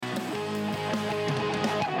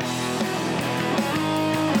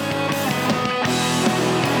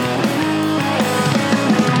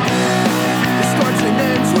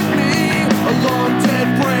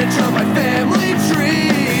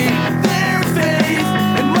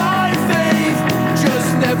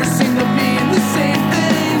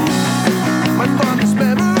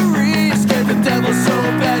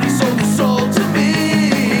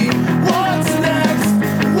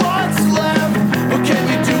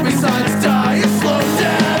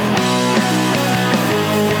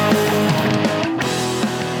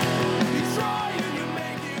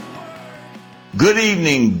Good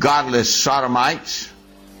evening, godless sodomites.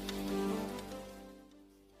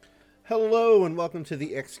 Hello and welcome to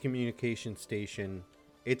the Excommunication Station.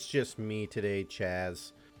 It's just me today,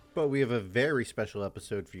 Chaz, but we have a very special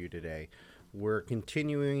episode for you today. We're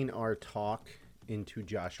continuing our talk into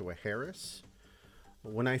Joshua Harris.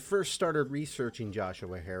 When I first started researching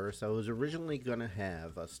Joshua Harris, I was originally going to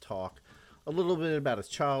have us talk a little bit about his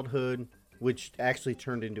childhood, which actually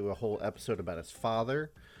turned into a whole episode about his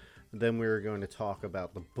father. Then we were going to talk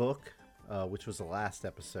about the book, which was the last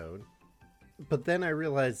episode. But then I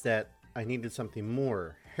realized that I needed something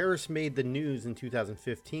more. Harris made the news in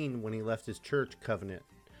 2015 when he left his church covenant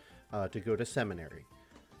to go to seminary.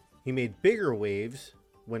 He made bigger waves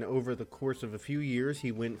when over the course of a few years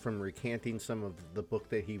he went from recanting some of the book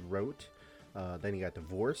that he wrote, then he got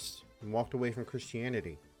divorced and walked away from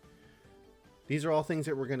Christianity. These are all things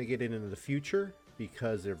that we're going to get into the future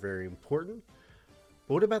because they're very important.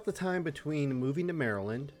 But what about the time between moving to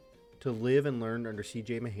Maryland to live and learn under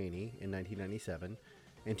C.J. Mahaney in 1997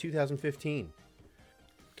 and 2015?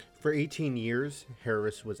 For 18 years,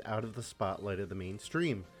 Harris was out of the spotlight of the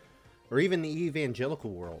mainstream, or even the evangelical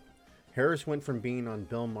world. Harris went from being on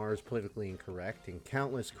Bill Maher's Politically Incorrect and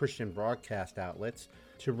countless Christian broadcast outlets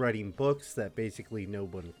to writing books that basically no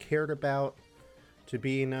one cared about, to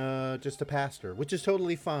being just a pastor, which is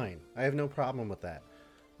totally fine. I have no problem with that.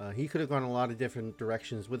 He could have gone a lot of different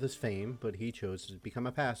directions with his fame, but he chose to become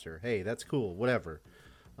a pastor. Hey, that's cool, whatever.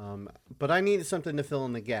 But I needed something to fill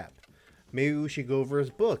in the gap. Maybe we should go over his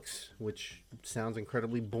books, which sounds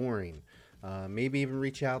incredibly boring. Maybe even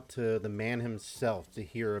reach out to the man himself to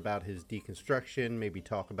hear about his deconstruction, maybe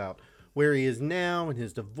talk about where he is now and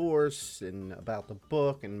his divorce and about the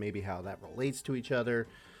book and maybe how that relates to each other.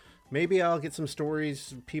 Maybe I'll get some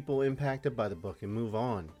stories of people impacted by the book and move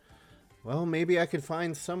on. Well, maybe I could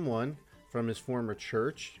find someone from his former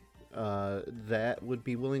church that would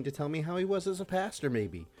be willing to tell me how he was as a pastor,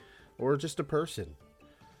 maybe, or just a person.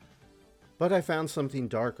 But I found something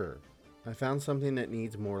darker. I found something that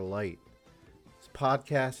needs more light. This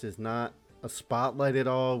podcast is not a spotlight at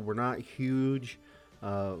all. We're not huge.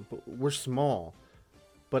 But we're small.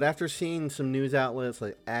 But after seeing some news outlets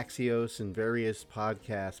like Axios and various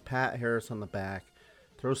podcasts pat Harris on the back,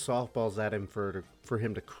 throw softballs at him for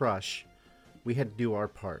him to crush, we had to do our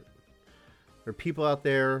part. There are people out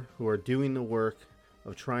there who are doing the work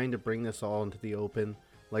of trying to bring this all into the open,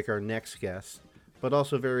 like our next guest, but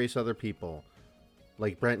also various other people,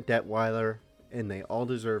 like Brent Detweiler, and they all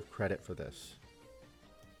deserve credit for this.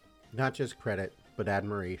 Not just credit, but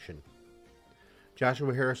admiration.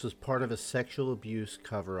 Joshua Harris was part of a sexual abuse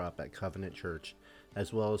cover-up at Covenant Church,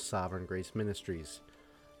 as well as Sovereign Grace Ministries.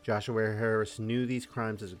 Joshua Harris knew these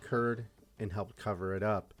crimes had occurred and helped cover it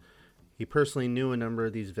up. He personally knew a number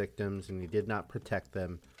of these victims, and he did not protect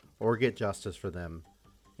them or get justice for them,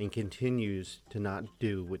 and continues to not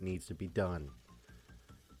do what needs to be done.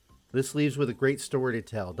 This leaves with a great story to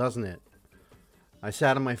tell, doesn't it? I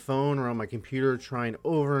sat on my phone or on my computer trying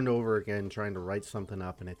over and over again, trying to write something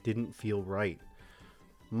up, and it didn't feel right.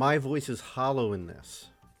 My voice is hollow in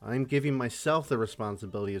this. I'm giving myself the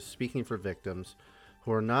responsibility of speaking for victims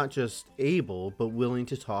who are not just able, but willing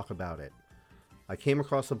to talk about it. I came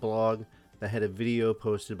across a blog that had a video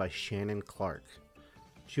posted by Shannon Clark.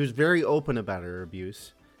 She was very open about her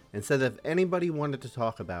abuse and said that if anybody wanted to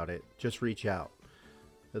talk about it, just reach out.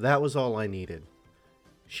 That was all I needed.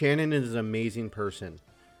 Shannon is an amazing person.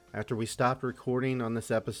 After we stopped recording on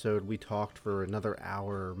this episode, we talked for another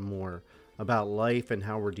hour or more about life and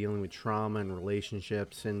how we're dealing with trauma and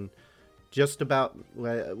relationships, and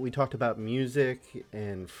we talked about music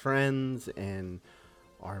and friends and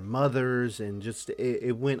our mothers, and just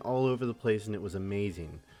it went all over the place, and it was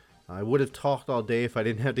amazing. I would have talked all day if I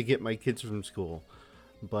didn't have to get my kids from school,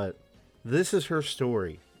 but this is her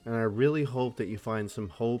story, and I really hope that you find some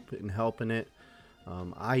hope and help in it.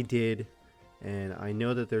 I did, and I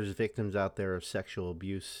know that there's victims out there of sexual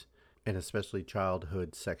abuse, and especially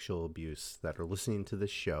childhood sexual abuse, that are listening to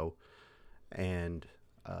this show, and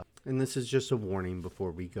this is just a warning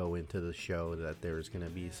before we go into the show that there's going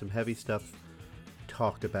to be some heavy stuff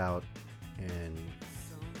talked about, and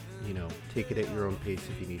take it at your own pace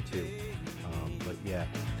if you need to. But yeah,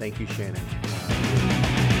 thank you, Shannon.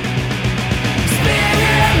 They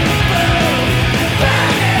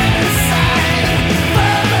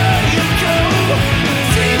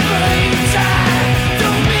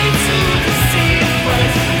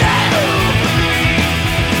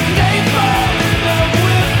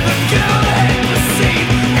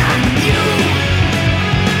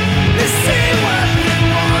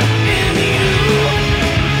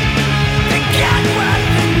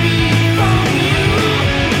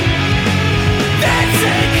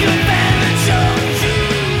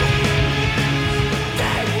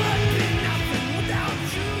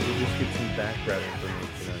grab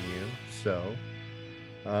information on you. So,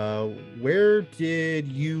 where did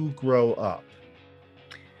you grow up?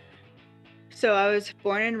 So I was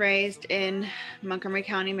born and raised in Montgomery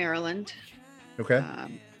County, Maryland. Okay.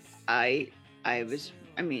 I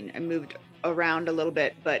moved around a little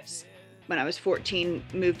bit, but when I was 14,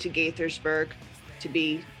 moved to Gaithersburg to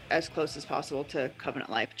be as close as possible to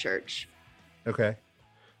Covenant Life Church. Okay.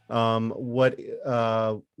 What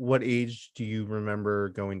age do you remember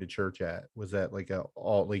going to church at? Was that like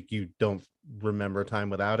you don't remember a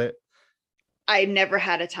time without it? I never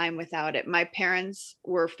had a time without it. My parents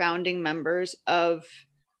were founding members of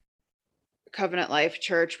Covenant Life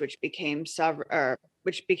Church, which became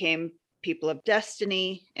People of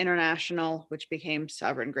Destiny International, which became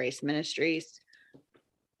Sovereign Grace Ministries.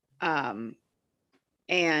 And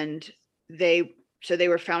they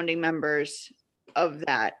were founding members of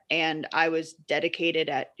that. And I was dedicated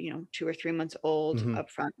at, 2 or 3 months old up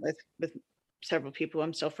front with several people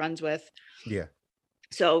I'm still friends with. Yeah.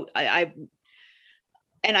 So I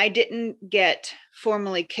didn't get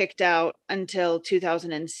formally kicked out until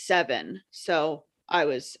 2007. So I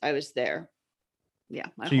was there. Yeah.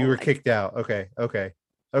 So you were kicked out. Okay.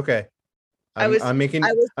 I'm making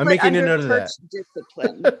a note of that.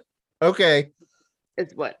 Discipline. Okay.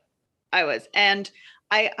 Is what I was. And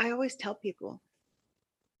I always tell people,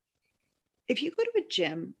 if you go to a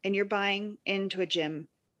gym and you're buying into a gym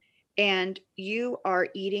and you are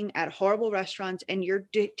eating at horrible restaurants and you're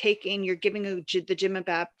giving the gym a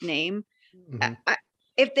bad name,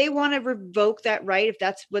 if they want to revoke that right, if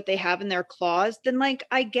that's what they have in their clause, then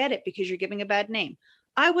I get it, because you're giving a bad name.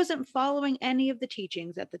 I wasn't following any of the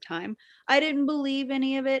teachings at the time. I didn't believe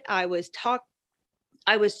any of it. I was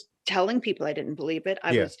telling people I didn't believe it.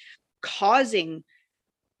 I was causing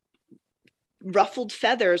ruffled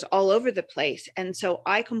feathers all over the place. And so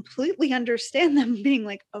I completely understand them being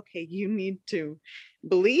like, okay, you need to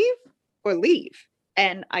believe or leave.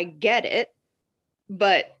 And I get it,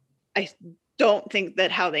 but I don't think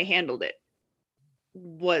that how they handled it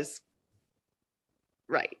was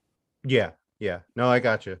right. Yeah. No, I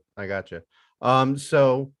got you.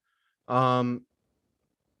 So, how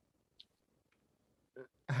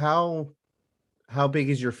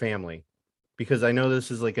big is your family? Because I know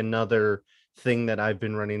this is like another thing that I've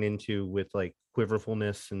been running into with like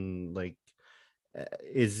quiverfulness, and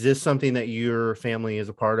is this something that your family is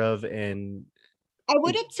a part of? And I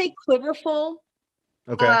wouldn't say quiverful.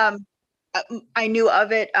 Okay. I knew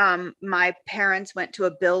of it. My parents went to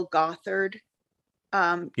a Bill Gothard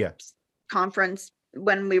conference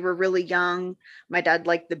when we were really young. My dad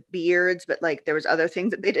liked the beards, but there was other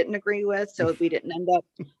things that they didn't agree with, so we didn't end up.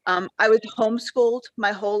 I was homeschooled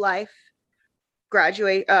my whole life.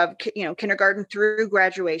 Kindergarten through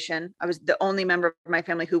graduation. I was the only member of my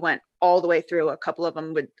family who went all the way through. A couple of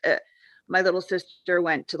them would. My little sister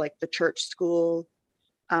went to the church school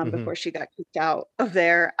before she got kicked out of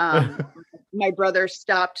there. My brother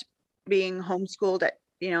stopped being homeschooled at,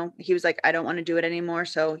 he was like, I don't want to do it anymore.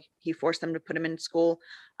 So he forced them to put him in school.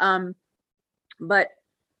 But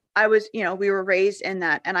I was, we were raised in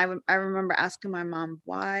that. And I remember asking my mom,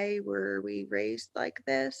 why were we raised like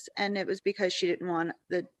this? And it was because she didn't want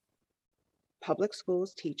the public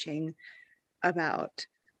schools teaching about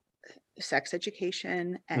sex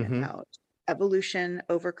education and about evolution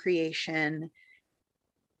over creation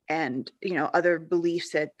and, other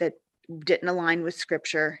beliefs that didn't align with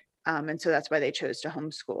scripture. And so that's why they chose to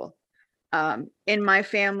homeschool. In my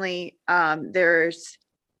family,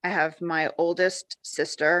 I have my oldest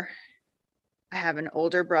sister, I have an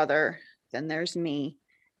older brother, then there's me,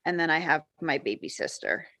 and then I have my baby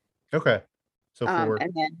sister. Okay. So 4.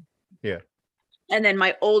 And then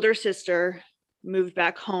my older sister moved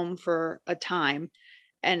back home for a time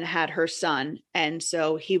and had her son. And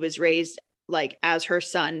so he was raised as her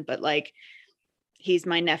son, but he's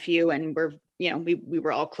my nephew, and we're, we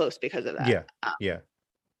were all close because of that.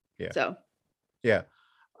 So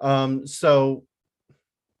so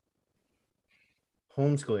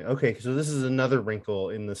homeschooling. Okay, so this is another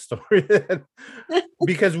wrinkle in the story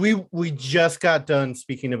because we just got done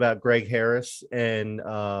speaking about Greg Harris and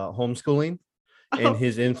homeschooling and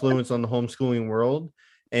his influence on the homeschooling world,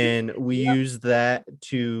 and we used that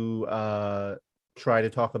to try to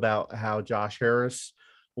talk about how Josh Harris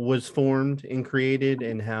was formed and created,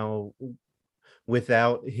 and how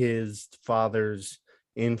without his father's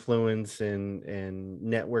influence and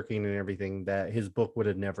networking and everything, that his book would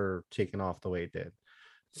have never taken off the way it did.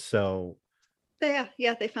 So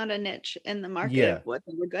they found a niche in the market of what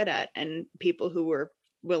they were good at, and people who were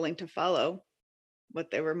willing to follow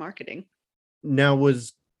what they were marketing. Now,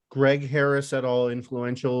 was Greg Harris at all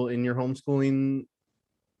influential in your homeschooling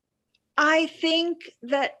I think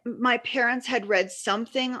that my parents had read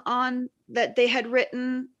something on that they had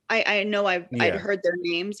written. I know I'd Yeah. heard their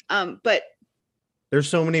names. But There's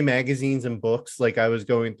so many magazines and books. Like I was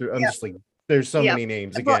going through, I'm yeah, just like, there's so yeah. many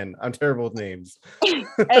names. But Again, I'm terrible with names.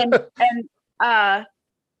 and uh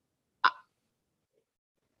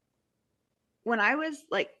when I was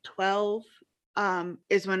like 12,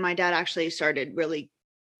 is when my dad actually started really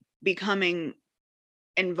becoming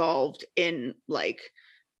involved in like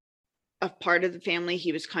a part of the family.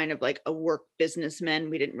 He was kind of like a work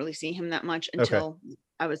businessman. We didn't really see him that much Okay. until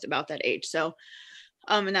I was about that age. So,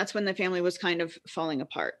 and that's when the family was kind of falling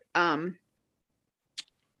apart.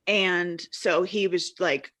 And so he was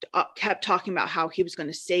like, kept talking about how he was going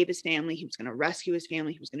to save his family. He was going to rescue his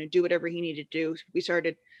family. He was going to do whatever he needed to do.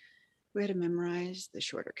 We had to memorize the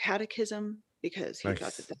shorter catechism because he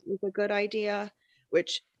thought that was a good idea,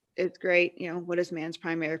 which is great. You know, what is man's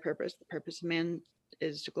primary purpose? The purpose of man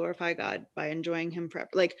is to glorify God by enjoying him forever.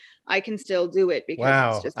 Like I can still do it because it's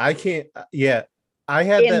Wow. just I can't. Yeah. I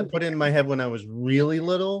had in that put in my head when I was really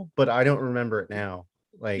little, but I don't remember it now.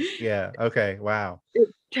 Like, yeah. Okay. Wow.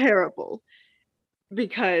 it's terrible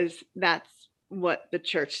because that's what the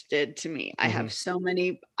church did to me. I Mm-hmm. have so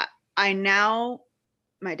many. I now,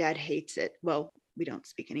 my dad hates it. Well, we don't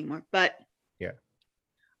speak anymore, but Yeah.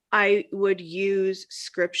 I would use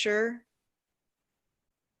scripture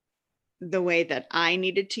the way that I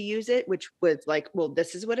needed to use it, which was like, well,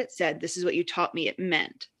 this is what it said. This is what you taught me it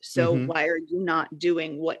meant. So Mm-hmm. why are you not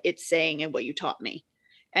doing what it's saying and what you taught me?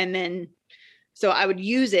 And then, so I would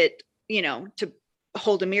use it, you know, to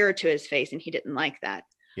hold a mirror to his face, and he didn't like that.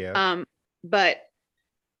 Yeah. But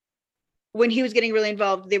when he was getting really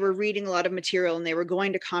involved, they were reading a lot of material and they were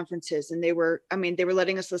going to conferences, and they were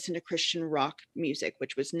letting us listen to Christian rock music,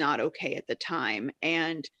 which was not okay at the time.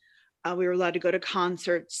 And we were allowed to go to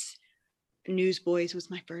concerts. Newsboys was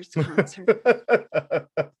my first concert.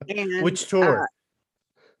 And Which tour?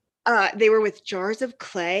 they were with Jars of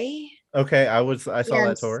Clay Okay. I saw and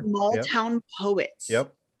that tour. Small Yep. Town Poets.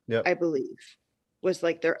 Yep. Yep. I believe was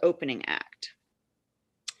like their opening act.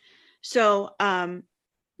 So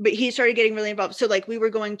but he started getting really involved. So like we were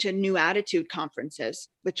going to New Attitude conferences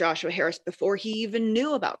with Joshua Harris before he even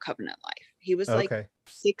knew about Covenant Life. He was like Okay.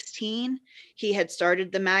 16. He had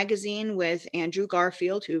started the magazine with Andrew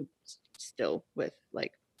Garfield, who still with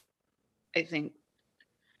like, I think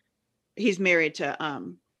he's married to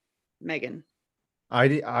Megan.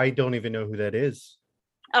 I don't even know who that is.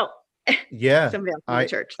 Oh, Yeah. somebody else in the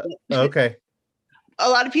church. Okay. A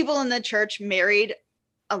lot of people in the church married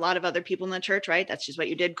a lot of other people in the church, right? That's just what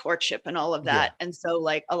you did, courtship and all of that. Yeah. And so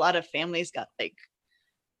like a lot of families got like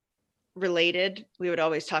related. We would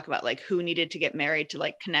always talk about like who needed to get married to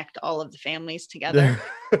like connect all of the families together.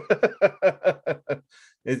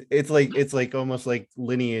 It's like almost like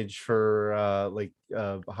lineage for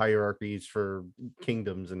hierarchies for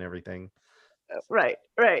kingdoms and everything. Right.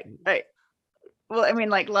 Well, I mean,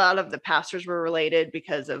 like a lot of the pastors were related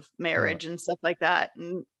because of marriage and stuff like that.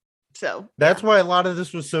 And so that's why a lot of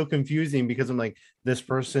this was so confusing, because I'm like, this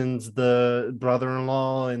person's the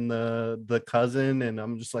brother-in-law and the cousin, and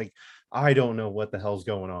I'm just like, I don't know what the hell's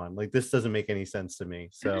going on. Like, this doesn't make any sense to me.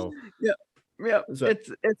 So yeah, so,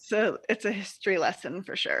 it's a history lesson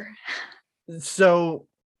for sure. So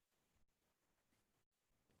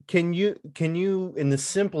can you in the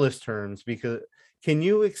simplest terms, because can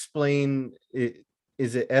you explain it?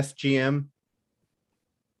 Is it SGM?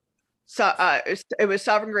 So it was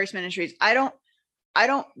Sovereign Grace Ministries. I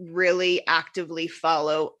don't really actively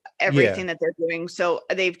follow everything that they're doing. So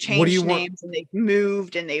they've changed names and they've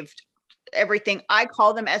moved and they've everything. I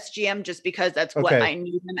call them SGM just because that's what I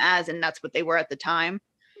knew them as, and that's what they were at the time.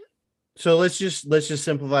 So let's just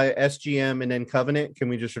simplify SGM and then Covenant. Can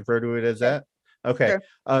we just refer to it as that? Okay.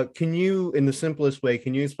 Sure. Can you, in the simplest way,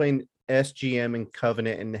 can you explain SGM and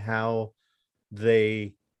Covenant and how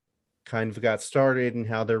they kind of got started and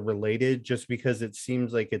how they're related? Just because it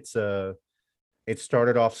seems like it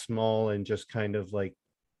started off small and just kind of like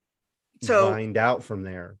lined out from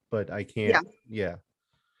there, but I can't. Yeah.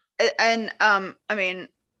 And I mean,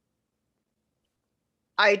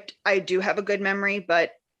 I do have a good memory,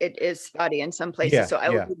 but it is spotty in some places. So I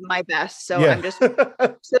will do my best. So I'm just so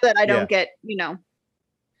that I don't get, the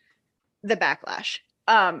backlash.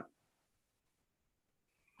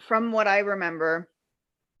 From what I remember,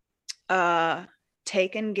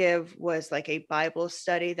 Take and Give was like a Bible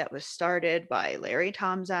study that was started by Larry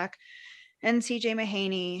Tomczak and CJ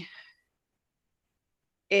Mahaney.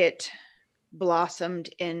 It blossomed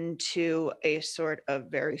into a sort of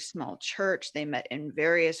very small church. They met in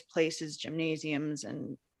various places, gymnasiums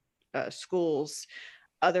and schools,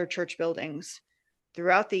 other church buildings.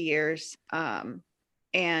 throughout the years,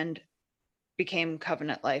 and became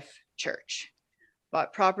Covenant Life Church.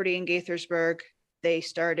 Bought property in Gaithersburg. They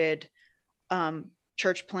started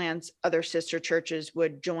church plants. Other sister churches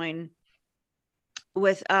would join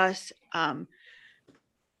with us.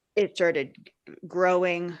 It started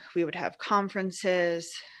growing. We would have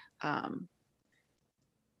conferences,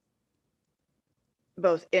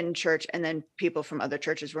 both in church, and then people from other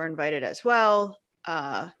churches were invited as well.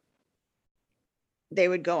 They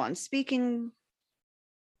would go on speaking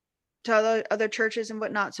to other churches and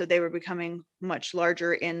whatnot. So they were becoming much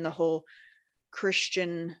larger in the whole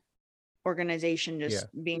Christian organization, just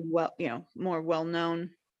being more well known.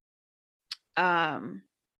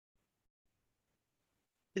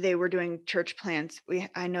 They were doing church plants.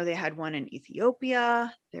 I know they had one in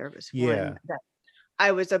Ethiopia. There was one that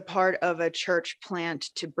I was a part of, a church plant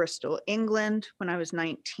to Bristol, England, when I was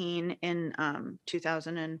 19 in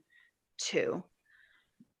 2002.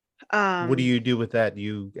 What do you do with that? Do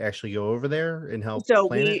you actually go over there and help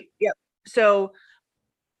plan it? So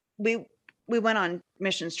we went on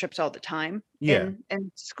missions trips all the time in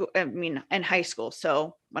school. I mean, in high school.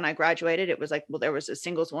 So when I graduated, it was like, well, there was a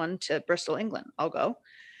singles one to Bristol, England. I'll go.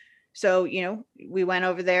 So, we went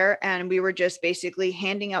over there and we were just basically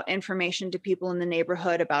handing out information to people in the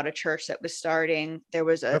neighborhood about a church that was starting. There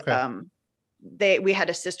was we had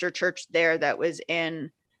a sister church there that was in,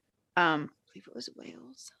 I believe it was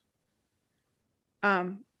Wales.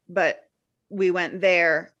 But we went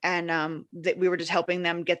there and we were just helping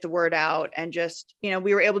them get the word out, and just, we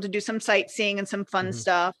were able to do some sightseeing and some fun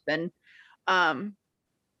stuff. And,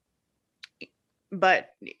 but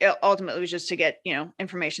ultimately it was just to get,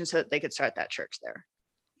 information so that they could start that church there.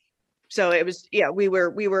 So it was, we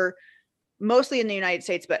were mostly in the United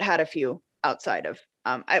States, but had a few outside of,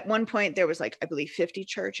 at one point there was like, I believe 50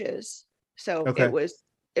 churches. So it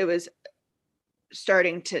was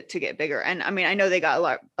starting to get bigger. And I mean, I know they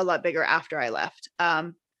got a lot bigger after I left.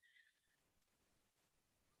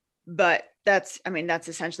 But that's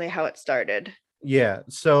essentially how it started. Yeah.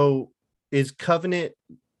 So is Covenant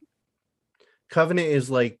is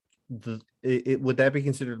like would that be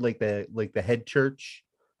considered like the head church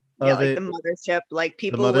of like it? The mothership, like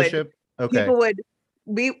the mothership?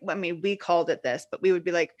 We called it this, but we would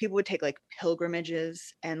be like, people would take like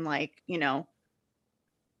pilgrimages and like,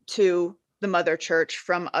 to the mother church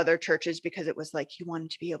from other churches, because it was like, you wanted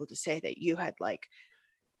to be able to say that you had like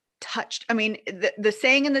touched. I mean, the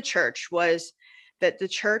saying in the church was that the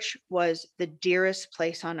church was the dearest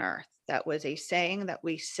place on earth. That was a saying that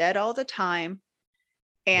we said all the time.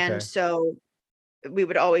 And so we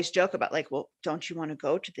would always joke about like, well, don't you want to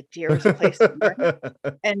go to the dearest place on earth?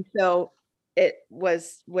 And so it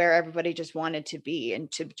was where everybody just wanted to be,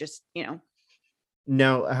 and to just,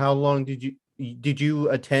 Now, how long did you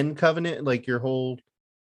attend Covenant like your whole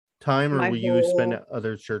time, or will you spend at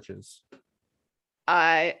other churches?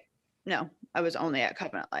 No, I was only at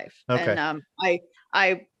Covenant Life. Okay. And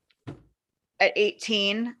I at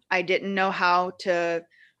 18, I didn't know how to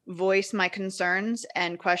voice my concerns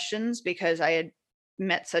and questions because I had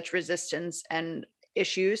met such resistance and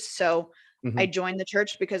issues. So I joined the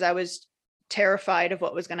church because I was terrified of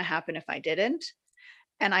what was going to happen if I didn't.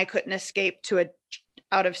 And I couldn't escape to a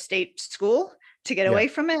out-of-state school to get away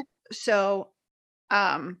from it. So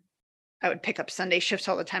I would pick up Sunday shifts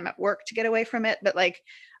all the time at work to get away from it. But like,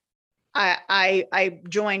 I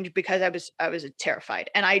joined because I was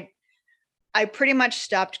terrified. And I pretty much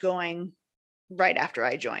stopped going right after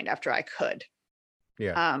I joined, after I could.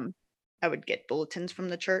 I would get bulletins from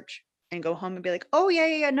the church and go home and be like, oh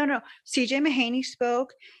yeah. No. CJ Mahaney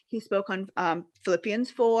spoke. He spoke on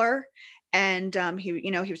Philippians 4. And he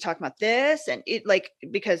was talking about this, and it, like,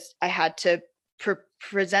 because I had to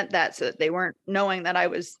present that so that they weren't knowing that I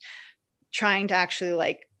was trying to actually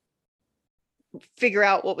like figure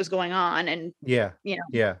out what was going on and figure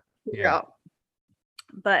out.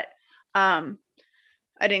 But I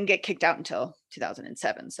didn't get kicked out until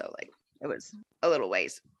 2007, so like it was a little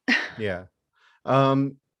ways.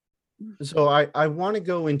 So I want to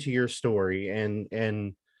go into your story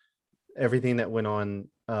and everything that went on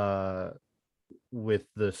with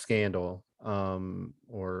the scandal,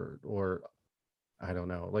 or I don't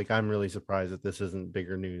know, like, I'm really surprised that this isn't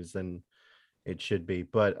bigger news than it should be,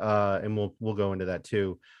 but and we'll go into that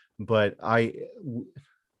too. But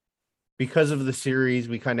because of the series,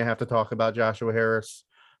 we kind of have to talk about Joshua Harris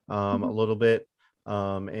a little bit,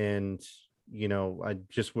 and I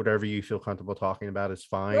just, whatever you feel comfortable talking about is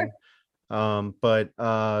fine. Sure. But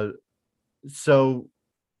so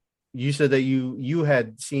you said that you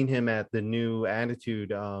had seen him at the New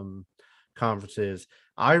Attitude conferences.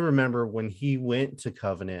 I remember when he went to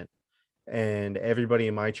Covenant, and everybody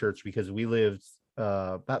in my church, because we lived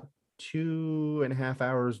about 2.5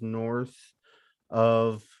 hours north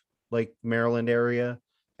of like Maryland area,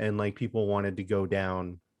 and like people wanted to go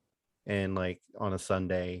down and like on a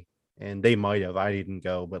Sunday, and they might have, I didn't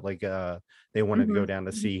go, but like they wanted to go down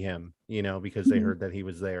to see him, because they heard that he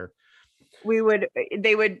was there.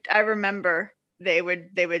 I remember they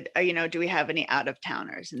would, do we have any out of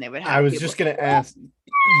towners? And they would have I was just gonna ask.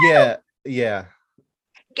 Yeah.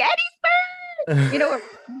 Gettysburg,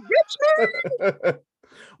 Richmond.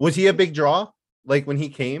 Was he a big draw like when he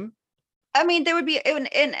came? I mean, there would be,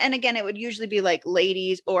 and again, it would usually be like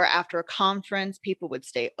ladies, or after a conference, people would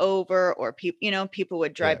stay over, or people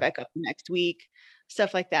would drive back up next week,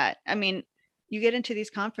 stuff like that. I mean, you get into these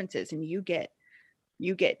conferences and you get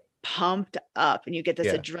pumped up, and you get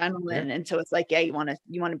this adrenaline, and so it's like, you want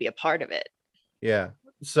to be a part of it. Yeah.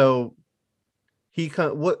 So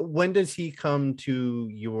when does he come to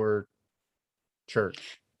your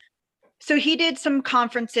church? So he did some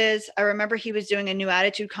conferences. I remember he was doing a New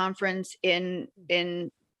Attitude conference in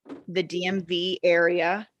the DMV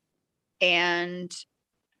area, and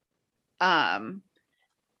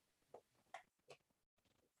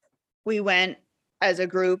we went as a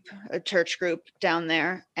group, a church group down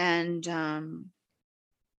there, and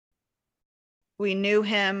we knew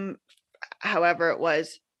him, however it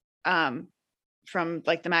was, from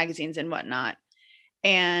like the magazines and whatnot,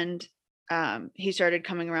 and he started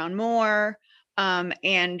coming around more.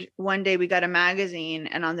 And one day we got a magazine,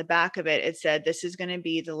 and on the back of it, it said, "This is going to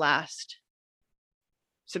be the last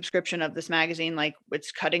subscription of this magazine. Like,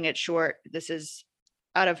 it's cutting it short. This is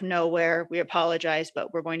out of nowhere. We apologize,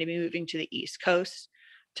 but we're going to be moving to the East Coast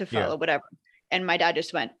to follow whatever." And my dad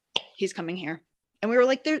just went, "He's coming here." And we were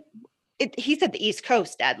like, he said the East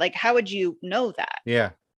Coast, Dad. Like, how would you know that?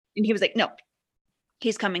 Yeah. And he was like, "No,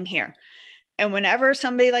 he's coming here." And whenever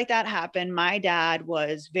somebody like that happened, my dad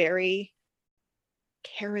was very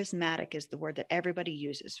charismatic, is the word that everybody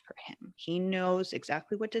uses for him. He knows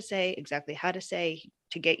exactly what to say, exactly how to say,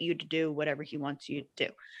 to get you to do whatever he wants you to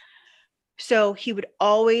do. So he would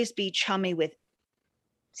always be chummy with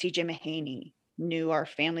CJ Mahaney, knew our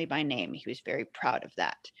family by name. He was very proud of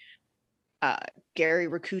that. Gary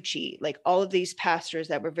Rakucci, like all of these pastors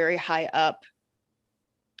that were very high up,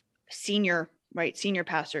 senior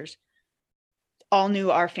pastors, all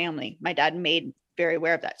knew our family. My dad made very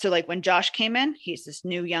aware of that. So like when Josh came in, he's this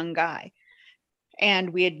new young guy, and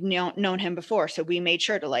we had known him before. So we made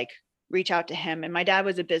sure to like reach out to him. And my dad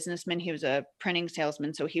was a businessman. He was a printing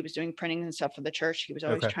salesman. So he was doing printing and stuff for the church. He was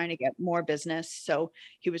always trying to get more business. So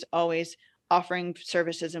he was always offering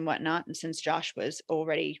services and whatnot. And since Josh was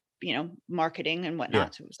already, marketing and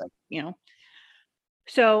whatnot, so it was like,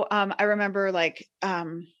 so I remember like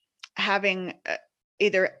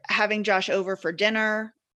either having Josh over for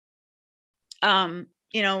dinner,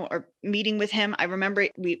 or meeting with him. I remember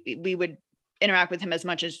we would interact with him as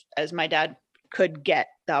much as my dad could get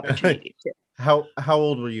the opportunity to. How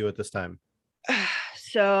old were you at this time?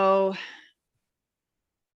 So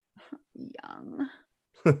young.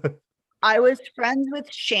 I was friends with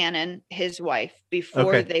Shannon, his wife,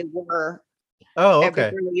 before they were. Oh,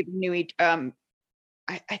 okay. Even knew each.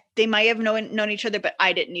 They might have known each other, but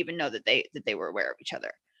I didn't even know that they were aware of each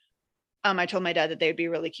other. I told my dad that they would be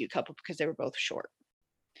a really cute couple because they were both short,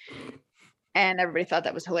 and everybody thought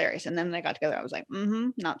that was hilarious. And then they got together. I was like,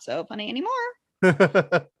 not so funny anymore,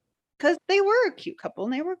 because they were a cute couple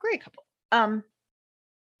and they were a great couple.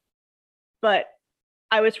 But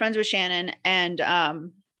I was friends with Shannon, and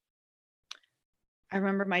I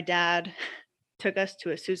remember my dad took us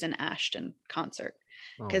to a Susan Ashton concert,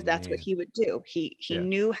 because that's what he would do. He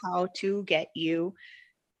knew how to get you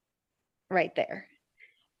right there.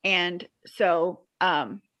 And so,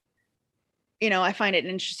 I find it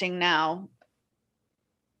interesting now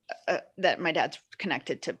that my dad's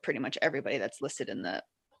connected to pretty much everybody that's listed in the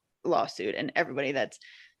lawsuit, and everybody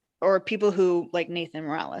or people who, like Nathan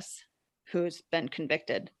Morales, who's been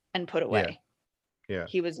convicted and put away. Yeah.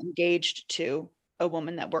 He was engaged to a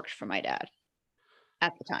woman that worked for my dad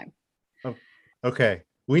at the time. Oh, okay.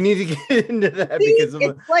 We need to get into that because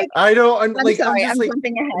I don't. I'm sorry, I'm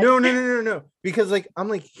jumping ahead. No. Because I'm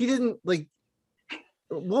like, he didn't like.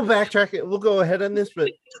 We'll backtrack it. We'll go ahead on this,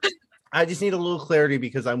 but I just need a little clarity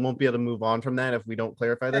because I won't be able to move on from that if we don't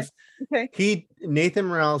clarify this. Okay. Nathan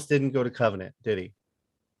Morales didn't go to Covenant, did he?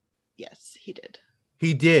 Yes, he did.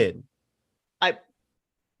 He did.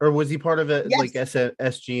 Or was he part of it, like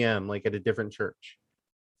SGM, like at a different church?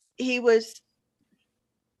 He was.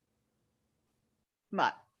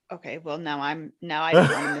 Okay, well now I don't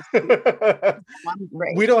want to miss. I'm We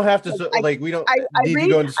great. don't have to Like, we don't I need to read,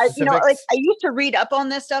 go into like specifics. I used to read up on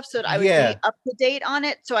this stuff so that I would Yeah, be up to date on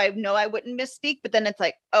it, so I know I wouldn't misspeak. But then it's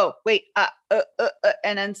like, oh wait,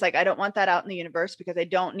 and then it's like I don't want that out in the universe because I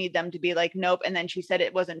don't need them to be like, nope. And then she said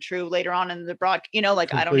it wasn't true later on in the broad.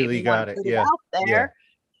 Like I don't completely even want to got it. put it Yeah, out yeah,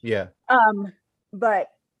 there. yeah. But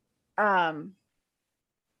um,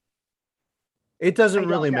 It doesn't I don't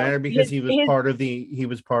really know matter because his he was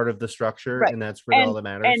part of the structure, right, and that's really all that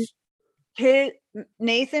and matters. his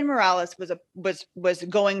Nathan Morales was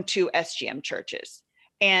going to SGM churches.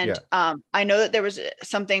 And Yeah. I know that there was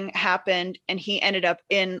something happened and he ended up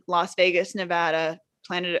in Las Vegas, Nevada,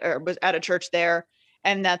 planted or was at a church there.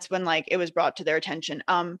 And that's when like it was brought to their attention.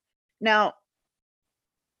 Now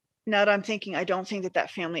that I'm thinking, I don't think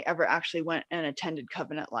that family ever actually went and attended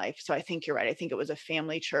Covenant Life. So I think you're right. I think it was a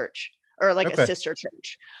family church or like a Okay. sister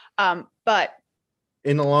church. But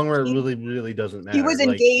In the long run, it he, really, really doesn't he was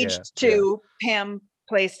matter. Like, yeah, engaged yeah. to Pam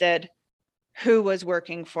Plaisted, who was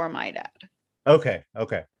working for my dad. Okay,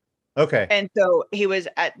 okay, okay. And so he was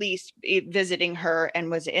at least visiting her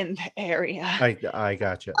and was in the area. I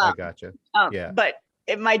gotcha. I gotcha. Yeah, But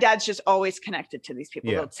my dad's just always connected to these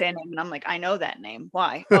people. yeah. They'll say a name and I'm like, I know that name.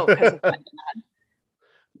 Why? Oh, because of my dad.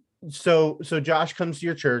 So Josh comes to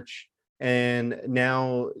your church, and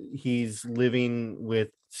now he's living with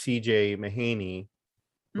CJ Mahaney,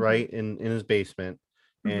 right, in his basement,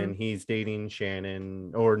 and he's dating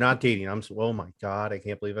Shannon, or not dating. Oh my god, I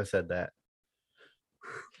can't believe I said that.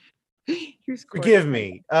 Forgive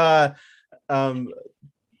me.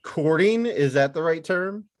 Courting, is that the right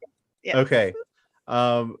term? Yes. Okay.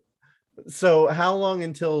 So how long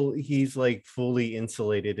until he's like fully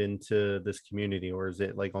insulated into this community, or is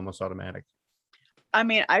it like almost automatic? I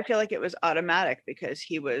mean, I feel like it was automatic because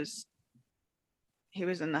he was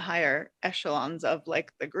in the higher echelons of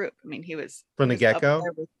like the group. I mean, he was From the up get-go?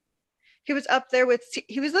 there with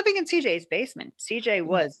he was living in CJ's basement. CJ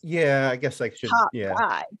was Yeah, I guess I should. top Yeah,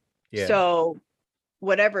 guy. yeah. So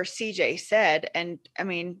whatever CJ said, and I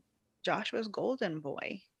mean, Josh was golden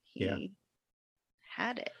boy. He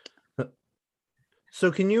had it. So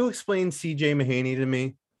can you explain CJ Mahaney to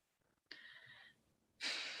me?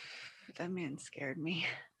 That man scared me.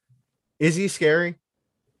 Is he scary?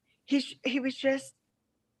 He was just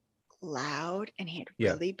loud and he had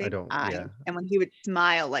really big eyes. Yeah. And when he would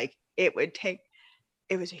smile, like it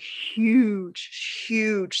was a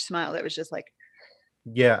huge smile that was just like,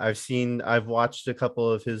 Yeah, I've watched a couple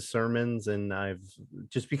of his sermons, and I've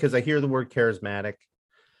just because I hear the word charismatic,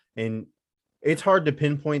 and it's hard to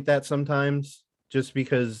pinpoint that sometimes, just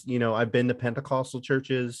because, I've been to Pentecostal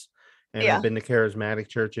churches and I've been to charismatic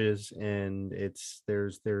churches, and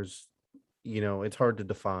there's it's hard to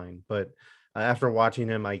define. But after watching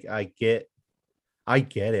him, I get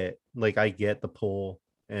it. Like, I get the pull,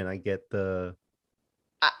 and I get the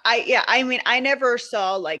I mean, I never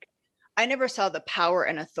saw the power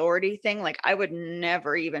and authority thing. Like I would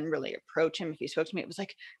never even really approach him if he spoke to me. It was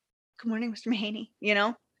like, good morning, Mr. Mahaney,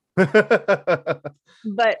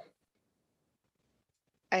 but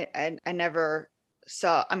I never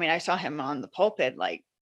saw, I mean, I saw him on the pulpit, like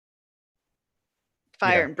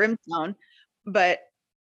fire and brimstone, but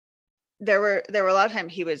there were a lot of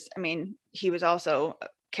times he was also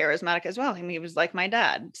charismatic as well. I mean, he was like my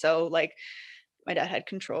dad. So like my dad had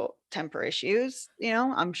control temper issues,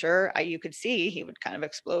 I'm sure you could see he would kind of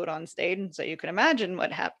explode on stage. And so you can imagine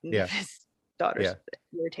what happened if his daughters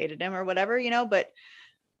irritated him or whatever, but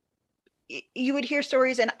you would hear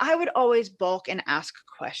stories, and I would always balk and ask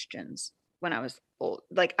questions when I was old.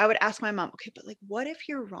 Like I would ask my mom, okay, but like, what if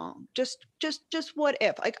you're wrong? Just what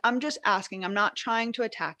if? Like, I'm just asking. I'm not trying to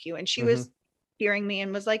attack you. And she was hearing me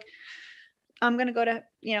and was like, I'm gonna go to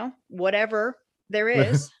whatever there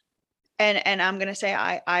is, and I'm gonna say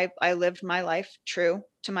I lived my life true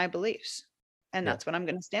to my beliefs, and that's what I'm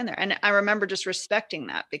gonna stand there. And I remember just respecting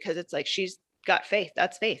that because it's like she's got faith.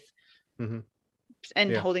 That's faith.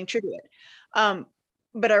 And holding true to it.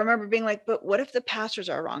 But I remember being like, but what if the pastors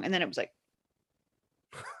are wrong? And then it was like,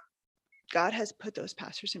 God has put those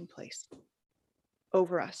pastors in place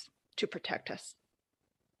over us to protect us.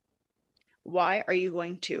 Why are you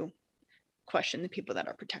going to question the people that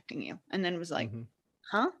are protecting you? And then it was like,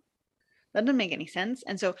 huh? That doesn't make any sense.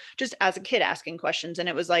 And so just as a kid asking questions, and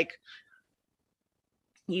it was like,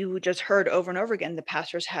 you just heard over and over again, the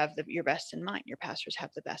pastors have your best in mind. Your pastors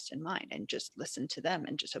have the best in mind, and just listen to them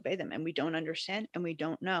and just obey them. And we don't understand and we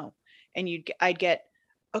don't know. And I'd get,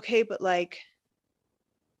 okay, but like,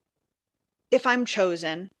 if I'm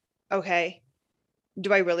chosen, okay,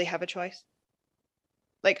 do I really have a choice?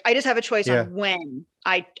 Like, I just have a choice Yeah. on when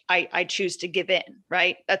I choose to give in,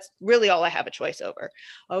 right? That's really all I have a choice over.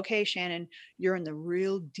 Okay, Shannon, you're in the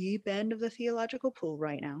real deep end of the theological pool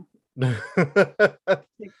right now. Like,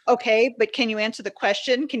 okay, but can you answer the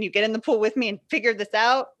question? Can you get in the pool with me and figure this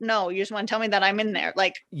out? No, you just want to tell me that I'm in there.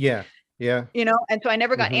 Like, Yeah. you know, and so I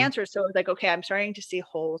never got Mhm. answers. So it was like, okay, I'm starting to see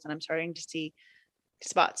holes and I'm starting to see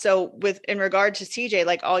spots. So in regard to CJ,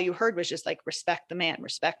 like, all you heard was just like, respect the man,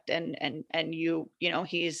 respect, and you know,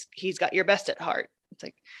 he's got your best at heart. It's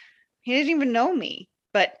like, he didn't even know me,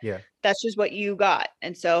 but Yeah. that's just what you got.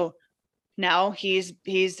 And so now he's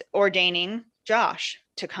ordaining Josh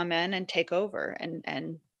to come in and take over,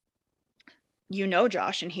 and you know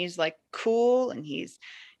Josh, and he's like cool, and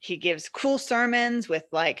he gives cool sermons with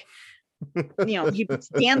like, you know, he puts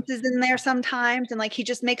dances in there sometimes, and like, he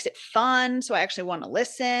just makes it fun, so I actually want to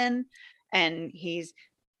listen, and he's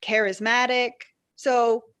charismatic.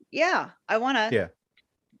 So yeah, I want to Yeah.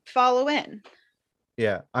 follow in.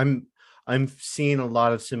 Yeah. I'm seeing a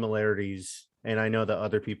lot of similarities, and I know that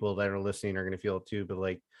other people that are listening are going to feel it too, but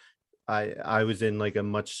like I was in like a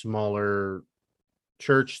much smaller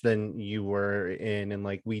church than you were in, and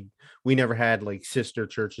like we never had like sister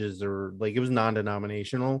churches, or like it was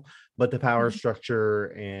non-denominational, but the power structure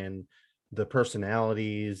and the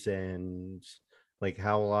personalities and like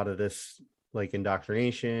how a lot of this like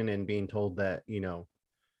indoctrination and being told that, you know,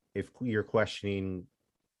 if you're questioning,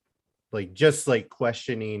 like just like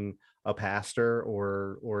questioning a pastor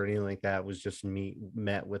or anything like that, was just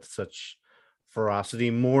met with such ferocity,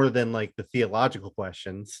 more than like the theological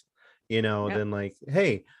questions, you know, Yep. than like,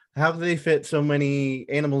 hey, how do they fit so many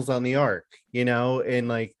animals on the ark, you know? And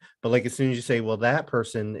like, but like as soon as you say, well, that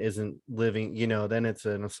person isn't living, you know, then it's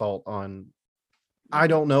an assault on I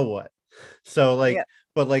don't know what. So like, Yeah.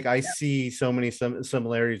 but like I see so many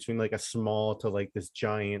similarities between like a small to like this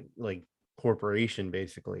giant like corporation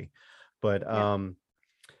basically. But Yeah.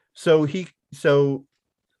 so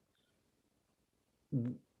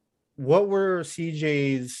what were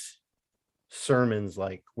CJ's sermons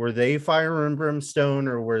like? Were they fire and brimstone,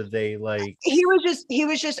 or were they like He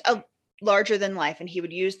was just a larger than life, and he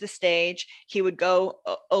would use the stage. He would go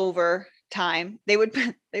over time. They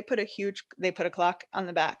put a clock on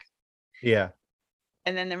the back, yeah.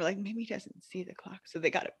 and then they were like, maybe he doesn't see the clock, so they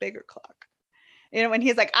got a bigger clock. You know, and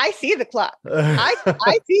he's like, I see the clock. I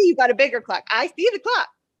see you got a bigger clock. I see the clock.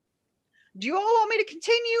 Do you all want me to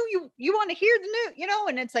continue? You want to hear the news? You know,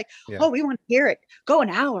 and it's like, Yeah. oh, we want to hear it. Go an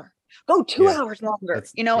hour. Go 2 hours longer.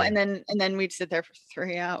 That's, you know, yeah. and then we'd sit there for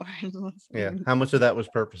 3 hours. Yeah. How much of that was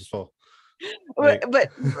purposeful? But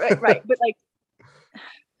right. But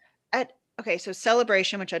like, okay, so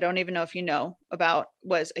Celebration, which I don't even know if you know about,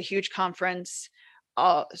 was a huge conference,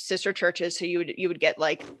 sister churches. So you would get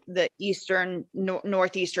like the eastern,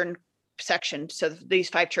 northeastern section. So these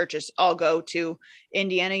 5 churches all go to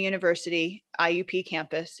Indiana University IUP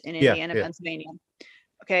campus in Indiana, Pennsylvania.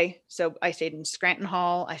 Okay, so I stayed in Scranton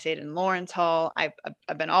Hall, I stayed in Lawrence Hall. I've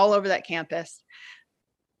been all over that campus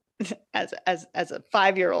as a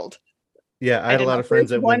 5-year-old. Yeah, I had a lot of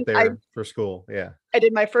friends that went there for school. Yeah. I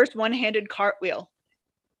did my first one-handed cartwheel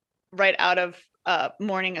right out of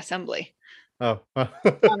morning assembly. Oh. On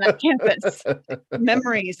that campus.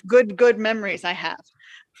 Memories, good memories I have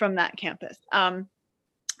from that campus.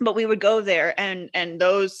 But we would go there, and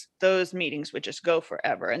those meetings would just go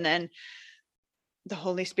forever. And then the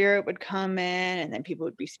Holy Spirit would come in, and then people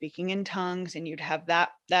would be speaking in tongues, and you'd have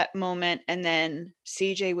that moment. And then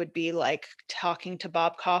CJ would be like talking to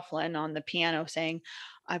Bob Coughlin on the piano saying,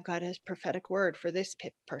 I've got a prophetic word for this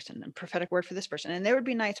person and prophetic word for this person. And there would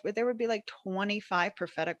be nights where there would be like 25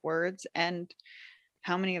 prophetic words. And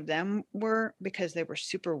how many of them were because they were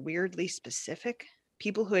super weirdly specific?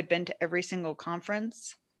 People who had been to every single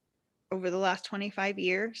conference over the last 25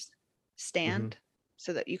 years stand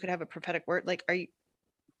so that you could have a prophetic word. Like, are you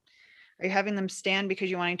having them stand because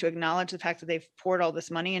you're wanting to acknowledge the fact that they've poured all this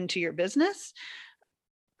money into your business?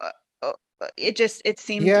 It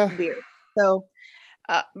seemed weird. So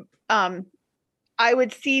I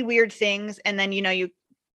would see weird things, and then you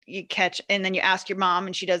catch, and then you ask your mom,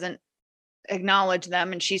 and she doesn't acknowledge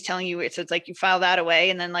them, and she's telling you it. So it's like you file that away,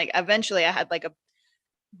 and then like eventually I had like a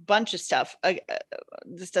bunch of stuff.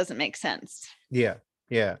 This doesn't make sense. Yeah.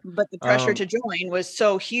 But the pressure to join was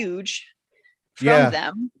so huge from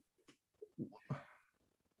them.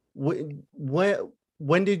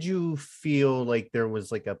 When did you feel like there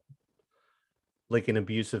was like an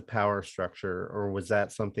abusive power structure, or was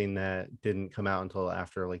that something that didn't come out until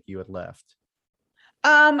after like you had left?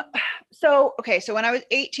 So when I was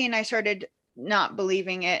 18, I started not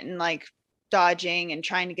believing it and like dodging and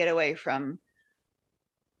trying to get away from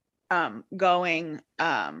going.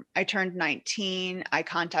 I turned 19. I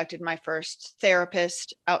contacted my first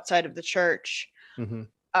therapist outside of the church. Mm-hmm.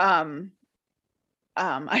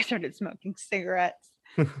 I started smoking cigarettes.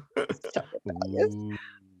 So rebellious. Ooh.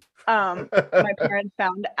 My parents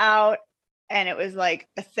found out, and it was like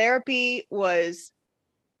a therapy was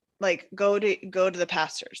like go to the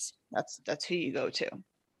pastors. That's who you go to.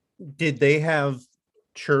 Did they have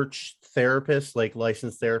church therapists, like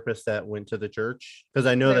licensed therapists that went to the church? Because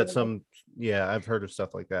I know that some, yeah, I've heard of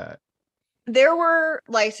stuff like that. There were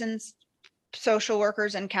licensed social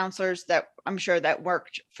workers and counselors that I'm sure that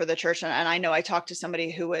worked for the church. And I know I talked to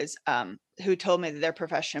somebody who was, who told me that their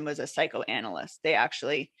profession was a psychoanalyst. They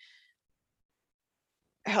actually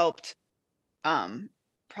helped,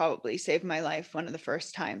 probably save my life one of the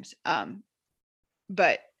first times.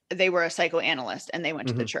 But they were a psychoanalyst and they went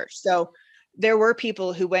to the church. So there were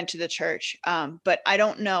people who went to the church, but I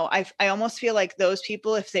don't know. I almost feel like those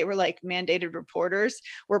people, if they were like mandated reporters,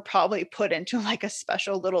 were probably put into like a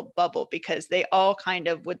special little bubble, because they all kind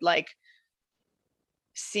of would like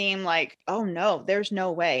seem like, oh no, there's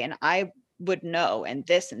no way, and I would know, and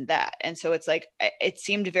this and that. And so it's like, it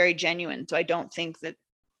seemed very genuine. So I think that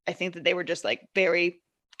they were just like very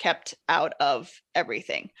kept out of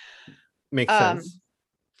everything. Makes sense.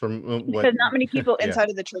 From what, because not many people yeah. inside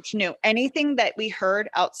of the church knew. Anything that we heard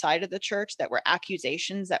outside of the church that were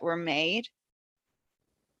accusations that were made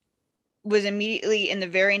was immediately in the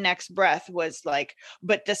very next breath was like,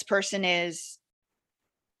 but this person is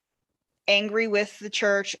angry with the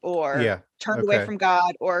church, or turned away from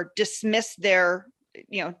God, or dismiss their,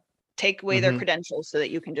 take away their credentials so that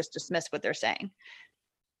you can just dismiss what they're saying.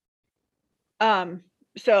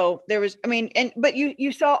 So there was, but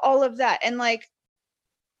you saw all of that, and like,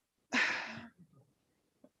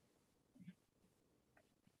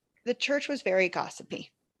 the church was very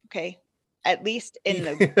gossipy. Okay. At least in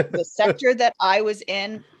the sector that I was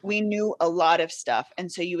in, we knew a lot of stuff. And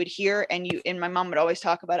so you would hear, and my mom would always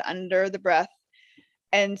talk about it under the breath.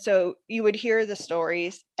 And so you would hear the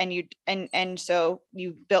stories, and so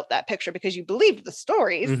you built that picture because you believed the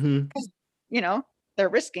stories, because, they're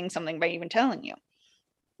risking something by even telling you.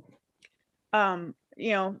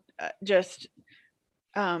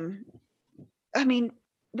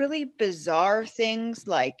 Really bizarre things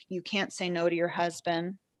like you can't say no to your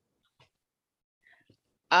husband,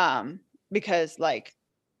 because like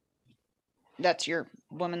that's your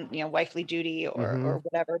woman, wifely duty, or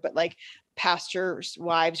whatever. But like pastors'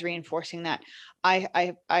 wives reinforcing that.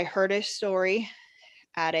 I heard a story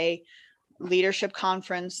at a leadership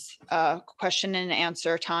conference, question and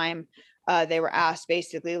answer time. They were asked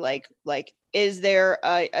basically like, is there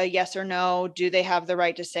a yes or no? Do they have the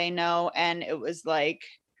right to say no? And it was like,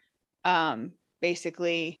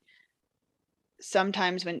 basically,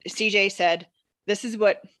 sometimes when CJ said, this is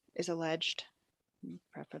what is alleged,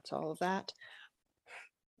 preface all of that.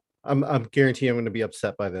 I'm guaranteeing I'm going to be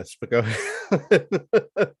upset by this, but go ahead.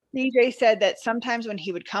 CJ said that sometimes when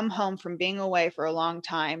he would come home from being away for a long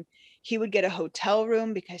time, he would get a hotel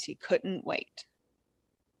room because he couldn't wait.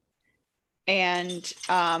 And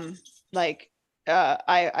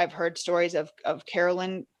I've heard stories of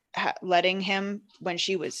Carolyn letting him, when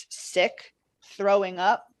she was sick, throwing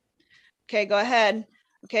up. Okay, go ahead.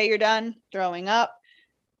 Okay, you're done throwing up,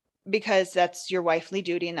 because that's your wifely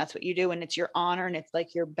duty, and that's what you do, and it's your honor, and it's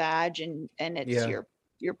like your badge, and it's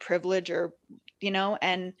your privilege, or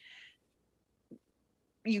and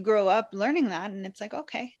you grow up learning that, and it's like,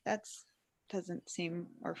 okay, that's doesn't seem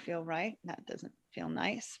or feel right, that doesn't feel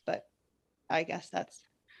nice, but I guess that's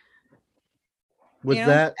was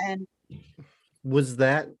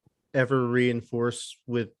that ever reinforced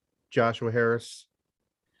with Joshua Harris?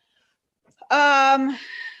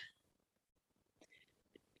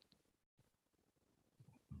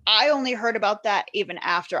 I only heard about that even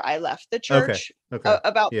after I left the church. Okay.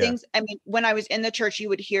 About things. When I was in the church, you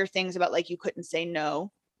would hear things about like you couldn't say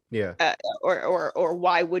no. Yeah. Or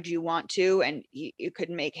why would you want to? And you could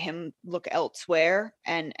make him look elsewhere,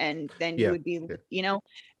 and then you would be,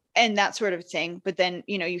 and that sort of thing. But then,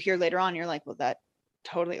 you hear later on, you're like, well, that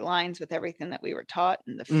totally aligns with everything that we were taught,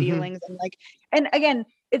 and the feelings, and like, and again,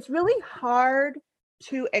 it's really hard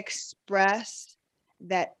to express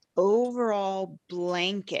that overall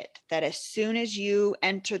blanket that as soon as you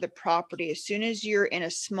enter the property, as soon as you're in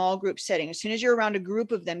a small group setting, as soon as you're around a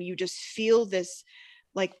group of them, you just feel this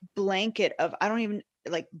like blanket of, I don't even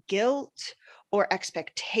like, guilt or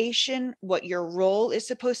expectation, what your role is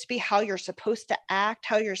supposed to be, how you're supposed to act,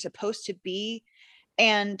 how you're supposed to be.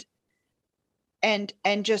 And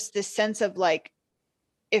just this sense of like,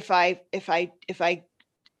 if I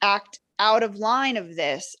act out of line of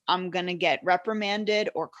this, I'm going to get reprimanded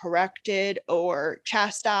or corrected or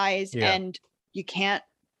chastised, and you can't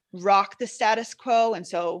rock the status quo. And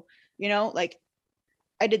so, like,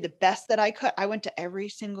 I did the best that I could. I went to every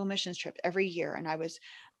single missions trip every year, and I was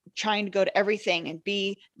trying to go to everything and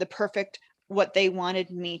be the perfect, what they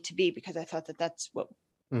wanted me to be, because I thought that that's what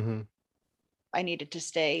I needed to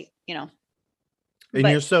stay, And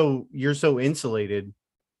but you're so insulated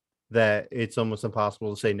that it's almost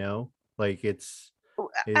impossible to say no. Like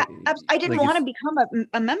I didn't want to become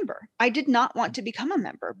a member. I did not want to become a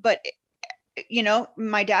member, but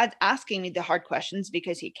my dad's asking me the hard questions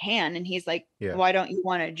because he can, and he's like, why don't you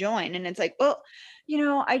want to join? And it's like, well,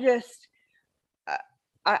 I just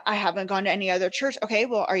I haven't gone to any other church. Okay,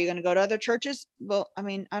 well, are you going to go to other churches? Well, I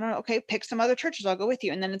mean, I don't know. Okay, pick some other churches. I'll go with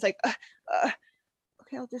you. And then it's like,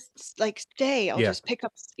 okay, I'll just like stay. I'll just pick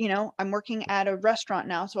up, I'm working at a restaurant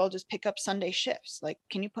now, so I'll just pick up Sunday shifts. Like,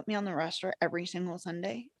 can you put me on the roster every single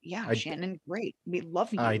Sunday? Yeah, Shannon, great. We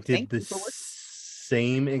love you. I did the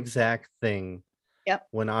same exact thing. Yep.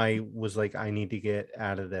 When I was like, I need to get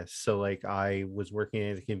out of this. So like I was working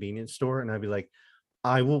at a convenience store, and I'd be like,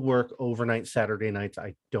 I will work overnight Saturday nights.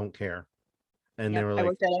 I don't care. And they were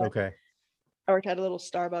like, okay. I worked at a little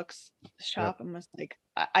Starbucks shop and was like,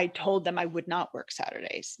 I told them I would not work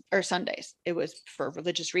Saturdays or Sundays. It was for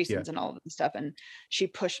religious reasons and all of the stuff. And she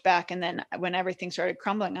pushed back. And then when everything started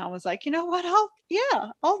crumbling, I was like, you know what?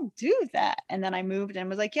 I'll do that. And then I moved and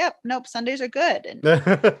was like, yep, nope, Sundays are good. And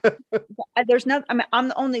there's no, I mean, I'm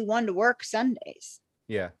the only one to work Sundays.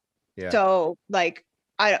 Yeah. So like,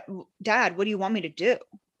 Dad, what do you want me to do?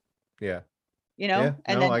 Yeah. And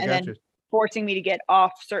then forcing me to get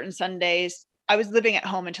off certain Sundays. I was living at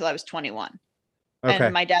home until I was 21. Okay.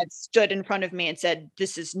 And my dad stood in front of me and said,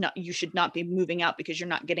 you should not be moving out because you're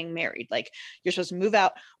not getting married. Like, you're supposed to move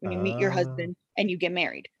out when you meet your husband and you get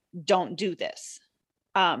married. Don't do this.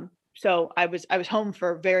 So I was home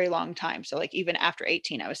for a very long time. So like, even after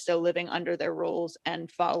 18, I was still living under their rules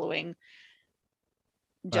and following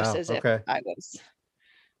just as if I was.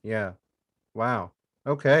 Yeah. Wow.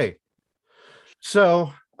 Okay.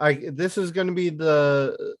 So this is going to be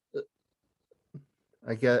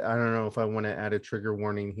I don't know if I want to add a trigger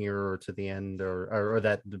warning here or to the end or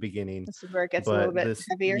that the beginning. This is where it gets a little bit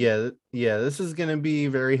heavier. Yeah. This is going to be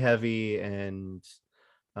very heavy, and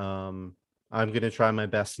I'm going to try my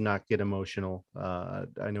best to not get emotional.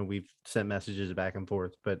 I know we've sent messages back and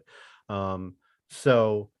forth, but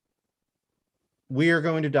so we are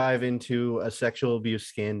going to dive into a sexual abuse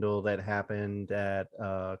scandal that happened at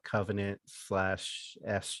Covenant /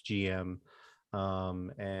 SGM.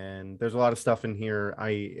 And there's a lot of stuff in here.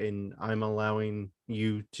 I'm allowing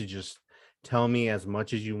you to just tell me as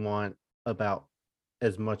much as you want about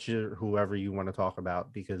as much as whoever you want to talk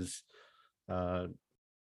about, because you're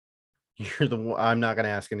the one. I'm not going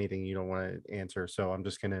to ask anything you don't want to answer, so I'm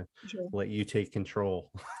just going to let you take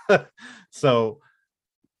control. So,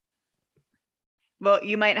 well,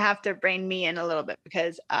 you might have to rein me in a little bit,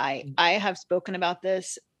 because I have spoken about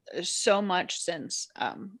this so much since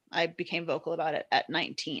I became vocal about it at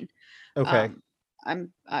 19. Okay.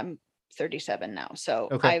 I'm 37 now, so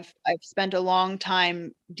I've spent a long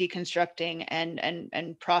time deconstructing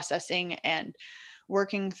and processing and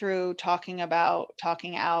working through, talking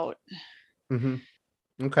out.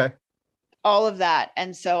 Okay. All of that,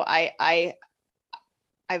 and so I've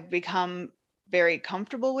become very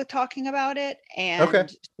comfortable with talking about it, and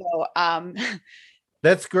so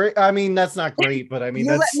that's great. I mean, that's not great, but I mean,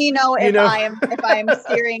 let me know if I'm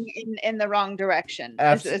steering in the wrong direction.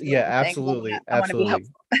 Absolutely. I want to be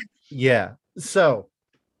helpful. Yeah. So,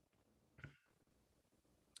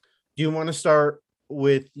 do you want to start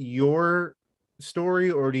with your story,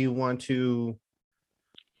 or do you want to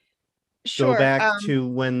go back to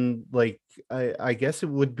when, like, I guess it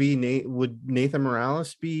would be would Nathan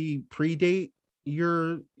Morales be predate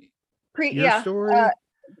your story?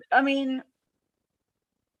 I mean,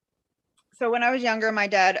 so when I was younger, my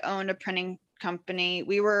dad owned a printing company.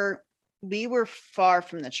 We were far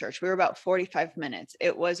from the church. We were about 45 minutes.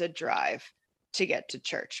 It was a drive to get to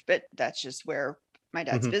church, but that's just where my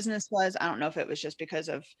dad's business was. I don't know if it was just because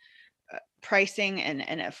of pricing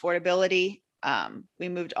and affordability. We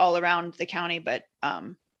moved all around the county, but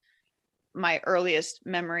my earliest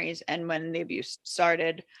memories and when the abuse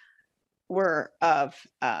started were of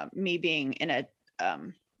me being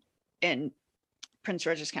in Prince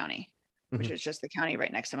George's County, which is just the county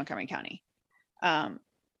right next to Montgomery County.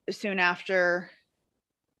 Soon after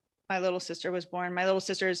my little sister was born, my little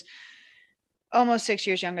sister's almost 6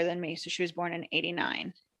 years younger than me. So she was born in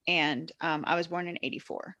 89 and I was born in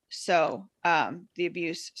 84. So the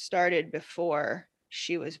abuse started before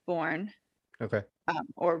she was born, Okay.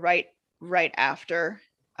 or right after.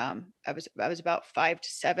 I was about 5 to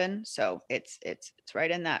 7, so it's right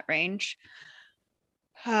in that range.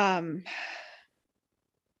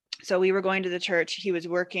 So we were going to the church. He was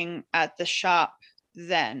working at the shop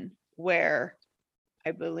then, where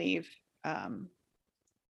I believe the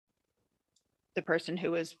person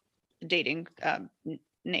who was dating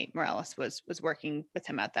Nate Morales was working with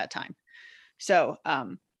him at that time. So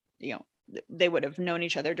they would have known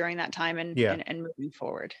each other during that time and moving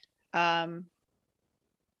forward. So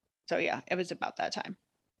yeah, it was about that time.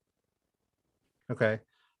 Okay.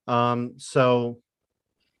 So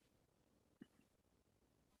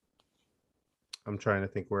I'm trying to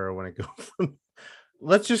think where I want to go from.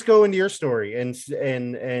 Let's just go into your story and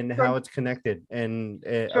Sure. how it's connected and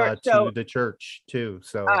Sure. to the church too.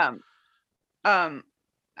 So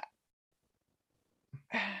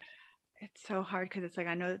it's so hard because it's like,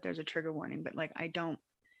 I know that there's a trigger warning, but like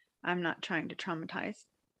I'm not trying to traumatize,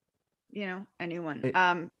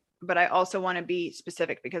 anyone. But I also want to be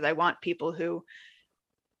specific because I want people who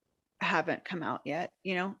haven't come out yet,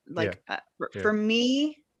 for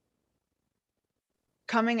me,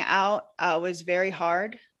 coming out was very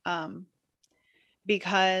hard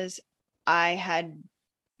because I had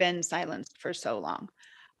been silenced for so long.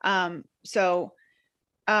 I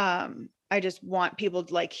just want people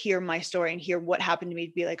to like hear my story and hear what happened to me,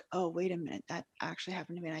 to be like, oh, wait a minute, that actually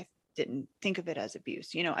happened to me and I didn't think of it as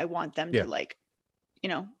abuse. I want them to like,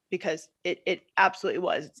 because it absolutely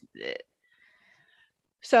was.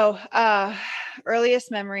 So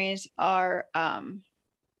earliest memories are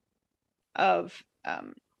of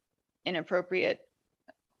inappropriate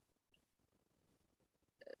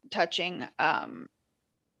touching. A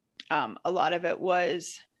lot of it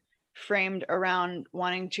was framed around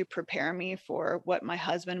wanting to prepare me for what my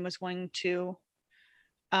husband was going to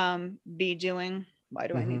be doing. Why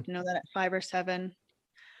do I need to know that at 5 or 7?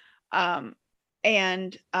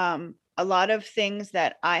 And a lot of things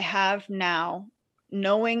that I have now,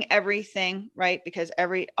 knowing everything, right? Because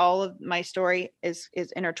all of my story is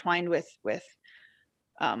intertwined with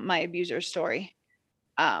my abuser's story.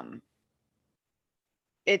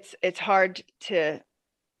 It's hard to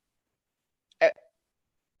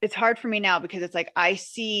it's hard for me now because it's like I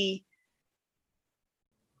see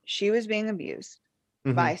she was being abused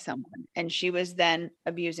by someone and she was then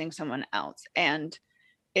abusing someone else, and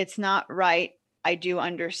it's not right. I do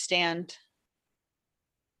understand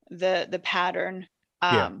the pattern,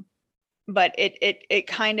 but it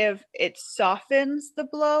kind of, it softens the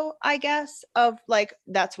blow, I guess, of like,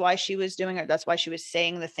 that's why she was doing it, that's why she was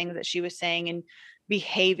saying the things that she was saying and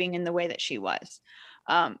behaving in the way that she was.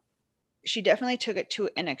 She definitely took it to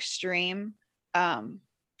an extreme.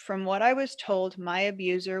 From what I was told, my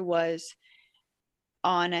abuser was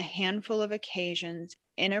on a handful of occasions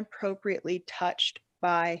inappropriately touched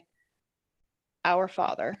by our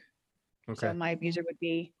father. Okay. So my abuser would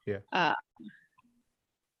be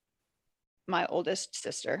my oldest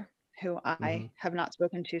sister, who I have not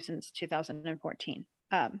spoken to since 2014.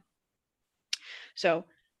 So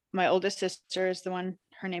my oldest sister is the one,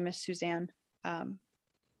 her name is Suzanne.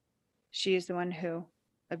 She is the one who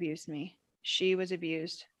abused me. She was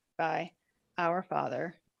abused by our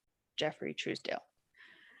father, Jeffrey Truesdale.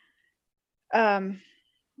 The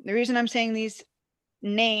reason I'm saying these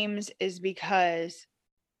names is because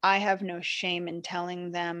I have no shame in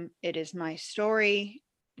telling them it is my story.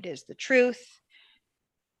 It is the truth.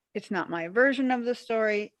 It's not my version of the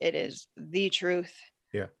story. It is the truth.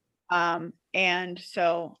 Yeah. And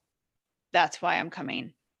so that's why I'm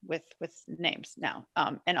coming with names now.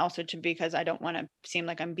 And also because I don't want to seem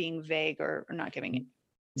like I'm being vague or not giving it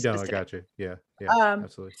specific. No, I got you. Yeah.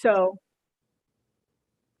 Absolutely. So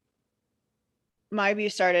my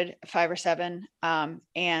abuse started 5 or 7,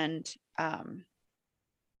 and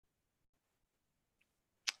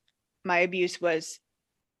my abuse was,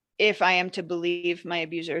 if I am to believe my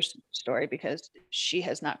abuser's story, because she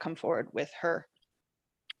has not come forward with her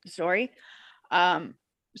story.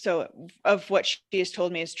 So of what she has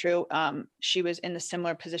told me is true. She was in a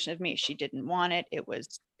similar position of me. She didn't want it. It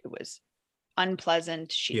was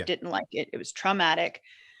unpleasant. She didn't like it. It was traumatic.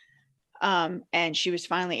 And she was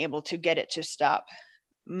finally able to get it to stop.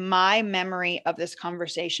 My memory of this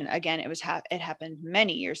conversation, again, it happened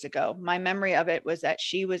many years ago. My memory of it was that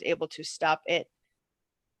she was able to stop it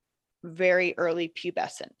very early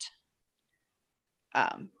pubescent,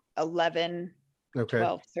 11,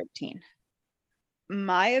 12, 13.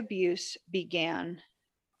 My abuse began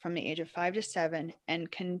from the age of 5 to 7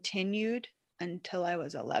 and continued until I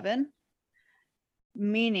was 11,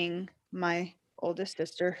 meaning my oldest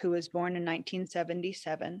sister, who was born in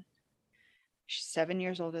 1977, She's 7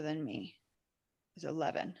 years older than me. It was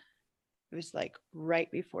 11. It was like right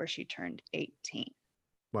before she turned 18.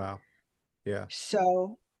 Wow. Yeah.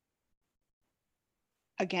 So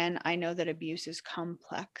again, I know that abuse is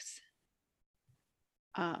complex,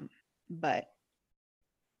 but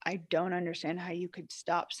I don't understand how you could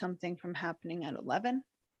stop something from happening at 11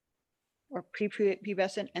 or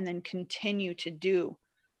prepubescent and then continue to do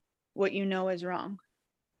what you know is wrong.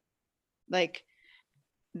 Like,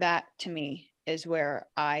 that to me is where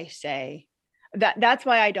I say that's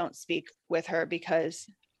why I don't speak with her, because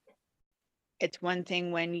it's one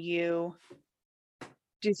thing when you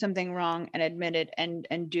do something wrong and admit it and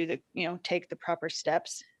do the, take the proper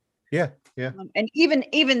steps. Yeah. Yeah. And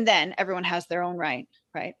even then, everyone has their own right?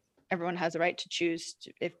 Everyone has the right to choose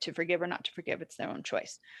if to forgive or not to forgive. It's their own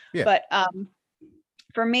choice. Yeah. But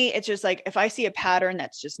for me, it's just like, if I see a pattern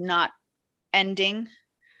that's just not ending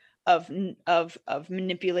of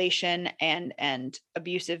manipulation and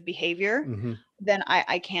abusive behavior, Mm-hmm. then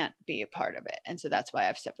I can't be a part of it. And so that's why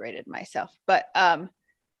I've separated myself. But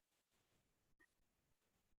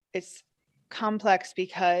it's complex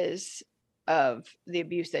because of the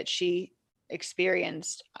abuse that she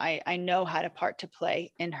experienced. I know how to part to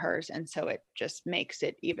play in hers, and so it just makes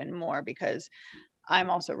it even more, because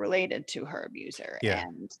I'm also related to her abuser. Yeah.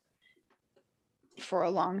 And for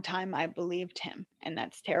a long time I believed him, and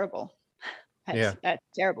that's terrible. That's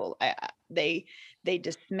terrible. They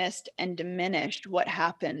dismissed and diminished what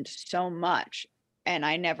happened so much, and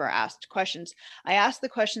I never asked questions. I asked the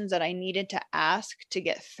questions that I needed to ask to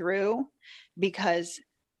get through, because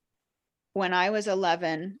when I was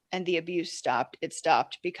 11 and the abuse stopped, it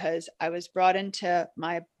stopped because I was brought into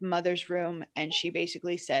my mother's room, and she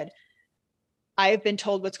basically said, I've been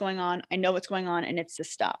told what's going on. I know what's going on, and it's to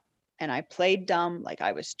stop. And I played dumb, like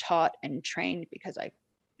I was taught and trained, because I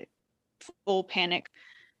full panic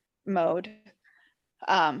mode.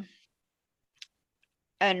 And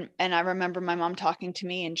I remember my mom talking to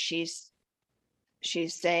me, and she's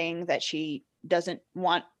saying that she doesn't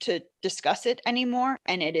want to discuss it anymore,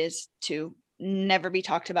 and it is to never be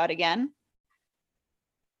talked about again.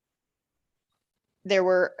 There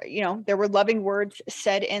were loving words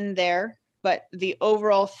said in there, but the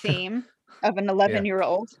overall theme of an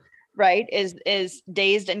 11-year-old, right, is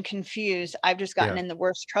dazed and confused. I've just gotten in the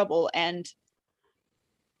worst trouble. And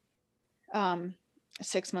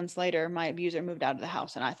 6 months later, my abuser moved out of the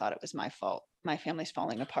house, and I thought it was my fault. My family's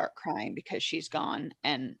falling apart, crying because she's gone,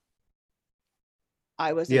 and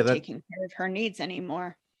I wasn't taking care of her needs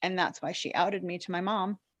anymore. And that's why she outed me to my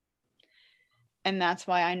mom. And that's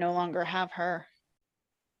why I no longer have her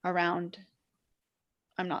around.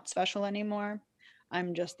 I'm not special anymore.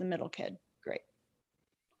 I'm just the middle kid. Great.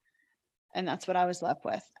 And that's what I was left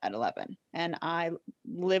with at 11. And I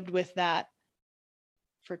lived with that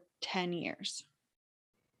for 10 years.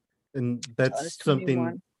 And that's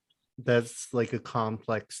something that's like a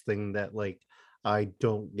complex thing that like I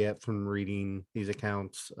don't get from reading these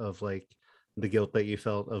accounts of like the guilt that you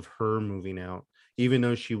felt of her moving out. Even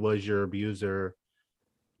though she was your abuser,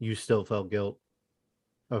 you still felt guilt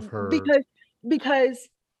of her. Because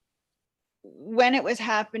when it was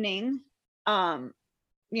happening, I'm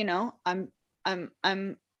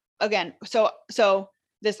again, so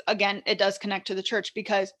this again, it does connect to the church,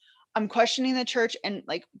 because I'm questioning the church, and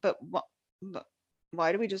like, but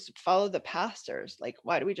why do we just follow the pastors? Like,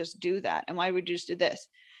 why do we just do that? And why do we just do this?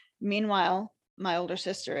 Meanwhile, my older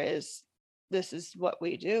sister this is what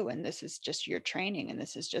we do, and this is just your training, and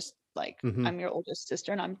this is just like, I'm your oldest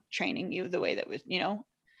sister, and I'm training you the way that was,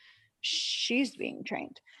 she's being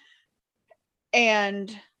trained.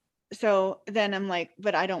 And so then I'm like,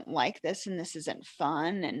 but I don't like this, and this isn't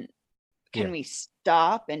fun, and can we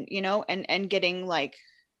stop? And and getting like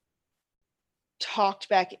talked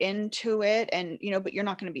back into it, and but you're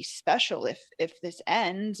not going to be special if this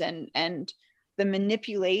ends, and the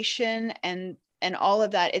manipulation and all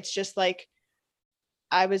of that. It's just like,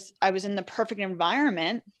 I was in the perfect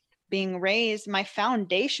environment, being raised. My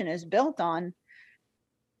foundation is built on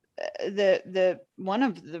the one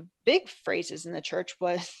of the big phrases in the church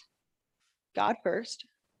was God first,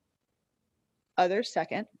 others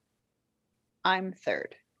second, I'm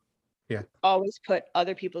third. Yeah. Always put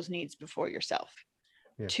other people's needs before yourself,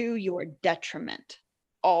 to your detriment,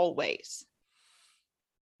 always.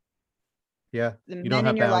 Yeah. The men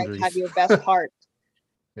in your life have your best heart.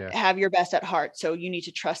 Have your best at heart. So you need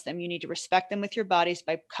to trust them. You need to respect them with your bodies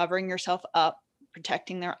by covering yourself up,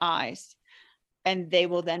 protecting their eyes, and they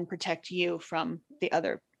will then protect you from the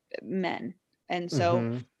other men. And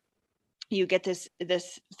so you get this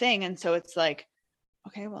thing. And so it's like,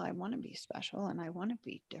 okay, well, I want to be special and I want to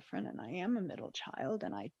be different and I am a middle child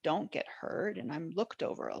and I don't get heard and I'm looked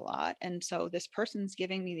over a lot. And so this person's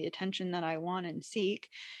giving me the attention that I want and seek.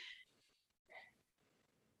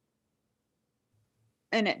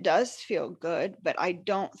 And it does feel good, but I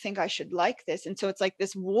don't think I should like this. And so it's like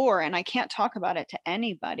this war and I can't talk about it to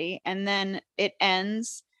anybody. And then it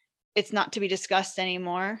ends. It's not to be discussed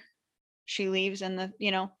anymore. She leaves and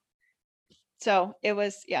so it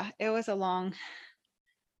was, it was a long,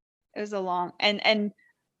 and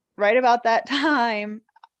right about that time,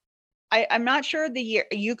 I'm not sure the year.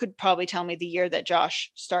 You could probably tell me the year that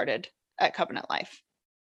Josh started at Covenant Life.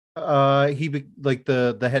 Like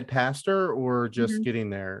the head pastor or just Mhm. getting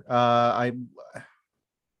there? Because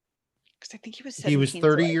I think he was He was 17.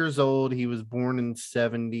 30 years old. He was born in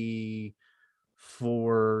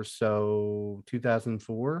 74, so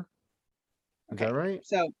 2004. Is Okay. that right?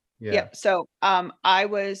 So, Yeah. yep. So, I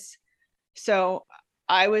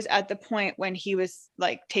was at the point when he was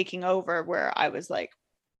like taking over where I was like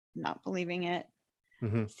not believing it,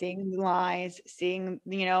 Mm-hmm. seeing the lies, seeing,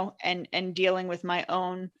 and dealing with my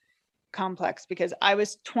own complex, because I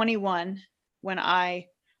was 21 when I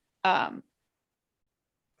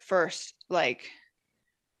first like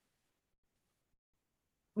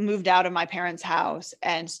moved out of my parents' house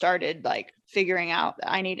and started like figuring out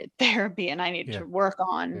that I needed therapy and I needed Yeah. to work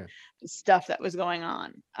on Yeah. the stuff that was going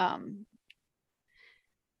on.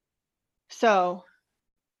 So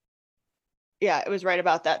yeah, it was right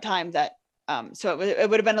about that time that so it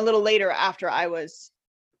would have been a little later after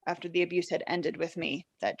the abuse had ended with me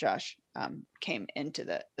that Josh came into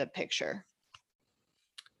the picture.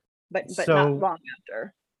 But not So long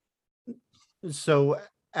after. so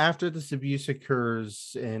after this abuse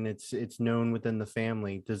occurs and it's known within the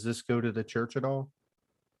family, does this go to the church at all?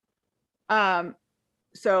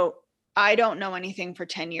 So I don't know anything for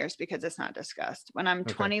 10 years because it's not discussed. When I'm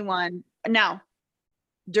Okay. 21 now,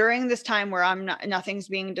 during this time where nothing's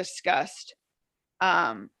being discussed,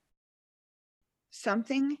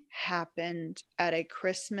 something happened at a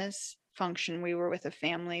Christmas function. We were with a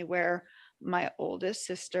family where my oldest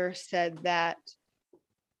sister said that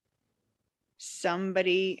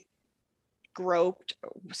somebody groped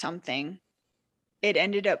something. It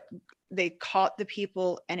ended up, they caught the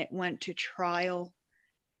people and it went to trial.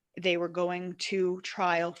 They were going to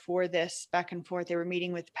trial for this back and forth. They were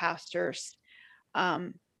meeting with pastors.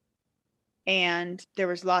 And there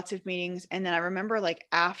was lots of meetings. And then I remember like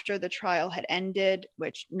after the trial had ended,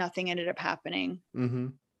 which nothing ended up happening. Mm-hmm.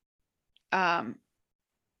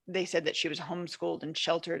 They said that she was homeschooled and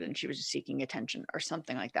sheltered and she was seeking attention or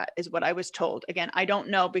something like that is what I was told. Again, I don't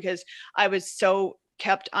know because I was so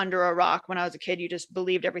kept under a rock when I was a kid. You just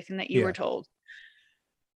believed everything that you were told.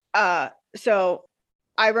 So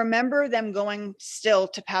I remember them going still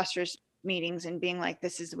to pastors' meetings and being like,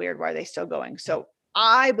 this is weird. Why are they still going? So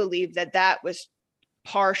I believe that was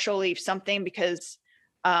partially something because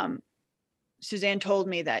Suzanne told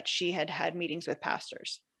me that she had had meetings with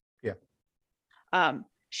pastors. Yeah.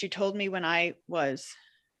 She told me when I was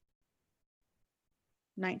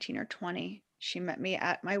 19 or 20, she met me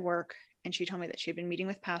at my work and she told me that she'd been meeting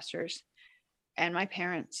with pastors and my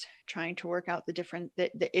parents trying to work out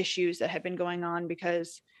the issues that had been going on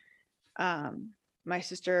because my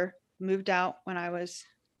sister moved out when I was,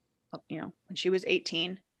 when she was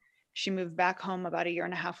 18. She moved back home about a year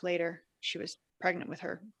and a half later. She was pregnant with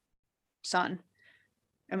her son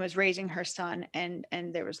and was raising her son, and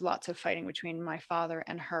there was lots of fighting between my father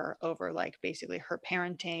and her over like basically her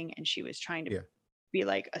parenting, and she was trying to be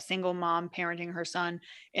like a single mom parenting her son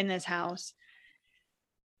in this house.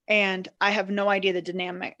 And I have no idea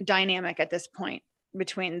the dynamic at this point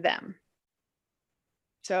between them.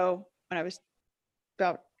 So when I was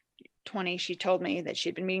about 20, she told me that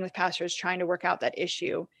she'd been meeting with pastors trying to work out that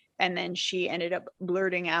issue, and then she ended up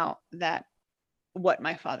blurting out that what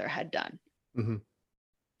my father had done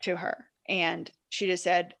to her. And she just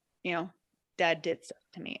said, Dad did stuff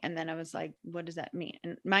to me. And then I was like, what does that mean?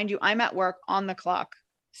 And mind you, I'm at work on the clock,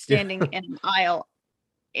 standing in an aisle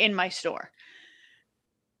in my store.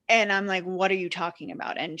 And I'm like, what are you talking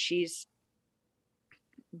about? And she's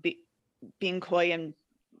being coy and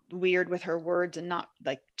weird with her words and not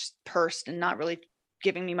like just pursed and not really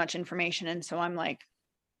giving me much information. And so I'm like,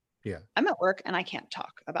 I'm at work and I can't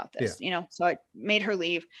talk about this, so I made her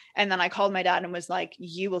leave. And then I called my dad and was like,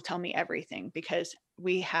 you will tell me everything, because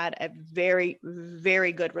we had a very,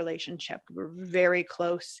 very good relationship. We were very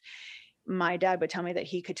close. My dad would tell me that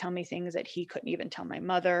he could tell me things that he couldn't even tell my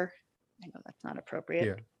mother. I know that's not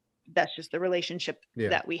appropriate. That's just the relationship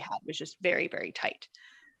that we had was just very, very tight.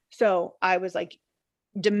 So I was like,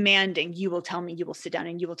 demanding, you will tell me, you will sit down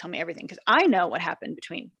and you will tell me everything. Cause I know what happened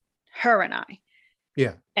between her and I.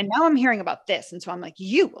 Yeah. And now I'm hearing about this. And so I'm like,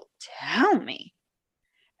 you will tell me.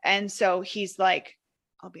 And so he's like,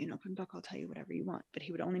 I'll be an open book. I'll tell you whatever you want. But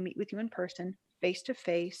he would only meet with you in person, face to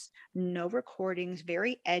face, no recordings,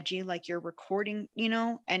 very edgy, like you're recording, you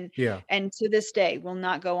know, and to this day will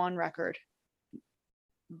not go on record.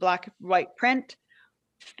 Black, white print,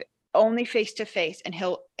 only face to face. And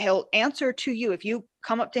he'll answer to you. If you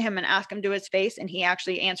come up to him and ask him to his face and he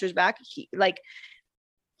actually answers back,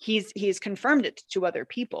 he's confirmed it to other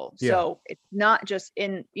people. Yeah. So it's not just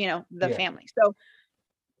in, you know, the family. So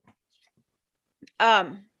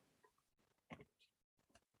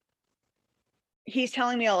he's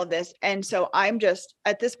telling me all of this. And so I'm just,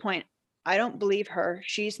 at this point, I don't believe her.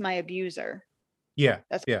 She's my abuser. Yeah.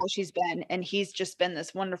 That's all she's been. And he's just been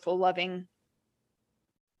this wonderful, loving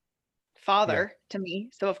father to me.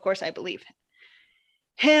 So of course I believe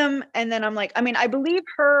him. And then I'm like, I mean, I believe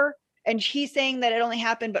her. And she's saying that it only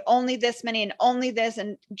happened, but only this many and only this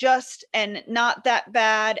and just, and not that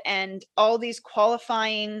bad. And all these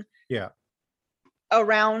qualifying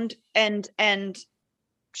around and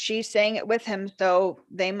she's saying it with him. So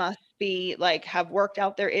they must be like, have worked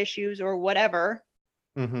out their issues or whatever.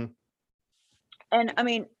 Mm-hmm. And I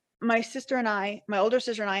mean, my older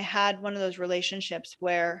sister and I had one of those relationships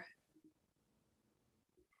where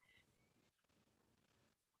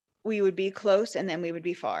we would be close and then we would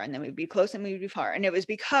be far and then we'd be close and we would be far. And it was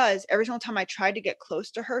because every single time I tried to get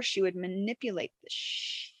close to her, she would manipulate the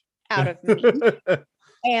shit out of me.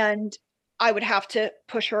 And I would have to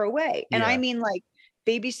push her away. And I mean, like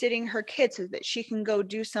babysitting her kids so that she can go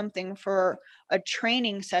do something for a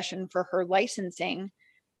training session for her licensing.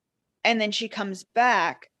 And then she comes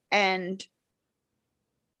back and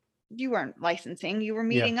you weren't licensing. You were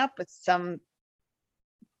meeting up with some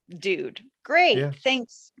dude. Great.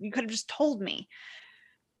 Thanks. You could have just told me.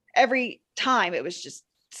 Every time it was just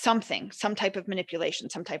something, some type of manipulation,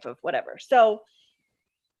 some type of whatever. So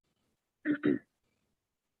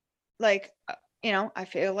like, you know, I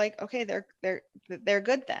feel like, okay, they're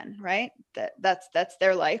good then, right? That's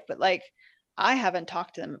their life. But like, I haven't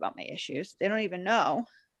talked to them about my issues. They don't even know.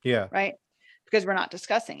 Yeah. Right. Because we're not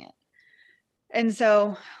discussing it. And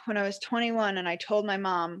so when I was 21 and I told my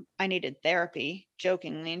mom I needed therapy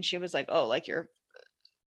jokingly, and she was like, oh, like your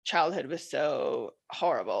childhood was so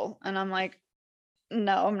horrible. And I'm like,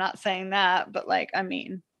 no, I'm not saying that. But like, I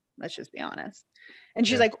mean, let's just be honest. And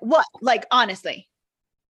she's like, what? Like, honestly,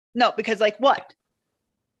 no, because like what?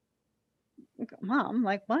 Mom,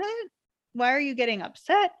 like what? Why are you getting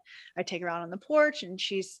upset? I take her out on the porch and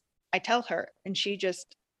I tell her and she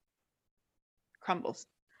just crumbles.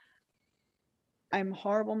 I'm a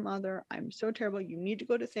horrible mother. I'm so terrible. You need to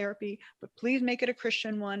go to therapy, but please make it a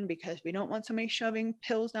Christian one because we don't want somebody shoving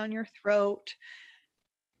pills down your throat.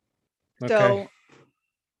 Okay. So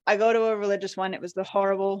I go to a religious one. It was the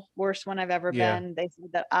horrible, worst one I've ever been. They said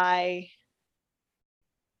that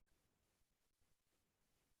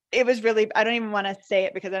it was really, I don't even want to say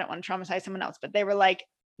it because I don't want to traumatize someone else, but they were like,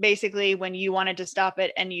 basically when you wanted to stop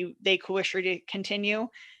it and they coerced you to continue,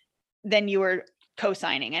 then you were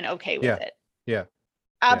co-signing and okay with it. Yeah.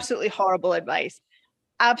 Absolutely horrible advice.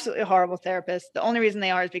 Absolutely horrible therapist. The only reason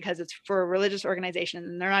they are is because it's for a religious organization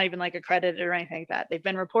and they're not even like accredited or anything like that. They've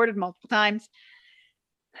been reported multiple times.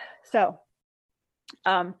 So,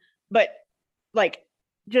 but like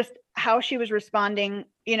just how she was responding,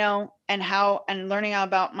 you know, and learning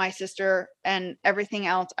about my sister and everything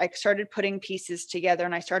else, I started putting pieces together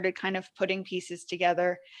and I started kind of putting pieces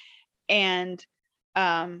together. And,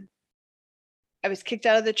 I was kicked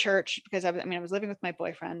out of the church because I was living with my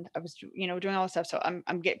boyfriend. I was, you know, doing all this stuff. So I'm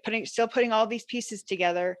still putting all these pieces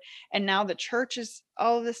together. And now the church is,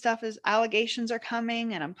 all of this stuff is, allegations are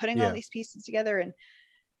coming and I'm putting all these pieces together and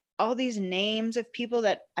all these names of people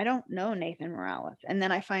that I don't know Nathan Morales. And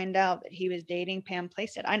then I find out that he was dating Pam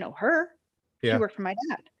Playstead. I know her. She worked for my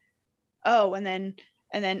dad. Oh, and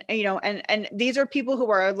then, you know, and these are people who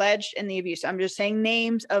are alleged in the abuse. I'm just saying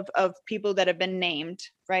names of people that have been named,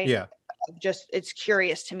 right? Yeah. Just, it's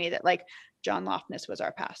curious to me that like John Lofness was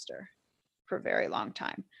our pastor for a very long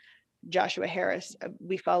time. Joshua Harris,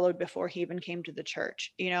 we followed before he even came to the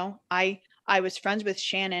church. You know, I was friends with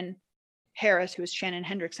Shannon Harris, who was Shannon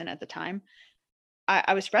Hendrickson at the time.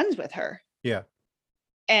 I was friends with her. Yeah.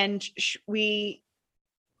 And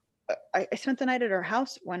I spent the night at her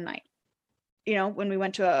house one night, you know, when we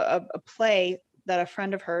went to a play that a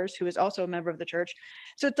friend of hers, who is also a member of the church.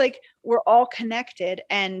 So it's like, we're all connected.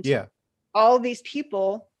 And all these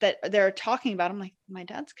people that they're talking about, I'm like, my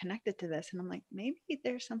dad's connected to this. And I'm like, maybe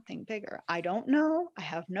there's something bigger. I don't know. I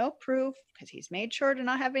have no proof because he's made sure to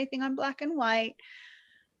not have anything on black and white.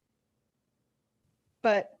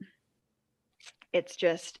 But it's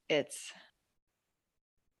just, it's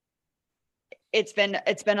been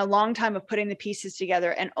a long time of putting the pieces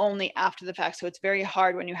together and only after the fact. So it's very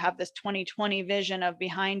hard when you have this 2020 vision of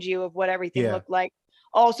behind you of what everything looked like.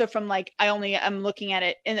 Also from like, I'm looking at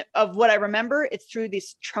it and of what I remember, it's through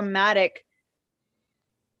this traumatic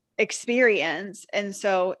experience. And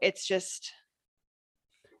so it's just,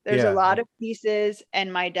 there's a lot of pieces,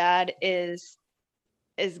 and my dad is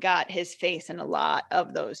got his face in a lot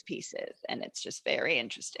of those pieces. And it's just very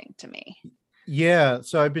interesting to me. Yeah.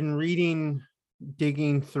 So I've been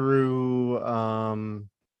digging through, what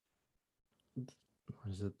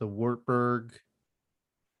is it? The Wartburg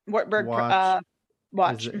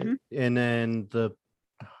watch. Mm-hmm. And then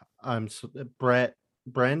Brent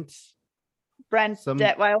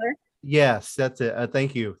Detweiler. Yes, that's it.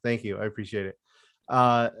 Thank you. I appreciate it.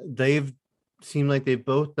 They've seemed like they've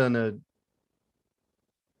both done a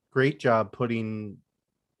great job putting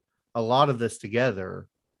a lot of this together.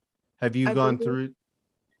 Have you gone through?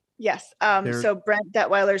 Yes. So Brent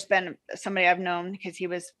Detweiler's been somebody I've known because he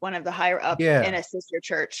was one of the higher ups in a sister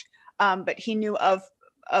church. But he knew of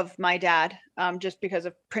my dad just because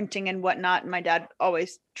of printing and whatnot. And my dad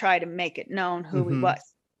always tried to make it known who he was.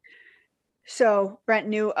 So Brent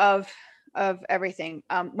knew of everything.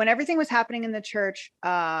 When everything was happening in the church,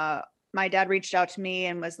 my dad reached out to me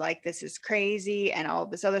and was like, this is crazy and all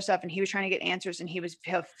this other stuff. And he was trying to get answers, and he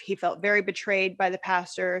felt very betrayed by the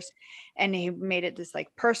pastors, and he made it this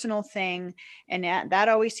like personal thing. And that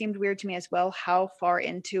always seemed weird to me as well, how far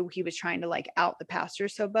into he was trying to like out the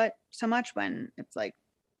pastors so much, when it's like,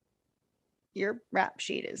 your rap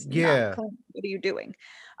sheet is not clean. What are you doing?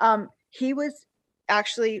 He was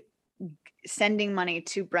actually sending money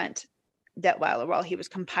to Brent Detweiler while he was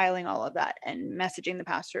compiling all of that and messaging the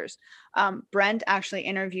pastors. Brent actually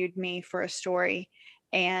interviewed me for a story,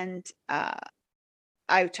 and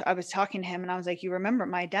I was talking to him, and I was like, you remember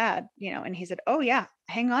my dad, and he said, oh yeah,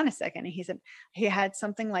 hang on a second. And he said he had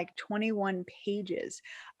something like 21 pages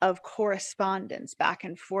of correspondence back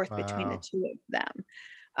and forth between the two of them.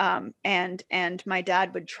 And my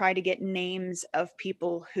dad would try to get names of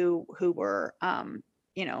people who were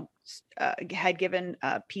had given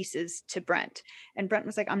pieces to Brent, and Brent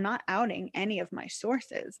was like, I'm not outing any of my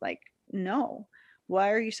sources. Like, no,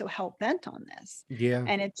 why are you so hell-bent on this?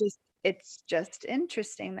 And it's just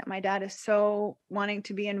interesting that my dad is so wanting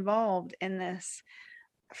to be involved in this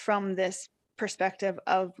from this perspective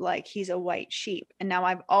of like, he's a white sheep. And now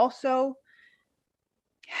I've also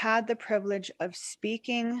had the privilege of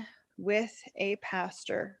speaking with a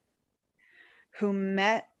pastor who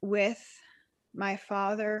met with my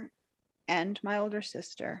father and my older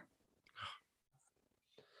sister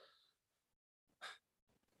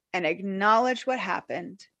and acknowledge what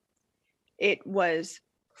happened. It was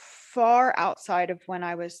far outside of when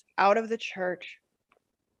I was out of the church,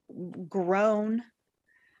 grown.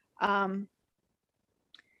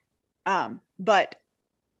 But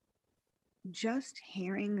just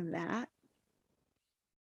hearing that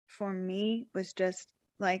for me was just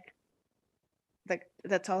like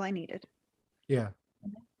that's all I needed.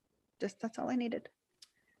 That's all I needed.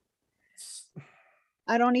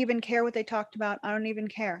 I don't even care what they talked about. I don't even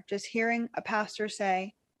care. Just hearing a pastor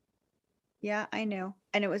say, yeah, I knew.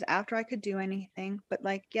 And it was after I could do anything, but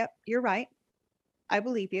like, yep, you're right. I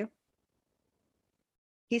believe you.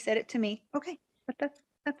 He said it to me. Okay. But that's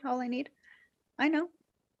all I need. I know.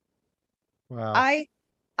 Wow. I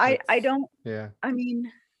don't, I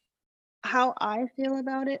mean, how I feel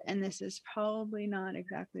about it, and this is probably not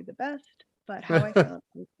exactly the best, but how I feel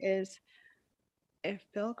is, if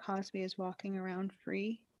Bill Cosby is walking around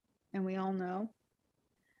free, and we all know,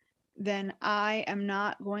 then I am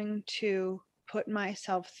not going to put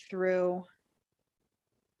myself through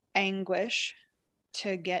anguish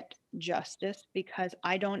to get justice, because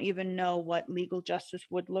I don't even know what legal justice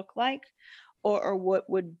would look like, or what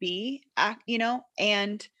would be,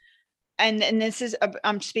 and this is,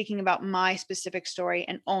 I'm speaking about my specific story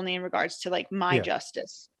and only in regards to like my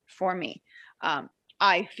justice for me.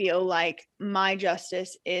 I feel like my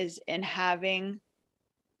justice is in having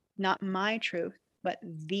not my truth, but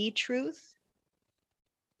the truth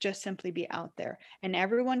just simply be out there, and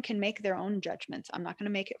everyone can make their own judgments. I'm not going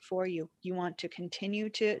to make it for you. You want to continue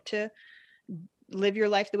to live your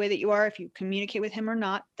life the way that you are, if you communicate with him or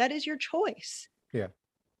not, that is your choice.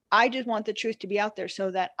 I just want the truth to be out there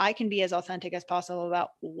so that I can be as authentic as possible about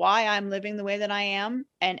why I'm living the way that I am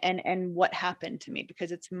and what happened to me,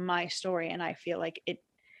 because it's my story and I feel like it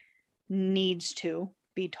needs to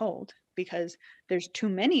be told, because there's too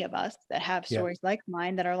many of us that have stories like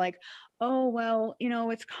mine that are like, oh, well,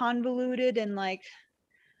 it's convoluted and like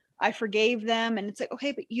I forgave them. And it's like,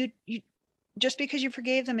 okay, but you just because you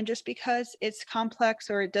forgave them and just because it's complex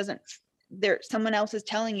or it doesn't, someone else is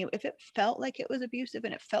telling you, if it felt like it was abusive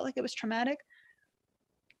and it felt like it was traumatic,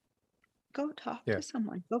 go talk to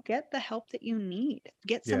someone, go get the help that you need,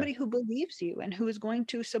 get somebody who believes you and who is going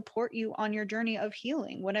to support you on your journey of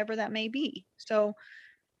healing, whatever that may be. So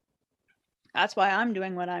that's why I'm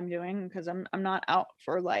doing what I'm doing, because I'm not out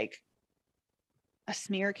for like a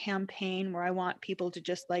smear campaign where I want people to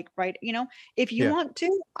just like write, if you want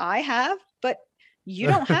to, I have, but you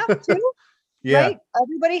don't have to. Right?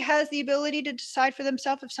 Everybody has the ability to decide for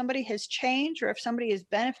themselves if somebody has changed or if somebody is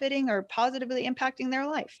benefiting or positively impacting their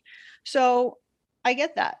life. So I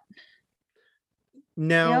get that.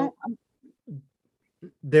 Now,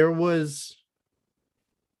 there was,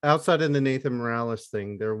 outside of the Nathan Morales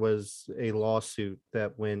thing, there was a lawsuit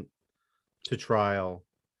that went to trial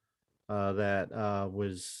that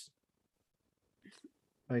was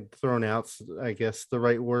thrown out, I guess the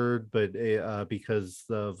right word, but because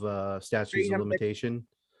of statutes of limitation.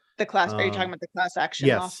 The class, are you talking about the class action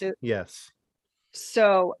lawsuit? Yes.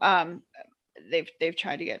 So they've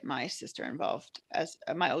tried to get my sister involved, as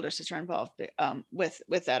my older sister involved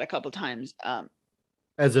with that a couple times.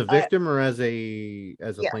 As a victim or as a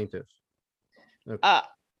plaintiff? Okay.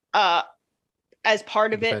 As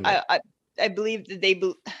part of it, I believe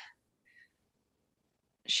that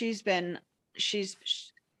she's been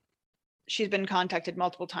contacted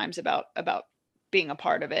multiple times about being a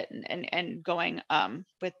part of it and going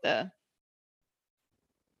with the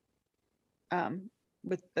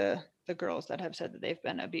girls that have said that they've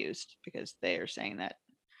been abused, because they are saying that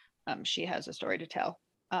she has a story to tell.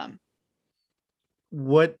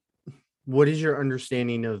 What is your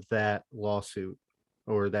understanding of that lawsuit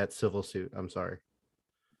or that civil suit? I'm sorry.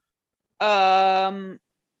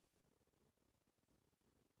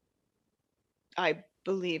 I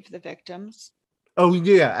believe the victims. Oh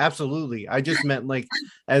yeah, absolutely. I just meant like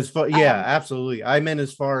as far absolutely. I meant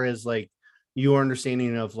as far as like your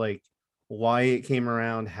understanding of like why it came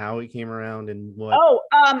around, how it came around, and what.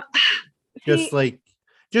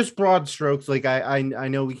 Just broad strokes. Like I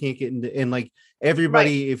know we can't get into, and like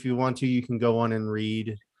everybody, if you want to, you can go on and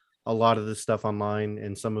read a lot of this stuff online,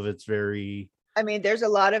 and some of it's very. I mean, there's a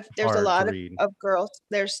lot of girls.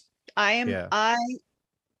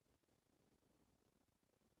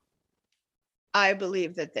 I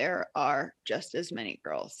believe that there are just as many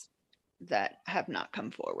girls that have not come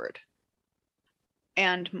forward,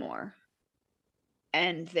 and more,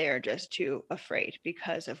 and they're just too afraid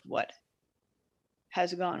because of what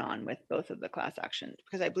has gone on with both of the class actions.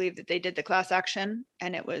 Because I believe that they did the class action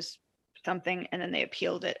and it was something, and then they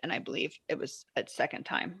appealed it, and I believe it was a second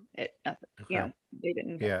time. They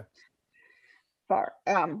didn't get far.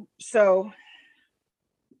 So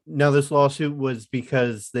now this lawsuit was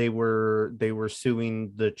because they were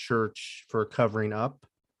suing the church for covering up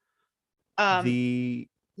the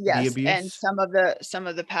abuse. And some of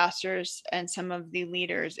the pastors and some of the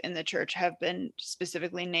leaders in the church have been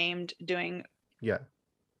specifically named doing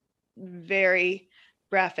very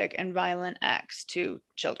graphic and violent acts to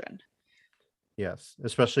children. Yes,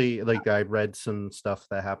 especially like I read some stuff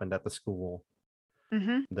that happened at the school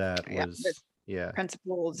that was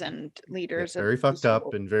principals and leaders. Very fucked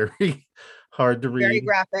up and very hard to read. Very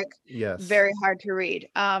graphic. Yes. Very hard to read.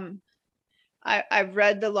 I've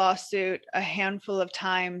read the lawsuit a handful of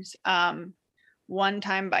times. One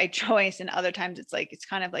time by choice, and other times it's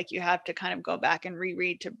kind of like you have to kind of go back and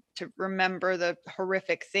reread to remember the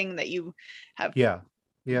horrific thing that you have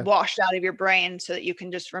washed out of your brain, so that you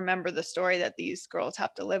can just remember the story that these girls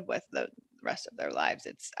have to live with the rest of their lives.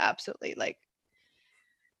 It's absolutely like,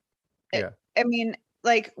 I mean,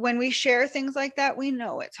 like when we share things like that, we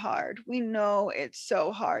know it's hard. We know it's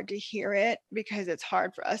so hard to hear it, because it's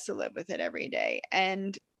hard for us to live with it every day.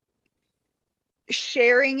 And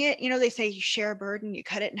sharing it, they say you share a burden, you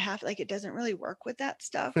cut it in half. Like, it doesn't really work with that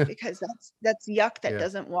stuff, because that's yuck that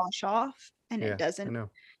doesn't wash off, and it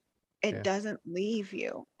doesn't leave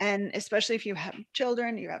you. And especially if you have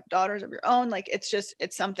children, you have daughters of your own, like it's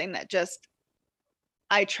something that just,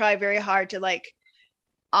 I try very hard to like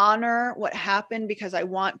honor what happened, because I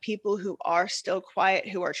want people who are still quiet,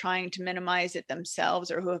 who are trying to minimize it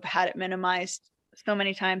themselves, or who have had it minimized so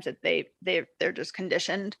many times that they're just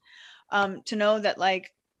conditioned, to know that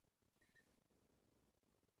like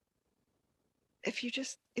if you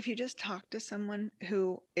just talk to someone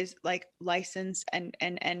who is like licensed and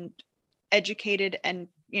educated and,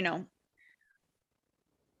 you know,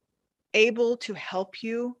 able to help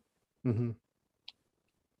you, Mm-hmm.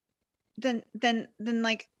 then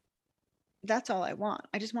like, that's all I want.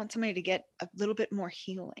 I just want somebody to get a little bit more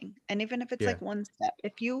healing. And even if it's Yeah. like one step,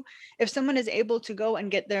 if someone is able to go and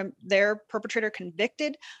get their perpetrator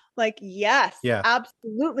convicted, like, yes, Yeah.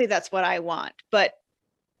 absolutely, that's what I want. But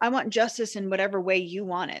I want justice in whatever way you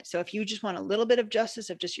want it. So if you just want a little bit of justice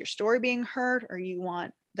of just your story being heard, or you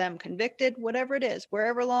want them convicted, whatever it is,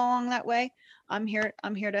 wherever along that way, I'm here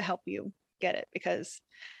to help you get it, because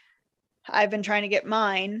I've been trying to get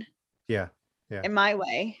mine Yeah. Yeah. in my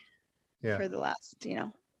way Yeah. for the last,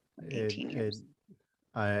 18 years.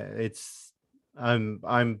 It's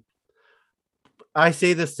I'm I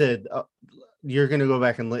say this to you're gonna go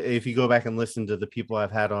back and if you go back and listen to the people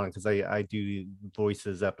I've had on, because I do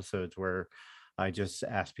voices episodes where I just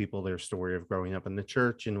ask people their story of growing up in the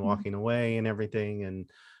church and walking away and everything.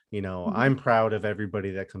 And I'm proud of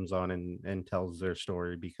everybody that comes on and tells their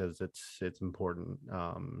story, because it's important,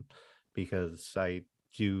 because I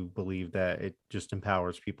do believe that it just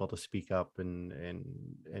empowers people to speak up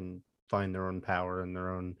and find their own power and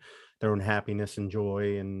their own happiness and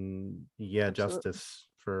joy, and Absolutely. justice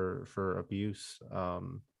for abuse.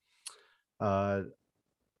 uh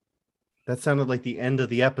that sounded like the end of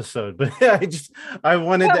the episode, but I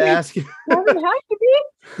wanted to ask you. Doesn't have to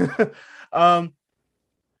be.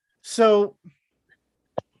 So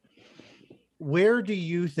where do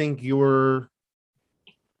you think your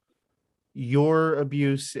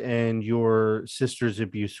abuse and your sister's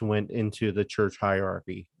abuse went into the church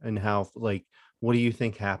hierarchy, and how, like, what do you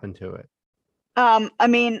think happened to it? I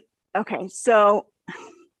mean, okay, so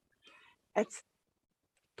it's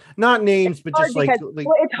Not names, but hard just because,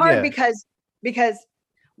 it's hard yeah. because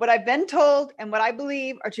what I've been told and what I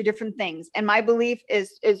believe are two different things. And my belief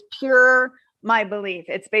is pure my belief.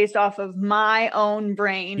 It's based off of my own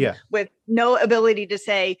brain, Yeah. with no ability to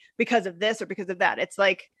say because of this or because of that. It's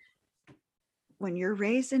like, when you're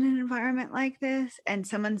raised in an environment like this and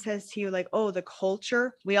someone says to you like, oh, the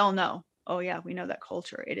culture, we all know, oh yeah, we know that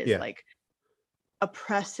culture, it is like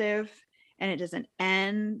oppressive and it doesn't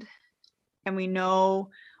end, and we know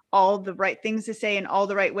all the right things to say and all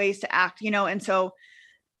the right ways to act, and so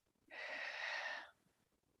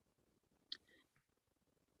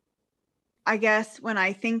I guess when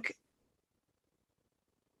I think,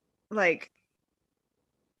 like,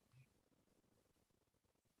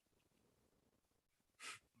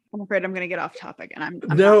 I'm afraid I'm going to get off topic, and I'm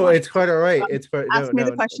No, not it's quite all right. It's quite ask me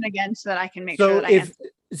the question again so that I can make sure that I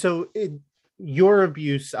answer. Your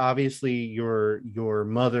abuse, obviously your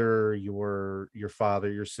mother, your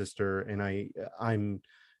father, your sister, and I'm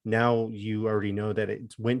now, you already know that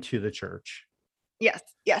it went to the church. Yes.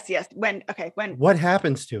 When What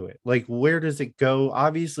happens to it? Like, where does it go?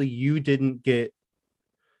 Obviously you didn't get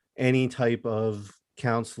any type of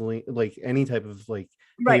counseling, like any type of like,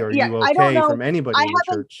 hey, right, are yeah, you I don't okay, know. from anybody in the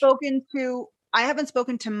church? I haven't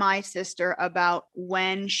spoken to my sister about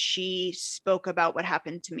when she spoke about what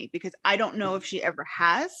happened to me, because I don't know if she ever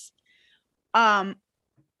has. I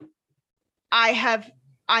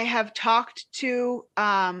have talked to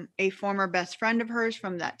a former best friend of hers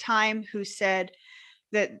from that time, who said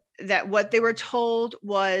that what they were told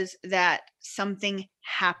was that something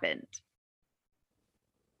happened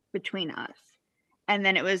between us. And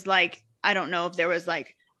then it was like, I don't know if there was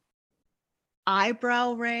like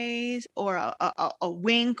eyebrow raise or a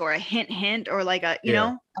wink or a hint or like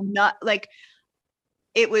I'm not like,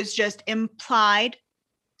 it was just implied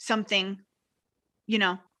something,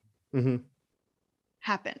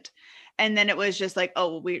 happened. And then it was just like, oh,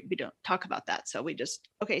 well, we don't talk about that. So we just,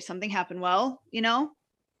 okay, something happened. Well,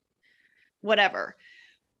 whatever.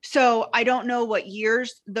 So I don't know what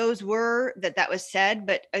years those were that was said,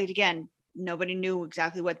 but again, nobody knew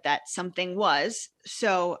exactly what that something was.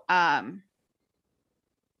 So,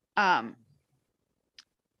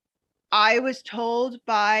 I was told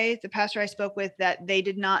by the pastor I spoke with that they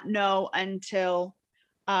did not know until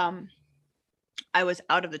I was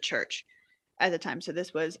out of the church at the time. So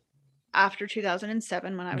this was after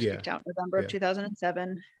 2007 when I was kicked out, November of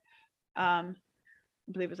 2007. I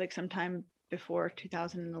believe it was like sometime before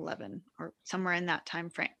 2011 or somewhere in that time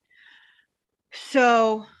frame.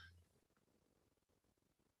 So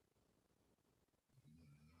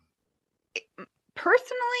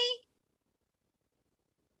personally,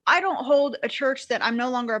 I don't hold a church that I'm no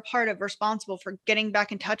longer a part of responsible for getting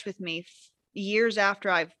back in touch with me years after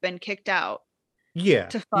I've been kicked out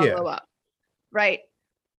to follow up. Right.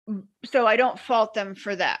 So I don't fault them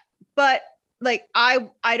for that. But like I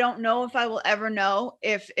don't know if I will ever know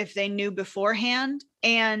if they knew beforehand,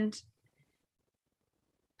 and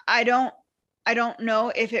I don't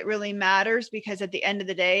know if it really matters, because at the end of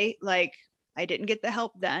the day, like, I didn't get the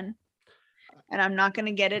help then, and I'm not going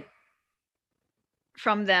to get it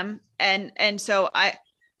from them. And so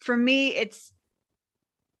for me,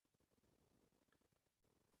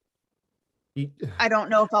 I don't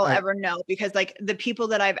know if I'll ever know, because like the people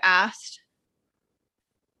that I've asked,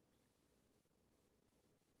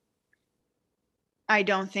 I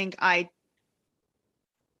don't think I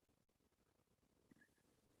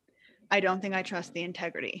trust the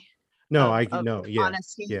integrity of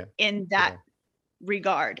honesty in that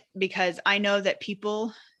regard, because I know that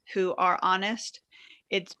people who are honest,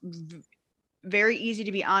 it's very easy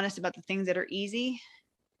to be honest about the things that are easy,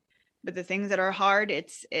 but the things that are hard,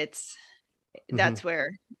 it's that's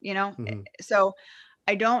where, so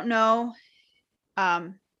I don't know.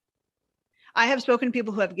 I have spoken to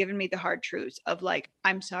people who have given me the hard truths of like,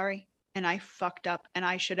 I'm sorry, and I fucked up, and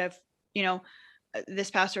I should have,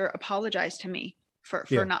 this pastor apologized to me for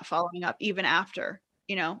not following up even after,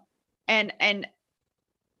 and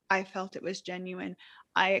I felt it was genuine.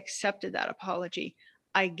 I accepted that apology.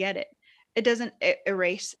 I get it. It doesn't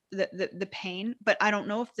erase the pain, but I don't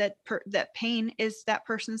know if that pain is that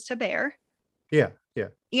person's to bear. Yeah.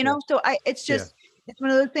 So it's just, it's one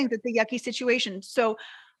of those things. It's a yucky situation. So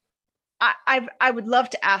I would love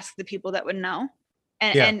to ask the people that would know.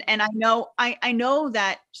 And I know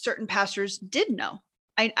that certain pastors did know.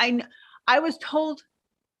 I was told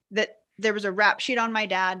that there was a rap sheet on my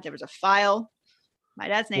dad. There was a file, my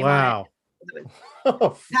dad's name on it. It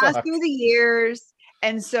was passed through the years.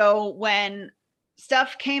 And so when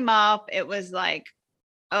stuff came up, it was like,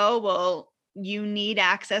 oh, well, you need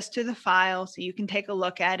access to the file so you can take a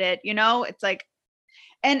look at it. It's like,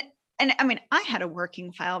 and I mean, I had a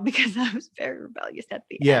working file because I was very rebellious at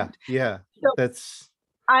the end. Yeah. So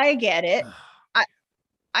I get it.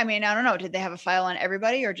 I mean, I don't know. Did they have a file on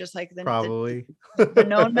everybody, or just like probably the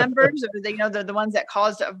known members, or the ones that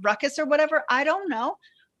caused a ruckus or whatever? I don't know.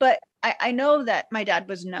 But I know that my dad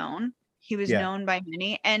was known. He was known by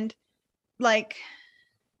many. And like,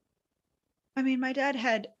 I mean, my dad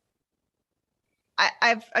had,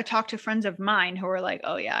 I've talked to friends of mine who were like,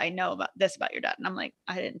 oh yeah, I know about this about your dad. And I'm like,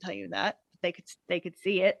 I didn't tell you that. They could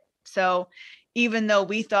see it. So even though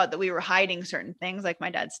we thought that we were hiding certain things, like my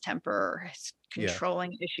dad's temper or his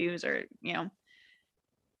controlling issues, or,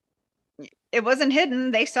 it wasn't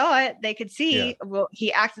hidden. They saw it. They could see, well,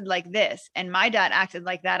 he acted like this, and my dad acted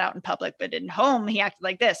like that out in public, but in home, he acted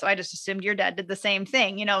like this. So I just assumed your dad did the same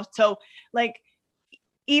thing, So like,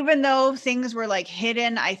 even though things were like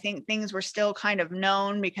hidden, I think things were still kind of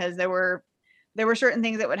known, because there were certain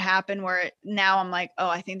things that would happen where now I'm like, oh,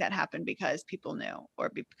 I think that happened because people knew,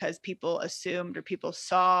 or because people assumed, or people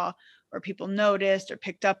saw, or people noticed or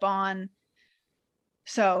picked up on.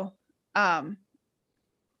 So,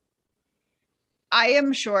 I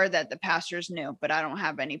am sure that the pastors knew, but I don't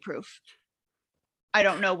have any proof. I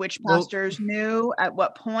don't know which pastors knew at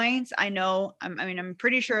what points. I'm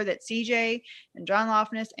pretty sure that CJ and John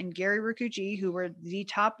Lofness and Gary Rikuchi, who were the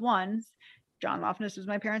top ones. John Lofness was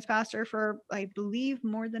my parents' pastor for, I believe,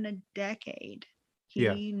 more than a decade.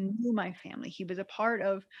 He knew my family. He was a part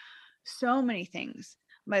of so many things.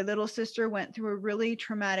 My little sister went through a really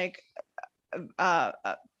traumatic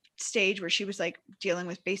stage where she was like dealing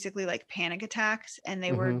with basically like panic attacks, and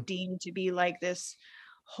they were deemed to be like this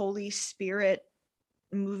Holy Spirit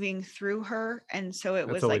moving through her, and so it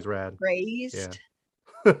was like rad. Praised.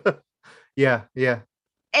 Yeah.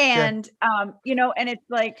 And and it's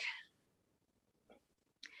like,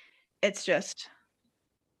 it's just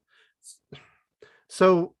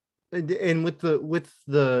so. And with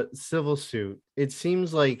the civil suit, it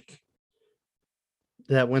seems like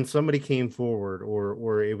that when somebody came forward,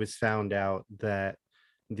 or it was found out that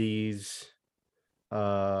these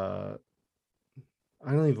I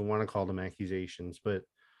don't even want to call them accusations, but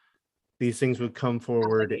these things would come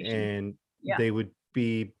forward, and they would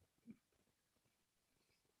be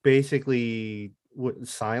basically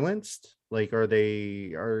silenced. Like, are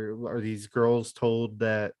these girls told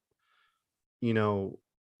that,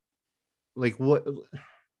 like what?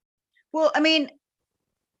 Well, I mean,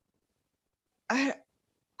 I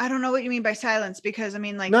don't know what you mean by silence, because I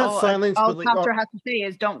mean, like, not silence, all but like, pastor has to say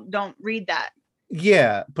is don't read that.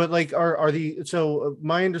 Yeah, but like, so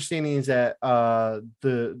my understanding is that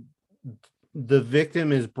the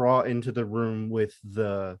victim is brought into the room with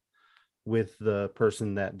the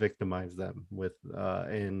person that victimized them,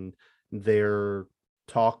 and they're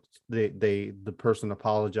talked. The person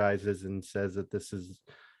apologizes and says that this is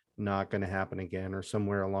not going to happen again, or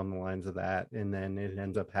somewhere along the lines of that, and then it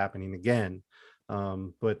ends up happening again.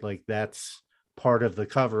 But like that's part of the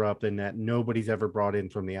cover up, and that nobody's ever brought in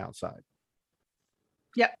from the outside.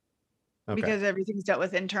 Yep. Okay. Because everything's dealt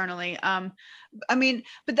with internally. I mean,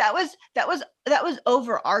 but that was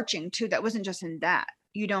overarching too. That wasn't just in that.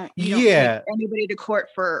 You don't take anybody to court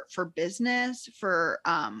for business, for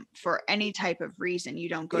any type of reason. You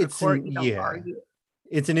don't go to court. You don't argue.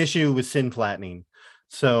 It's an issue with sin flattening.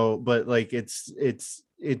 So, but like it's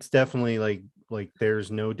definitely like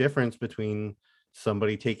there's no difference between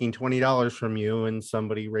somebody taking $20 from you and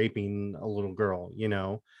somebody raping a little girl, you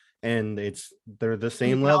know, and they're the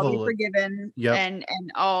same level. All be forgiven. Yep. And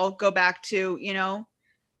I'll go back to, you know,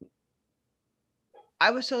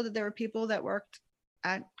 I was told that there were people that worked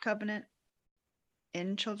at Covenant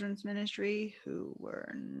in children's ministry who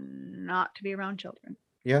were not to be around children.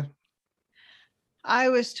 Yeah. I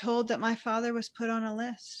was told that my father was put on a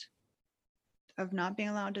list of not being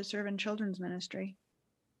allowed to serve in children's ministry,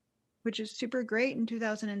 which is super great in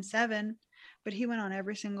 2007, but he went on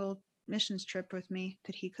every single missions trip with me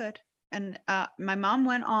that he could. And my mom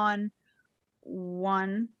went on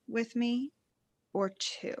one with me or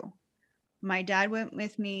two. My dad went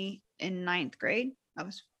with me in 9th grade. I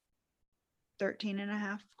was 13 and a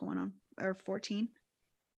half going on, or 14.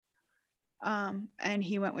 And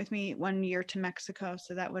he went with me 1 year to Mexico.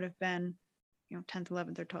 So that would have been, you know, 10th,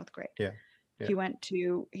 11th or 12th grade. Yeah. He went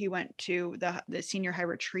to the senior high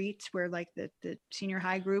retreats where like the senior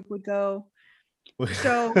high group would go.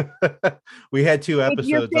 So we had 2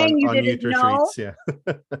 episodes on youth retreats. Yeah.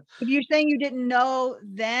 If you're saying you didn't know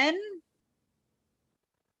then,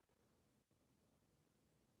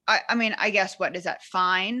 I mean, I guess what is that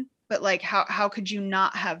fine? But like, how could you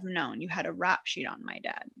not have known? You had a rap sheet on my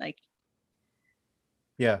dad. Like,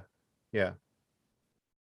 yeah.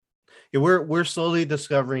 We're slowly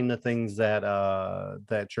discovering the things that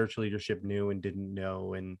that church leadership knew and didn't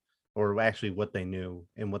know, or actually what they knew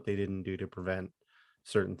and what they didn't do to prevent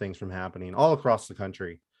certain things from happening all across the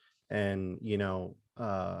country. And you know,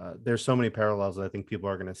 there's so many parallels that I think people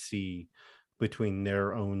are going to see between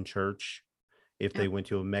their own church, if they went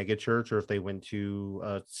to a mega church or if they went to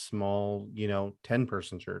a small, you know,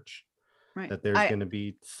 10-person church. Right. That there's going to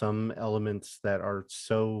be some elements that are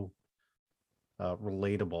so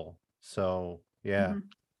relatable. So yeah.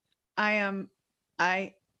 Mm-hmm.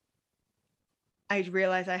 I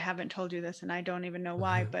realize I haven't told you this and I don't even know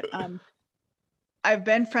why, but I've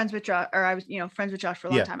been friends with Josh, or I was, you know, friends with Josh for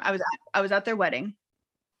a long time. I was at their wedding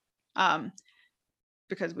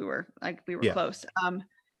because we were close.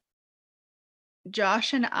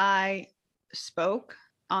 Josh and I spoke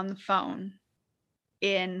on the phone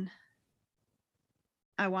in,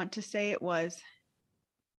 I want to say it was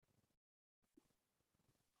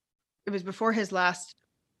before his last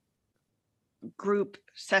group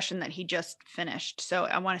session that he just finished. So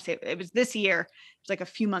I want to say it was this year. It was like a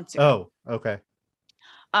few months ago. Oh, okay.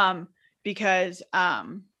 Because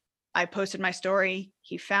I posted my story.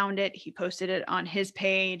 He found it. He posted it on his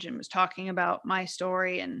page and was talking about my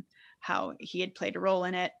story and how he had played a role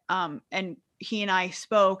in it. And he and I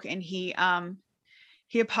spoke, and he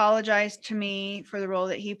apologized to me for the role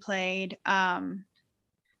that he played.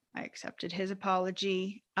 I accepted his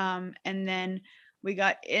apology. And then we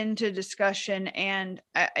got into discussion, and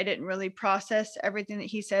I didn't really process everything that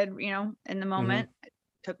he said, you know, in the moment. Mm-hmm. It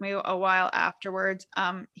took me a while afterwards.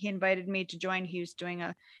 He invited me to join. He was doing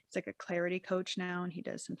it's like a clarity coach now, and he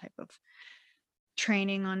does some type of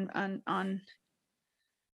training on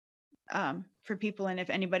for people. And if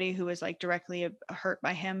anybody who is like directly hurt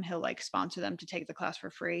by him, he'll like sponsor them to take the class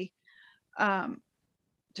for free.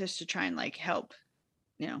 Just to try and like help,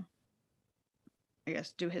 you know, I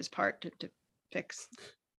guess do his part to fix.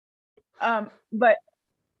 But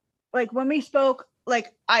like when we spoke,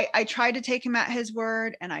 like I tried to take him at his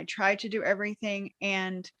word, and I tried to do everything.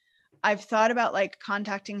 And I've thought about like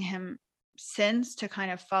contacting him since to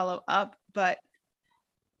kind of follow up, but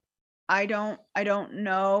I don't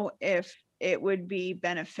know if it would be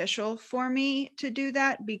beneficial for me to do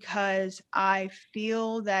that, because I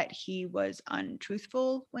feel that he was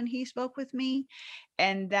untruthful when he spoke with me,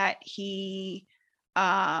 and that he,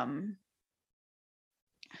 I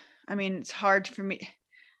mean, it's hard for me.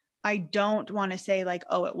 I don't want to say like,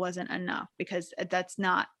 oh, it wasn't enough, because that's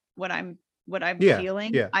not what I'm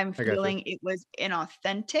feeling. Yeah, I'm feeling it was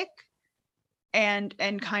inauthentic and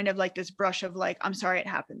kind of like this brush of like, I'm sorry it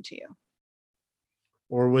happened to you.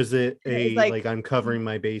 Or was it like I'm covering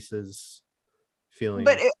my bases feeling?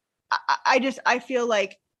 But I feel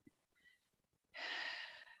like,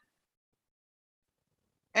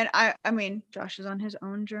 and I mean, Josh is on his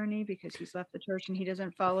own journey because he's left the church and he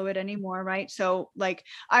doesn't follow it anymore, right? So like,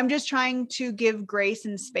 I'm just trying to give grace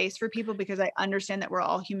and space for people because I understand that we're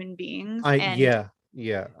all human beings. And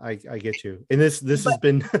I get you. And this has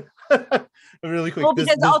been really quick. Well, This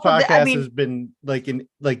because also podcast has been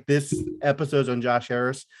like this episode on Josh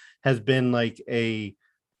Harris has been like a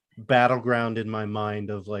battleground in my mind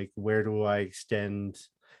of like, where do I extend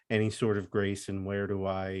any sort of grace and where do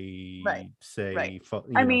I say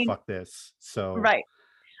fuck this. So right.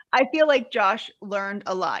 I feel like Josh learned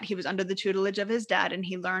a lot. He was under the tutelage of his dad and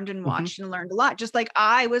he learned and watched and learned a lot, just like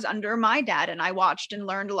I was under my dad and I watched and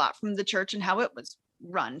learned a lot from the church and how it was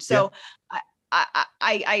run. So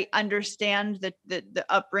I understand the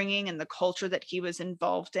upbringing and the culture that he was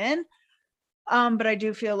involved in. But I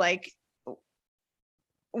do feel like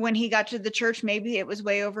when he got to the church, maybe it was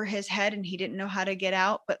way over his head and he didn't know how to get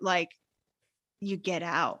out, but like, you get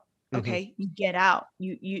out. Okay. You get out.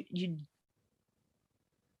 You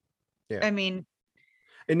I mean,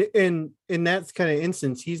 and in that kind of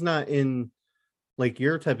instance, he's not in like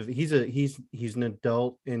your type of, he's an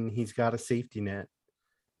adult and he's got a safety net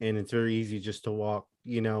and it's very easy just to walk,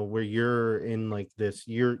 where you're in like this,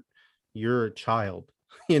 you're a child,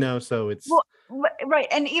 so it's right.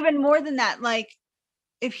 And even more than that, like,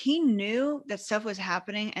 if he knew that stuff was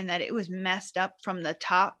happening and that it was messed up from the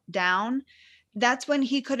top down, that's when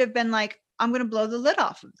he could have been like, I'm going to blow the lid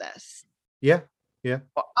off of this. Yeah.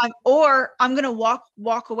 Or I'm going to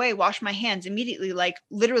walk away, wash my hands immediately, like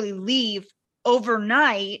literally leave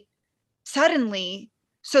overnight suddenly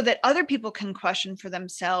so that other people can question for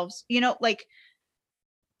themselves, like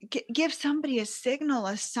give somebody a signal,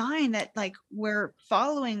 a sign that like we're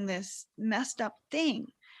following this messed up thing.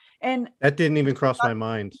 And that didn't even cross my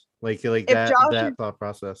mind. Like that thought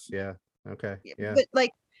process. Yeah. Okay. Yeah. But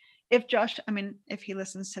like, if Josh, I mean, if he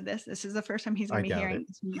listens to this, this is the first time he's going to be hearing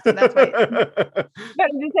this from me. So that's why. But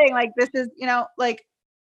I'm just saying, like, this is, like,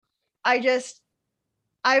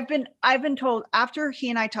 I've been told after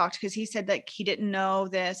he and I talked, because he said that he didn't know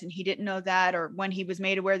this and he didn't know that, or when he was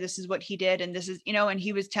made aware, this is what he did. And this is, and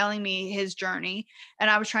he was telling me his journey and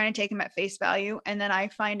I was trying to take him at face value. And then I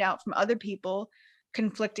find out from other people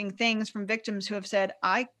conflicting things from victims who have said,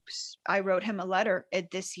 I wrote him a letter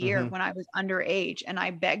this year when I was underage and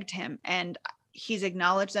I begged him, and he's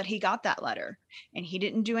acknowledged that he got that letter and he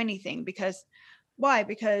didn't do anything because why?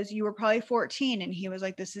 Because you were probably 14 and he was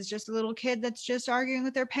like, this is just a little kid that's just arguing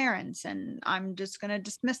with their parents and I'm just going to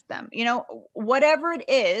dismiss them. Whatever it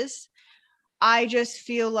is, I just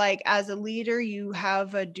feel like as a leader, you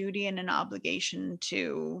have a duty and an obligation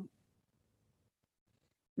to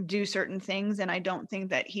do certain things. And I don't think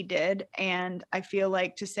that he did. And I feel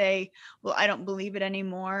like to say, well, I don't believe it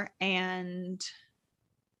anymore. And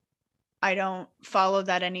I don't follow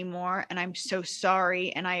that anymore. And I'm so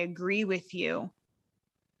sorry. And I agree with you.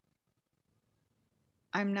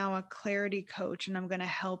 I'm now a clarity coach and I'm going to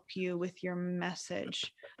help you with your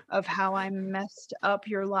message of how I messed up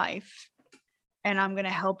your life. And I'm going to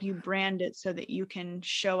help you brand it so that you can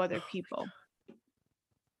show other people.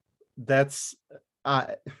 That's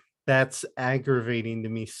aggravating to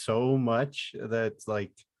me so much. That's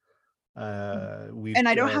like, and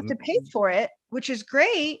I don't have to pay for it, which is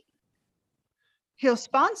great. He'll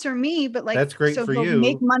sponsor me, but like, that's great so for he'll you.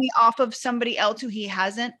 make money off of somebody else who he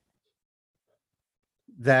hasn't.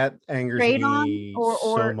 That angers me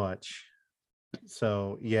so much.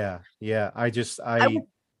 So yeah.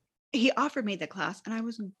 He offered me the class and I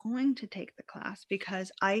was going to take the class because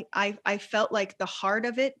I felt like the heart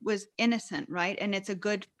of it was innocent, right? And it's a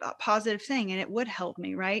good positive thing and it would help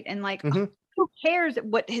me, right? And like, who cares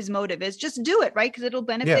what his motive is? Just do it, right? Because it'll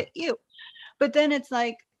benefit you. But then it's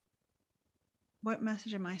like, what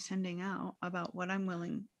message am I sending out about what I'm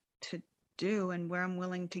willing to do and where I'm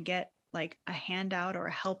willing to get like a handout or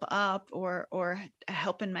a help up or a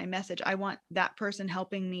help in my message? I want that person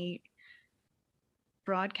helping me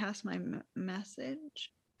broadcast my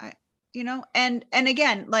message. And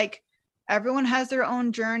again, like everyone has their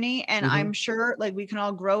own journey and I'm sure like we can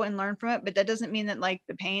all grow and learn from it, but that doesn't mean that like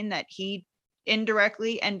the pain that he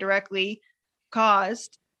indirectly and directly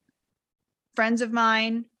caused friends of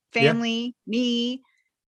mine, family, me.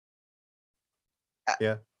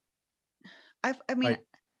 I mean,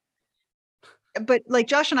 but like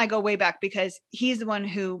Josh and I go way back because he's the one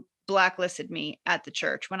who blacklisted me at the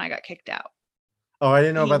church when I got kicked out. Oh, I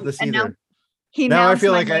didn't know about this either. Now I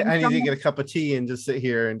feel like I need to get a cup of tea and just sit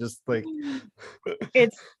here and just like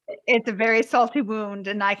it's a very salty wound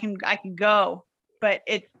and I can go, but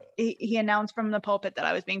he announced from the pulpit that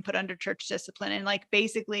I was being put under church discipline and like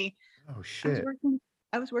basically oh shit.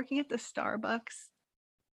 I was working at the Starbucks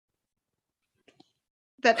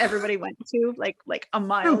that everybody went to, like a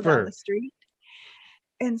mile down the Super. street.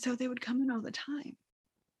 And so they would come in all the time.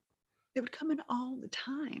 They would come in all the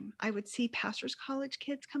time. I would see pastors' college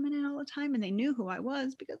kids coming in all the time, and they knew who I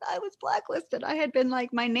was because I was blacklisted. I had been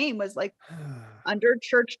like, my name was like under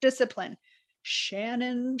church discipline,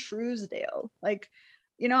 Shannon Truesdale. Like,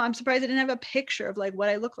 I'm surprised I didn't have a picture of like what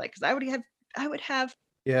I look like, because I would have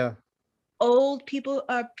Yeah. old people,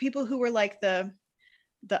 people who were like the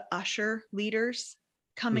usher leaders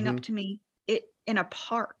coming up to me in a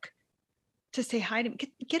park to say hi to me.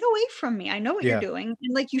 Get away from me. I know what you're Yeah. doing.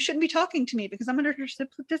 And like, you shouldn't be talking to me because I'm under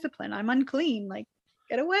discipline. I'm unclean. Like,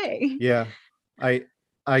 get away. Yeah.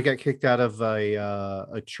 I got kicked out of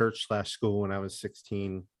a church / school when I was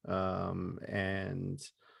 16. And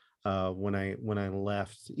when I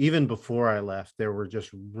left, even before I left, there were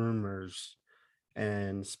just rumors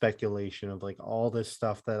and speculation of like all this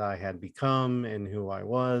stuff that I had become and who I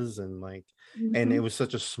was, and like, and it Mhm. was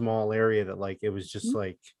such a small area that like it was just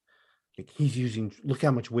like he's using, look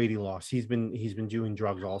how much weight he lost. He's been doing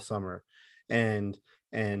drugs all summer, and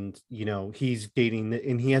he's dating,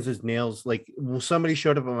 and he has his nails like, well, somebody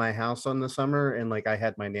showed up at my house on the summer, and like I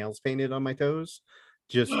had my nails painted on my toes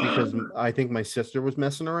just because I think my sister was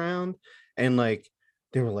messing around, and like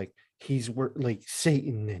they were like, he's like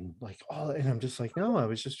Satan and like all, and I'm just like, no, I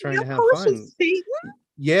was just trying You to have worship fun. Satan?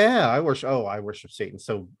 Yeah, I worship Satan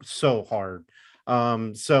so hard.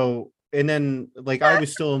 So, and then like I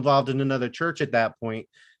was still involved in another church at that point,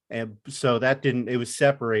 and so that didn't, it was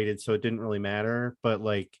separated, so it didn't really matter. But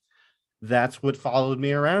like that's what followed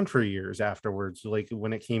me around for years afterwards. Like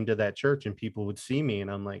when it came to that church and people would see me,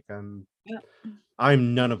 and I'm like, Yeah.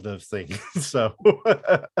 I'm none of those things. So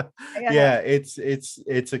Yeah. yeah,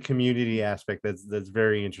 it's a community aspect that's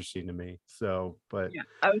very interesting to me. So, but Yeah.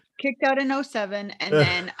 I was kicked out in 07, and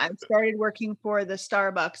then I started working for the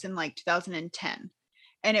Starbucks in like 2010.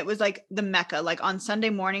 And it was like the Mecca. Like on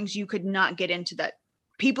Sunday mornings, you could not get into that.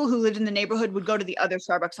 People who lived in the neighborhood would go to the other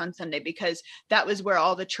Starbucks on Sunday because that was where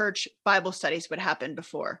all the church Bible studies would happen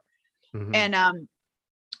before. mhm,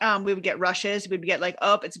 And we would get rushes. We'd get like,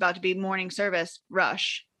 oh, it's about to be morning service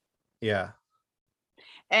rush. yeah.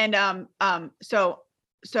 And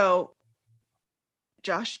so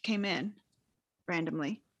Josh came in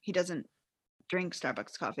randomly. He doesn't drink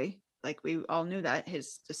Starbucks coffee. Like we all knew that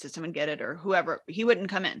his assistant would get it, or whoever. He wouldn't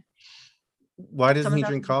come in. Why doesn't he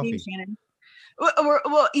Someone's drink asking to see you, coffee? Shannon.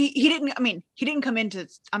 Well, he didn't. I mean, he didn't come into.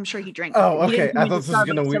 I'm sure he drank coffee. Oh, He didn't okay. come I thought into this was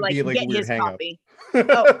gonna Starbucks to like be like a get weird his hang up. coffee.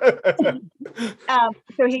 Oh,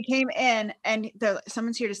 so he came in, and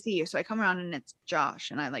someone's here to see you. So I come around, and it's Josh,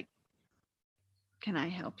 and I like, can I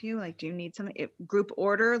help you? Like, do you need something? Group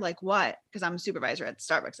order? Like what? Because I'm a supervisor at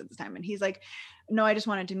Starbucks at this time, and he's like, no, I just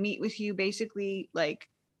wanted to meet with you. Basically, like,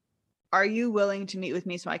 are you willing to meet with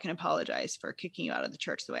me so I can apologize for kicking you out of the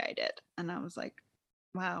church the way I did? And I was like,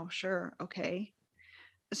 wow, sure, okay.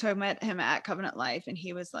 So I met him at Covenant Life, and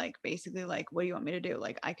he was like, basically like, what do you want me to do?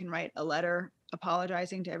 Like, I can write a letter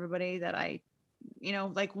apologizing to everybody that I,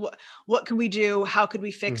 like what could we do? How could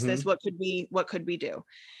we fix this? Mhm. What could we do?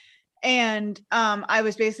 And I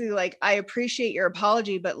was basically like, I appreciate your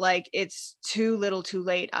apology, but like it's too little too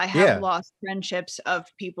late. I have Yeah. lost friendships of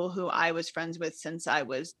people who I was friends with since I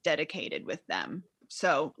was dedicated with them.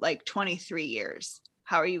 So like 23 years.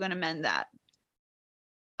 How are you going to mend that?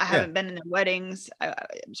 I Yeah. haven't been in their weddings. I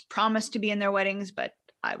was promised to be in their weddings, but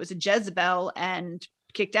I was a Jezebel and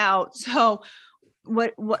kicked out. So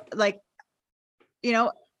what, like, you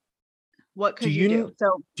know, what Do could you do? you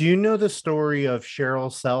So do you know the story of Cheryl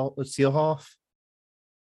Seelhoff?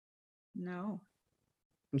 no.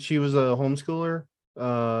 She was a homeschooler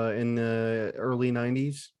in the early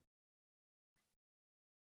 90s.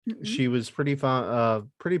 Mm-mm. She was pretty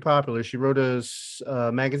popular. She wrote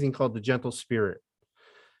a magazine called The Gentle Spirit,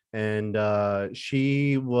 and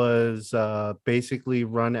she was basically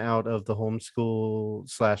run out of the homeschool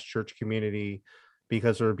 / church community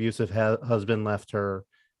because her abusive husband left her,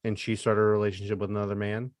 and she started a relationship with another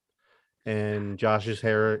man. And Josh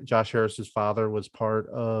Harris's father was part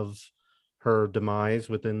of her demise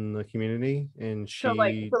within the community, and she So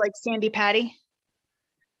like Sandy Patty.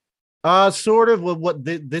 sort of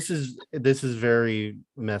this is very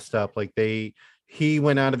messed up. Like he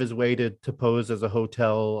went out of his way to pose as a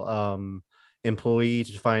hotel employee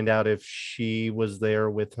to find out if she was there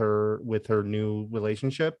with her new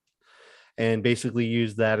relationship, and basically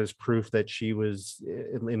used that as proof that she was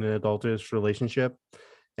in an adulterous relationship.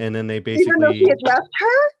 And then they Even though she basically, had left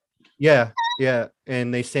her? yeah,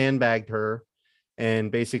 and they sandbagged her and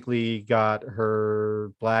basically got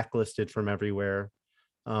her blacklisted from everywhere.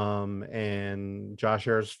 And Josh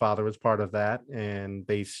Harris' father was part of that, and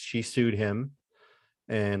she sued him,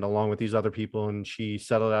 and along with these other people, and she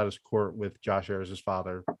settled out of court with Josh Ayers'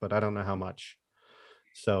 father, but I don't know how much.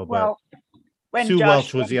 So, but when Sue Josh,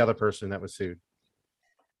 Welch was the other person that was sued.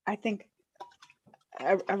 I think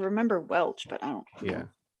I remember Welch, but I don't Yeah.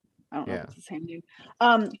 I don't know if it's the same name.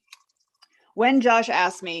 When Josh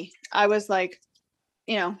asked me, I was like,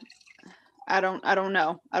 you know, I don't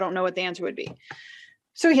know. I don't know what the answer would be.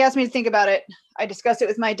 So he asked me to think about it. I discussed it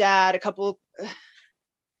with my dad, a couple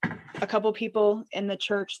people in the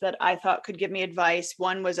church that I thought could give me advice.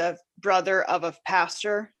 One was a brother of a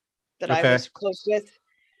pastor that I was close with.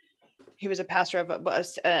 He was a pastor of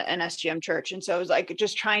an SGM church. And so I was like,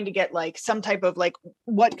 just trying to get like some type of like,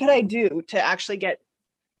 what could I do to actually get,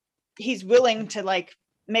 he's willing to like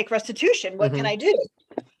make restitution. What can I do?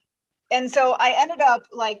 And so I ended up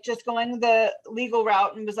like just going the legal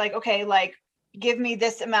route and was like, okay, like give me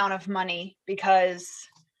this amount of money because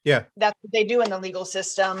that's what they do in the legal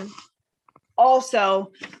system.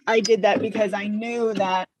 Also, I did that because I knew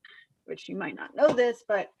that, which you might not know this,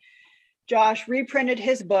 but Josh reprinted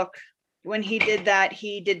his book. When he did that,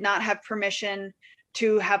 he did not have permission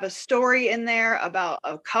to have a story in there about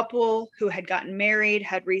a couple who had gotten married,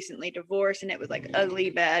 had recently divorced, and it was like ugly,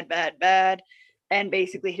 bad. And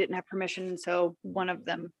basically he didn't have permission. So one of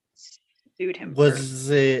them sued him. Was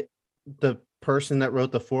it the person that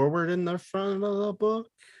wrote the foreword in the front of the book?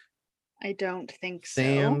 I don't think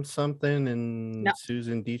Sam so. something and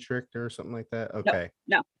Susan Dietrich or something like that. Okay.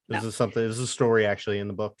 No. This is something. This is a story actually in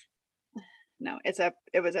the book. No,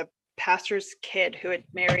 it was a pastor's kid who had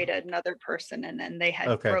married another person, and then they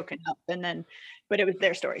had broken up, and then, but it was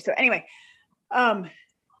their story. So anyway,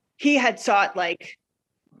 he had sought like,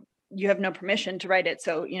 you have no permission to write it.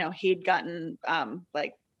 So, he'd gotten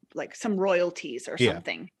like some royalties or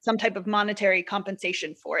something, some type of monetary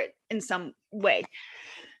compensation for it in some way.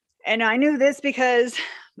 And I knew this because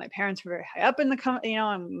my parents were very high up in the,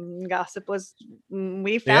 and gossip was,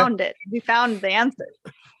 we found it. We found the answer.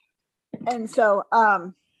 And so,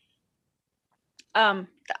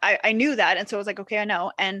 I knew that. And so I was like, okay, I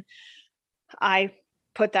know. And I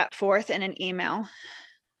put that forth in an email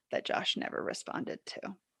that Josh never responded to.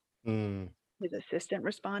 His assistant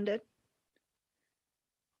responded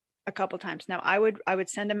a couple times. Now I would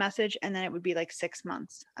send a message, and then it would be like 6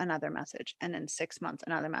 months, another message, and then 6 months,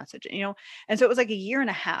 another message, and so it was like a year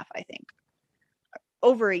and a half, I think,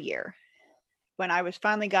 over a year, when I was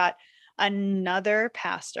finally got another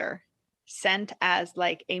pastor sent as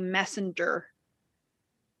like a messenger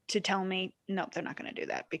to tell me, no, they're not going to do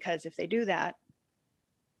that, because if they do that,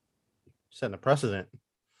 setting a precedent.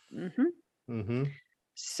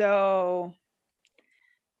 So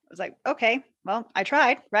I was like, okay, well, I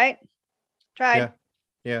tried, right?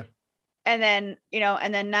 Yeah. And then,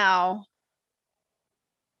 and then now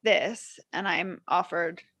this, and I'm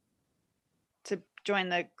offered to join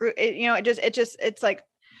the group. It's like,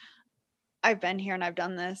 I've been here and I've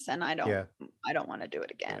done this, and I don't want to do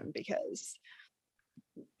it again because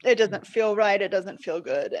it doesn't feel right. It doesn't feel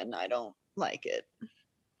good, and I don't like it.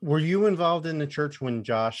 Were you involved in the church when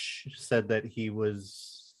Josh said that he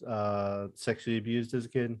was sexually abused as a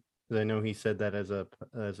kid? Because I know he said that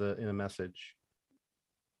in a message.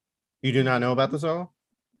 You do not know about this at all?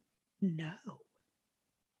 No.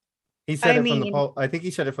 He said from the pulpit. I think he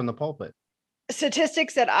said it from the pulpit.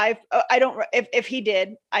 Statistics that I don't, if he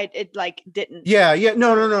did, it like didn't. Yeah.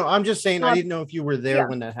 No. I'm just saying, I didn't know if you were there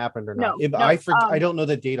when that happened or not. I don't know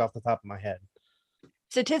the date off the top of my head.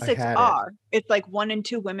 Statistics it's like 1 in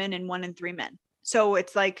 2 women and 1 in 3 men. So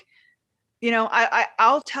it's like,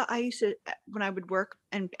 I used to, when I would work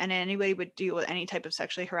and anybody would deal with any type of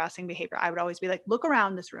sexually harassing behavior, I would always be like, look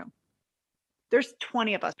around this room. There's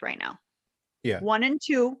 20 of us right now. 1 in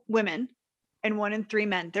 2 women and 1 in 3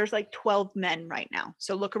 men. There's like 12 men right now.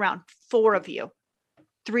 So look around, 4 of you,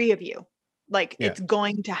 3 of you, like it's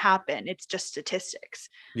going to happen. It's just statistics.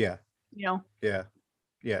 Yeah.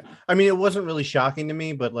 I mean, it wasn't really shocking to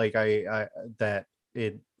me, but like I that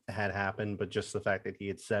it had happened, but just the fact that he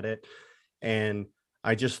had said it, and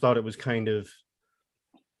I just thought it was kind of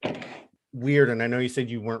weird. And I know you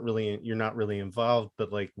said you're not really involved,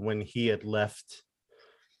 but like when he had left,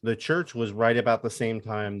 the church was right about the same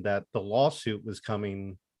time that the lawsuit was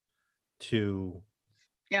coming to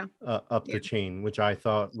up the chain, which I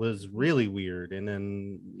thought was really weird. And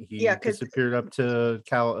then he disappeared up to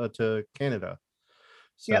Canada.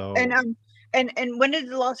 So and when did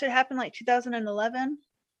the lawsuit happen? Like 2011?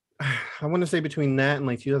 I want to say between that and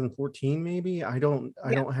like 2014, maybe. I don't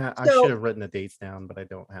have. I should have written the dates down, but I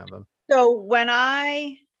don't have them. So when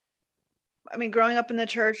I mean, growing up in the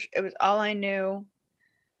church, it was all I knew.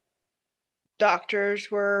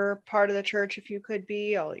 doctors were part of the church if you could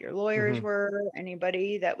be. All your lawyers Mhm. were.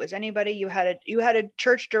 Anybody that was anybody. You had a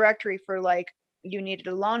church directory for like you needed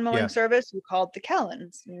a lawn mowing Yeah. service, you called the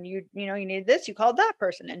Kellens, and you needed this, you called that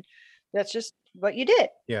person, and that's just what you did.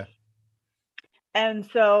 Yeah. And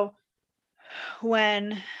so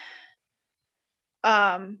when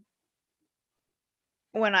um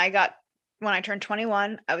when I turned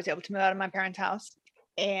 21, I was able to move out of my parents' house,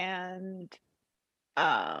 and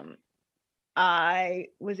um I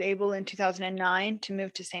was able in 2009 to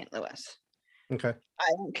move to St. Louis. Okay. I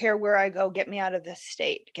don't care where I go, get me out of this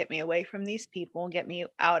state, get me away from these people, get me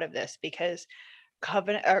out of this, because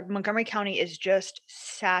Montgomery County is just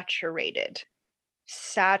saturated.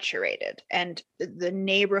 And the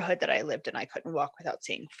neighborhood that I lived in, I couldn't walk without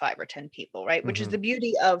seeing 5 or 10 people, right? Which is Mhm. the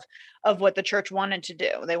beauty of what the church wanted to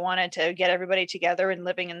do. They wanted to get everybody together and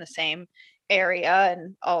living in the same area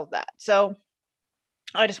and all of that. So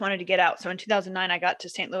I just wanted to get out. So in 2009, I got to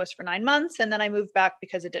St. Louis for 9 months, and then I moved back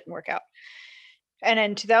because it didn't work out. And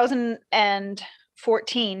in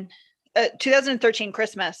 2013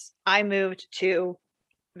 Christmas, I moved to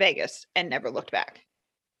Vegas and never looked back.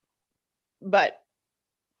 But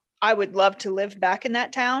I would love to live back in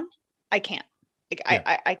that town. I can't. Like,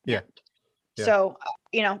 Yeah. I can't. Yeah. Yeah. So,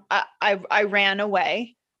 I ran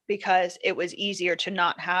away because it was easier to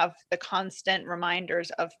not have the constant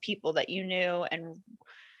reminders of people that you knew and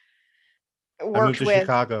I moved worked to with.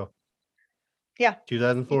 Chicago. Yeah.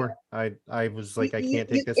 2004. I was like, I can't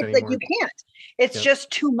take this It's like anymore. you can't. It's Yep. just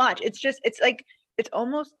too much. It's like it's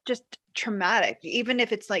almost just traumatic. Even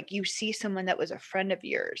if it's like you see someone that was a friend of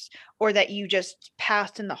yours or that you just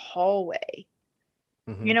passed in the hallway.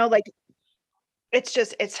 Mhm. Like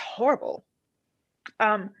it's horrible.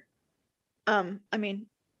 I mean,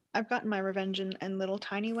 I've gotten my revenge in little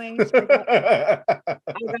tiny ways. I got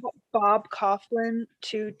Bob Coughlin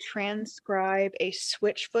to transcribe a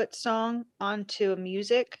Switchfoot song onto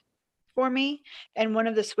music for me, and one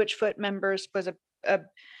of the Switchfoot members was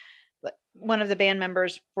one of the band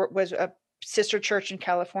members was a sister church in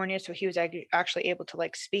California, so he was actually able to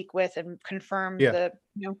like speak with and confirm Yeah.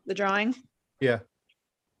 the drawing. Yeah.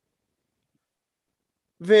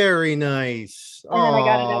 Very nice. And then I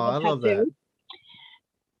got it as I a love that. tattoo.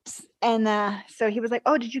 And so he was like,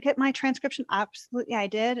 "Oh, did you get my transcription?" Absolutely, I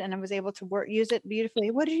did, and I was able to use it beautifully.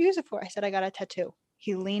 What did you use it for? I said, "I got a tattoo."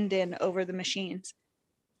 He leaned in over the machines.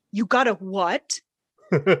 "You got a what?"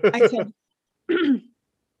 I said,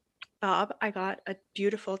 "Bob, I got a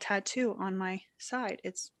beautiful tattoo on my side.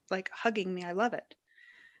 It's like hugging me. I love it."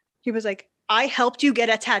 He was like, "I helped you get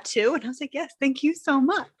a tattoo?" And I was like, "Yes, thank you so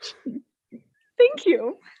much." Thank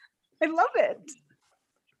you. I love it.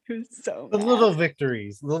 It was so The mad. little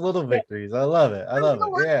victories. I love it.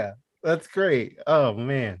 Yeah. That's great. Oh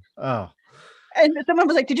man. Oh. And someone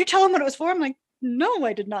was like, "Did you tell him what it was for?" I'm like, "No,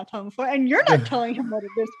 I did not tell him for. And you're not telling him what it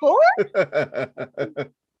is for."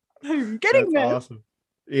 I'm getting That's this. awesome.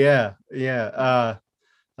 Yeah. Yeah.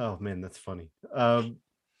 Oh man, that's funny.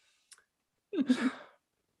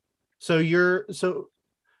 So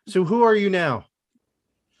who are you now?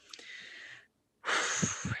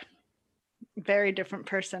 Very different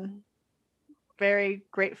person. Very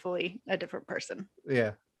gratefully a different person.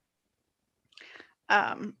 Yeah.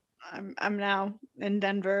 I'm now in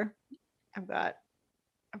Denver. I'm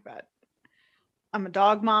a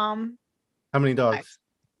dog mom. How many dogs?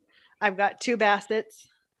 I've got 2 Bassets.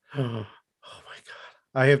 Oh my god.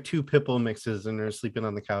 I have 2 pit bull mixes and they're sleeping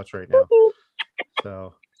on the couch right now.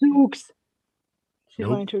 So Oops. She's Nope.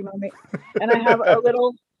 going to ignore me. And I have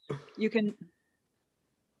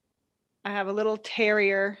a little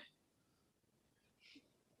terrier.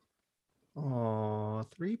 Oh,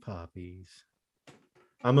 3 puppies.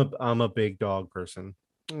 I'm a big dog person.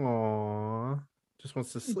 Aw, just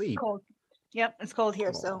wants to sleep. It's cold. Yep, it's cold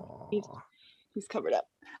here, so Aw. he's covered up.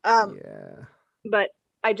 Yeah. But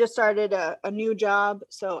I just started a new job,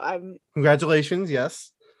 so I'm Congratulations.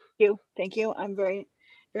 Yes. Thank you. I'm very,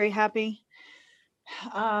 very happy.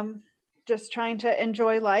 Just trying to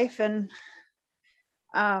enjoy life, and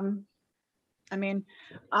I mean,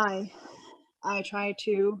 I try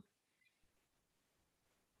to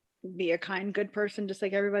be a kind, good person, just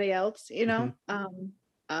like everybody else,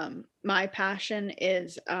 my passion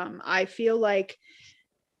is, I feel like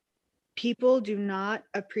people do not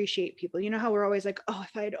appreciate people. You know how we're always like, "Oh,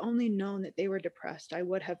 if I had only known that they were depressed, I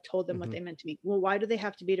would have told them what they meant to me." Well, why do they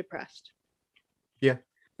have to be depressed? Yeah.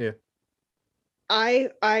 Yeah.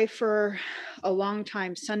 I for a long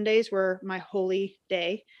time, Sundays were my holy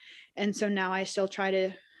day. And so now I still try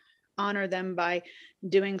to honor them by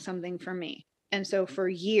doing something for me. And so for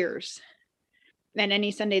years, and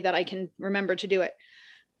any Sunday that I can remember to do it,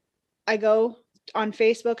 I go on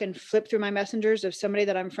Facebook and flip through my messengers of somebody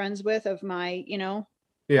that I'm friends with of my,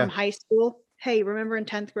 from high school. Hey, remember in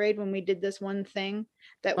 10th grade when we did this one thing,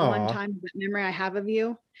 that one time, that memory I have of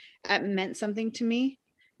you, that meant something to me,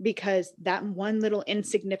 because that one little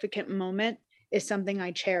insignificant moment is something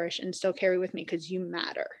I cherish and still carry with me because you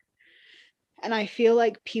matter. And I feel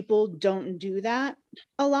like people don't do that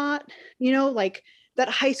a lot, like that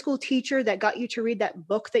high school teacher that got you to read that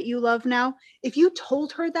book that you love now. If you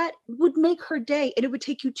told her that, it would make her day, and it would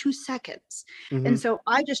take you 2 seconds. And so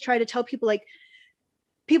I just try to tell people, like,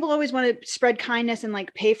 people always want to spread kindness and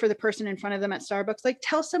like pay for the person in front of them at Starbucks. Like,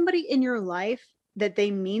 tell somebody in your life that they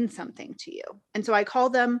mean something to you. And so I call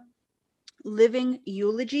them living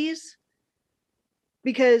eulogies,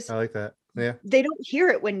 because I like that. Yeah. they don't hear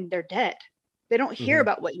it when they're dead. They don't hear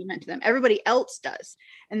about what you meant to them. Everybody else does.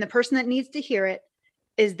 And the person that needs to hear it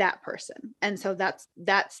is that person. And so that's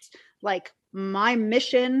like my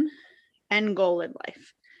mission and goal in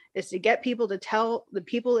life, is to get people to tell the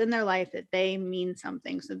people in their life that they mean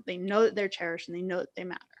something, so that they know that they're cherished and they know that they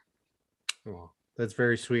matter. Oh, that's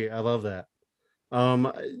very sweet. I love that.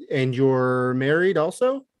 And you're married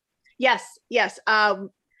also? Yes.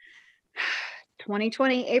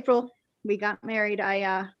 2020 April, we got married.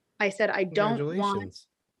 I said I don't want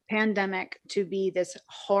pandemic to be this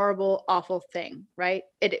horrible, awful thing, right?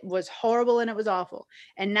 It was horrible and it was awful.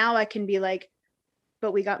 And now I can be like,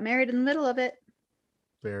 but we got married in the middle of it.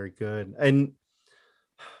 Very good. And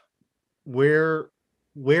where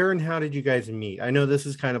and how did you guys meet? I know this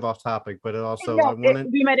is kind of off topic, but it also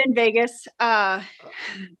we met in Vegas. I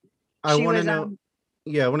want to know.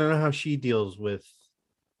 I want to know how she deals with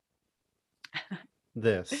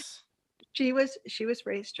this. She was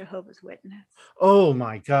raised Jehovah's Witness. Oh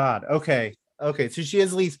my God. Okay. So she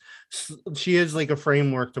has at least like a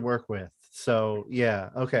framework to work with. So yeah.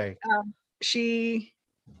 Okay. She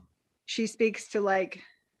speaks to, like,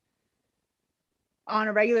 on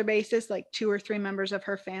a regular basis, like 2 or 3 members of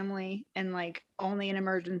her family, and like only in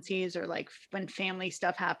emergencies or like when family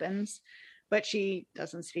stuff happens, but she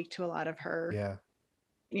doesn't speak to a lot of her,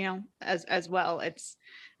 as well. It's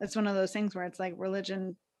one of those things where it's like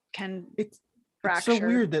religion can fracture. It's so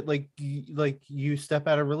weird that like you step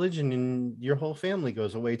out of religion and your whole family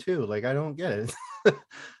goes away too. Like, I don't get it.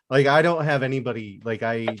 Like, I don't have anybody.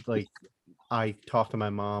 I talk to my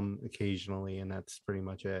mom occasionally, and that's pretty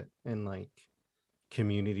much it. And like,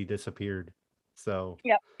 community disappeared. So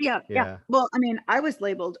yeah. Well, I mean, I was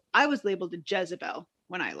labeled a Jezebel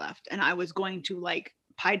when I left, and I was going to, like,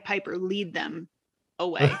 Pied Piper lead them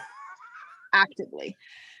away actively.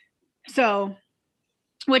 So,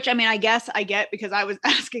 which, I mean, I guess I get, because I was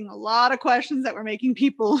asking a lot of questions that were making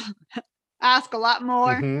people ask a lot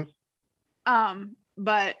more.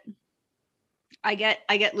 But I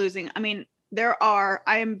get losing. I mean, I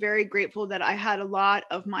am very grateful that I had a lot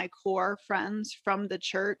of my core friends from the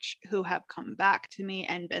church who have come back to me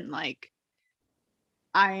and been like,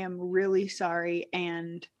 I am really sorry.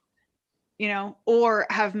 And, or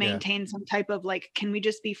have maintained some type of like, can we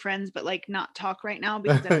just be friends, but like not talk right now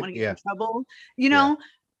because I don't want to get in trouble,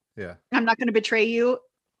 Yeah. I'm not going to betray you.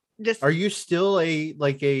 Just, are you still a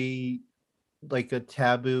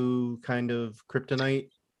taboo kind of kryptonite?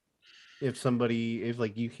 If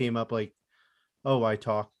like you came up like, oh, I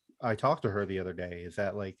talked to her the other day, is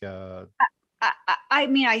that like I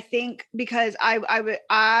mean, I think because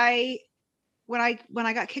when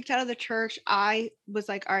I got kicked out of the church, I was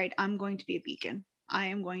like, all right, I'm going to be a beacon. I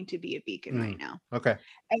am going to be a beacon right now. Okay.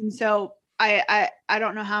 And so I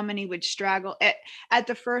don't know how many would straggle. At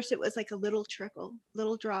the first, it was like a little trickle,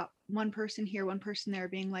 little drop, one person here, one person there,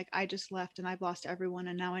 being like, I just left and I've lost everyone,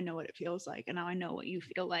 and now I know what it feels like, and now I know what you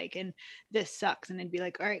feel like, and this sucks. And it'd be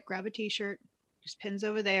like, all right, grab a t-shirt, just pins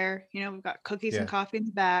over there, we've got cookies and coffee in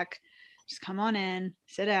the back, just come on in,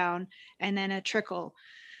 sit down. And then a trickle,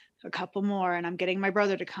 a couple more, and I'm getting my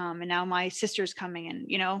brother to come, and now my sister's coming, and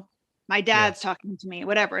my dad's talking to me,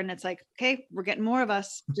 whatever. And it's like, okay, we're getting more of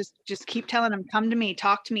us. Just keep telling them, come to me,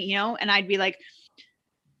 talk to me, and I'd be like,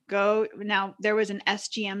 go. Now there was an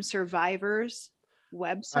SGM survivors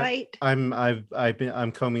website.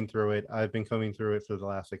 I'm combing through it. I've been combing through it for the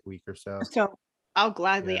last like week or so. So I'll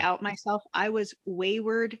gladly out myself. I was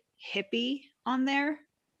wayward hippie on there.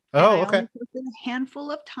 Oh, okay. I only posted a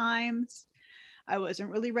handful of times. I wasn't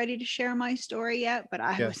really ready to share my story yet, but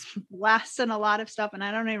I was blasting a lot of stuff, and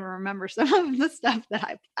I don't even remember some of the stuff that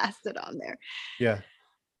I blasted on there. Yeah.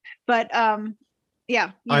 But I'm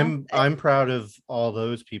proud of all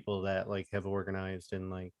those people that like have organized, and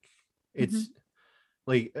like it's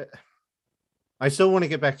like I still want to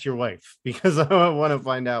get back to your wife because I want to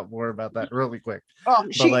find out more about that really quick. Oh,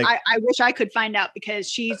 But like, I wish I could find out, because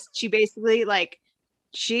she basically like,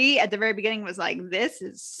 she at the very beginning was like, this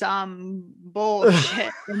is some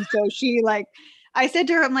bullshit. And so she like, I said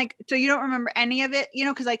to her, I'm like, so you don't remember any of it? You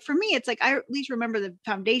know, because like for me, it's like I at least remember the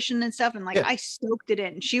foundation and stuff. And like yeah, I soaked it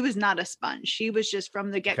in. She was not a sponge. She was just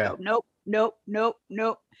from the get-go. okay. Nope, nope, nope,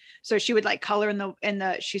 nope. So she would like color in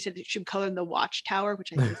the she said she would color in the watchtower,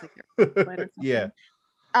 which I think is like their or Yeah.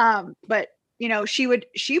 something. But you know, she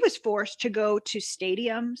was forced to go to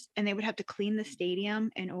stadiums, and they would have to clean the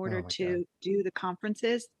stadium in order Oh my to God. do the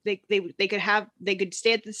conferences. They could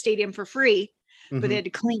stay at the stadium for free, but they Mhm. had to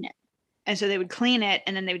clean it. And so they would clean it,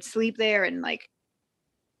 and then they would sleep there, and like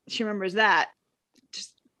she remembers that.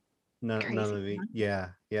 Just None crazy. of the,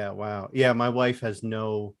 yeah, wow. Yeah, my wife has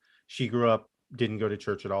she grew up, didn't go to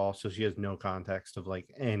church at all, so she has no context of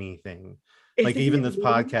like anything. Like Isn't even it this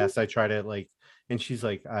weird? podcast, I try to like, and she's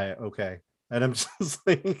like, okay. And I'm just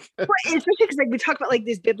like, Well, especially because like we talk about like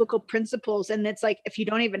these biblical principles, and it's like if you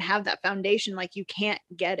don't even have that foundation, like you can't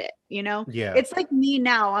get it, you know? yeah. It's like me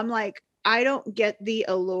now. I'm like, I don't get the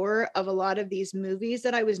allure of a lot of these movies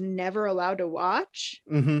that I was never allowed to watch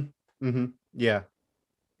Yeah. Yeah.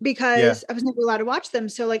 because I was never allowed to watch them.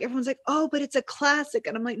 So like everyone's like, oh, but it's a classic.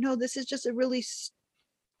 And I'm like, no, this is just a really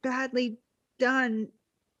badly done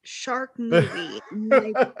shark movie. I'm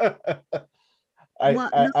like,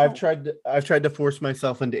 what? I've No. tried to force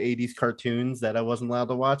myself into 80s cartoons that I wasn't allowed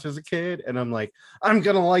to watch as a kid, and I'm like, I'm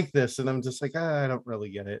gonna like this, and I'm just like, I don't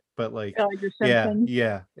really get it, but like, You're yeah,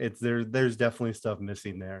 Simpsons. it's there's definitely stuff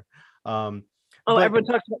missing there. um Oh, but everyone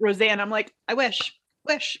talks about Roseanne. I'm like, I wish.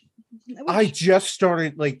 I I wish. just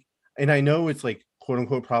started like, and I know it's like quote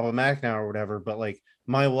unquote problematic now or whatever, but like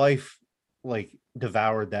my wife like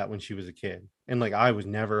devoured that when she was a kid, and like I was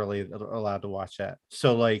never allowed to watch that.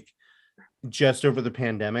 So like just over the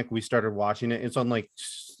pandemic, we started watching it. It's on like,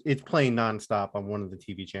 it's playing nonstop on one of the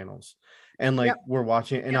TV channels, and like Yep. we're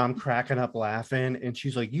watching it, and Yep. I'm cracking up laughing, and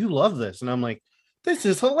she's like, "You love this," and I'm like, "This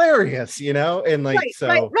is hilarious," you know. And like, so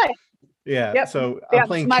Right. yeah, Yep. so I'm Yeah.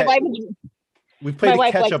 playing. My We played a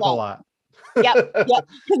wife catch like up a that. lot. Yep. Yep.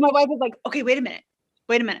 Because my wife was like, okay, wait a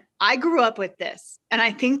minute. I grew up with this, and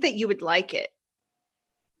I think that you would like it.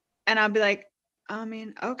 And I'll be like, I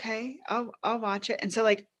mean, okay, I'll watch it. And so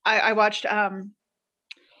like I watched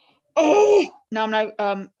oh no,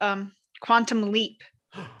 I'm not Quantum Leap.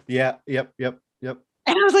 Yeah. Yep. And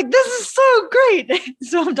I was like, this is so great.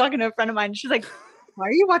 So I'm talking to a friend of mine. She's like, why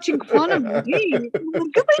are you watching Quantum Leap?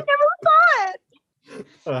 Because I never saw it.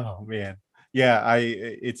 Oh man. Yeah,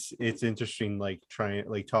 it's interesting like trying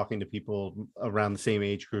like talking to people around the same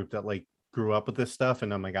age group that like grew up with this stuff,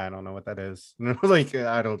 and I'm like, I don't know what that is. Like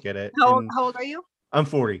I don't get it. And How old are you? I'm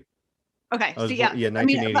 40. Okay, I so was yeah, born, yeah, I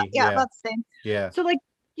mean, 1980. about the same. Yeah. So like,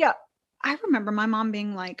 yeah, I remember my mom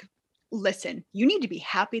being like, listen, you need to be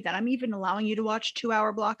happy that I'm even allowing you to watch 2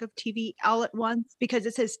 hour block of TV all at once, because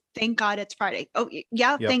it says, thank God it's Friday. Oh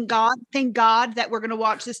yeah. Yep. Thank God that we're going to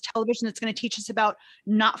watch this television that's going to teach us about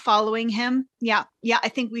not following him. Yeah. I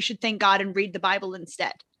think we should thank God and read the Bible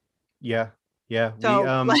instead. Yeah.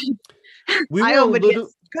 So like, We I were a would get little,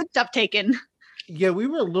 good stuff taken. yeah, we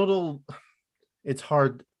were a little, it's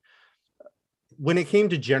hard when it came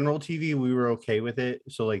to general TV, we were okay with it.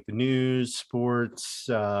 So like the news, sports,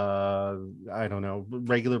 I don't know,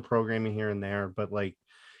 regular programming here and there. But like,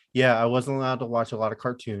 yeah, I wasn't allowed to watch a lot of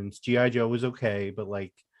cartoons. G.I. Joe was okay, but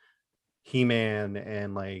like He-Man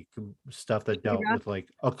and like stuff that dealt with like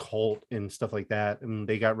occult and stuff like that. And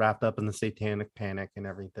they got wrapped up in the satanic panic and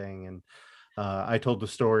everything. And I told the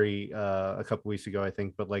story a couple weeks ago, I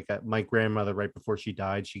think, but like my grandmother, right before she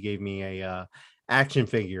died, she gave me a action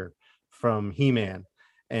figure from He-Man,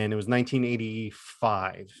 and it was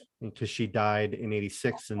 1985 because she died in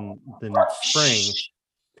 86 in the spring.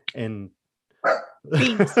 And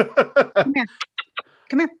Beans.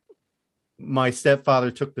 Come here. My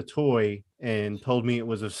stepfather took the toy and told me it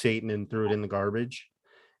was of Satan and threw it in the garbage.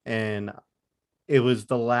 And it was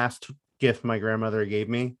the last gift my grandmother gave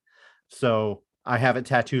me. So I have it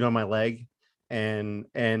tattooed on my leg, and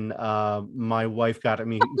my wife got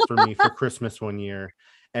it for me for Christmas one year.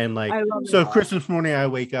 And like, so Christmas morning I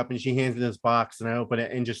wake up and she hands me this box and I open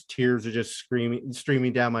it and just tears are just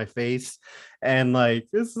streaming down my face. And like,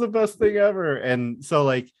 this is the best thing ever. And so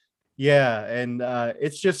like, yeah. And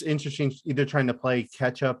it's just interesting either trying to play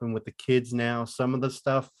catch up, and with the kids now, some of the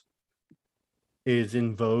stuff is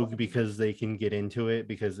in vogue because they can get into it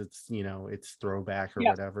because it's, it's throwback or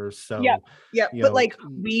whatever. So but like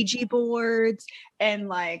Ouija boards and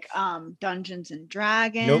like Dungeons and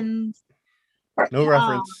Dragons. No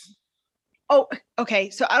reference. Oh,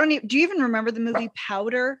 okay. So I don't even. Do you even remember the movie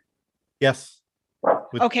Powder? Yes.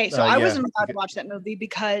 Okay, so I yeah. wasn't allowed to watch that movie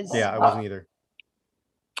because Yeah, I wasn't either.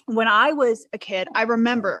 when I was a kid, I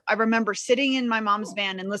remember sitting in my mom's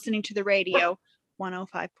van and listening to the radio,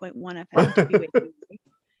 105.1 FM, WATD,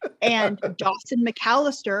 and Dawson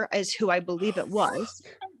McAllister is who I believe it was,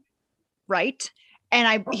 right?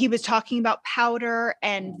 And he was talking about powder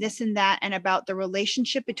and this and that, and about the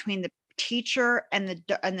relationship between the teacher and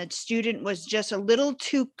the student was just a little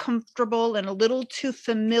too comfortable and a little too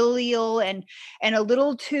familial and a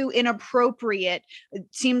little too inappropriate. It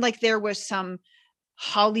seemed like there was some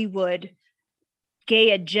Hollywood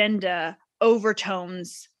gay agenda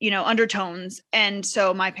overtones, undertones. And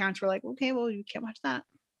so my parents were like, okay, well, you can't watch that.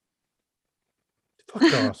 Fuck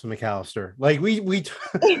Dawson McAllister. Like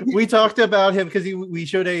we talked about him because we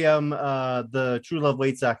showed the True Love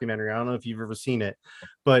Waits documentary. I don't know if you've ever seen it,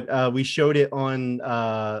 but we showed it on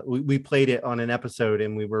we played it on an episode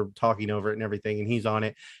and we were talking over it and everything, and he's on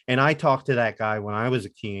it. And I talked to that guy when I was a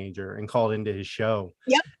teenager and called into his show.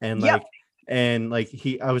 Yep. And yep.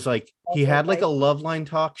 I was like, he had like a Loveline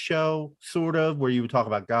talk show sort of where you would talk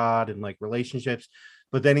about God and like relationships,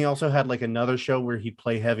 but then he also had like another show where he'd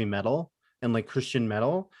play heavy metal and like Christian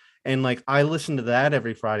metal, and like I listened to that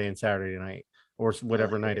every Friday and Saturday night or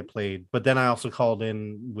whatever night it played. But then I also called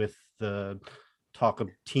in with the talk of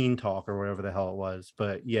teen talk or whatever the hell it was.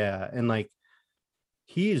 But yeah, and like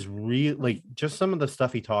he is real, like just some of the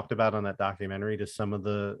stuff he talked about on that documentary to some of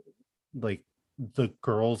the like the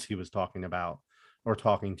girls he was talking about or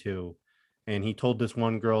talking to. And he told this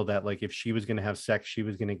one girl that like if she was going to have sex, she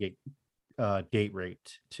was going to get date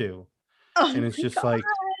raped too. Oh, and it's just God. like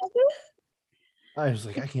I was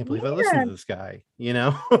like, I can't believe I listened to this guy,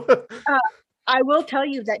 I will tell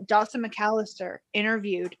you that Dawson McAllister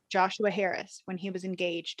interviewed Joshua Harris when he was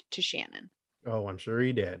engaged to Shannon. Oh, I'm sure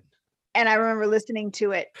he did. And I remember listening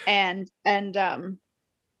to it and oh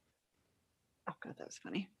God, that was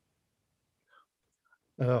funny.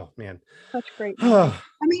 Oh man. Such great movie.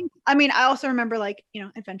 I mean, I also remember like,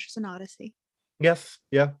 Adventures in Odyssey. Yes.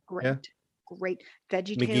 Yeah. Great. Yeah. Great.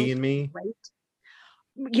 VeggieTales. McGee and Me. Great.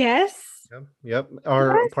 Yes. Yep.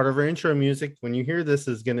 Our part of our intro music, when you hear this,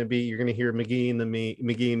 is gonna be you're gonna hear McGee and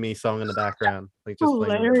Me song in the background, like just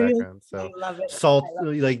playing in the background. So I love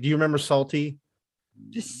it. Like, do you remember Salty?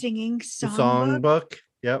 The singing songbook.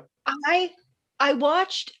 Yep. I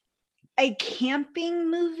watched a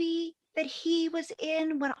camping movie that he was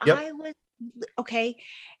in when I was okay.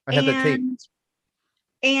 I had that tape.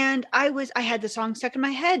 And I had the song stuck in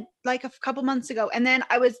my head like a couple months ago. And then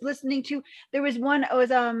I was listening to, there was one, it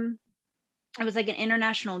was like an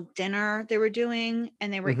international dinner they were doing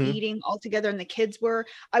and they were eating all together and the kids were,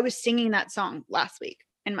 I was singing that song last week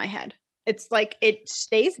in my head. It's like, it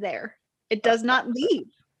stays there. It does not leave.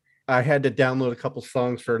 I had to download a couple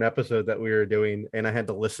songs for an episode that we were doing and I had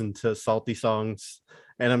to listen to Salty songs.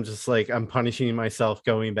 And I'm just like, I'm punishing myself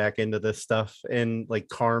going back into this stuff and like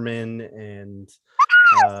Carmen and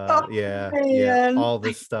all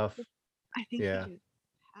this stuff. I think he just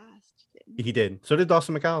passed. He did. So did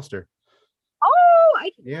Dawson McAllister. Oh,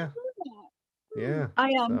 I didn't know that. Yeah. I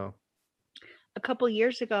a couple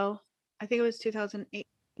years ago, I think it was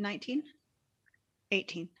 2018.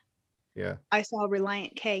 Yeah. I saw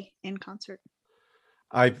Reliant K in concert.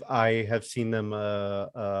 I have seen them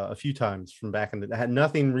a few times from back in the had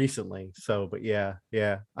nothing recently. So, but yeah.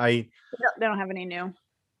 They don't have any new.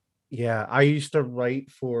 Yeah, I used to write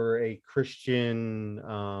for a Christian.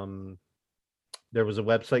 There was a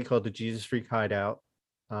website called the Jesus Freak Hideout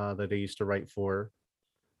that I used to write for.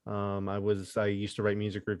 I used to write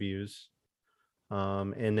music reviews,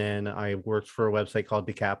 and then I worked for a website called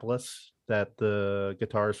Decapolis that the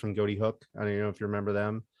guitarists from Goaty Hook. I don't know if you remember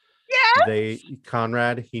them. Yeah.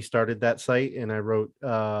 Conrad, he started that site, and I wrote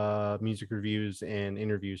music reviews and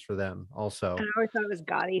interviews for them also. I always thought it was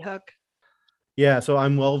Gotti Hook. Yeah, so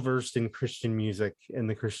I'm well versed in Christian music in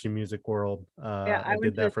the Christian music world. I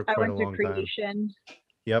did that for quite a long time.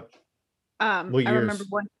 Yep. I remember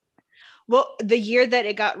the year that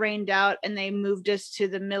it got rained out and they moved us to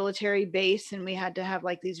the military base and we had to have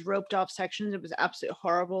like these roped off sections. It was absolutely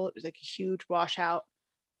horrible. It was like a huge washout.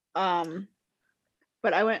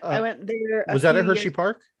 But I went there. Was that at Hershey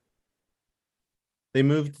Park?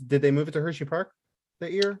 Did they move it to Hershey Park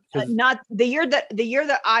that year? Not the year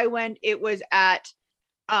that I went, it was at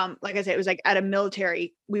like I said, it was like at a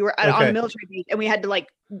military. We were on a military base and we had to like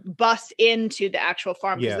bus into the actual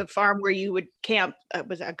farm because the farm where you would camp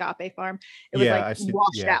was Agape Farm. It was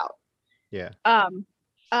washed out. Yeah.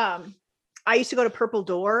 I used to go to Purple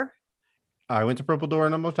Door. I went to Purple Door a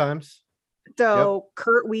number of times. So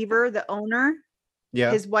Kurt Weaver, the owner,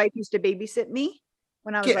 Yeah. His wife used to babysit me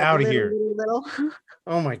when I was Get like out of little, here. little.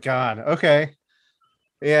 Oh my God. Okay.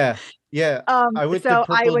 Yeah. Yeah. I went to So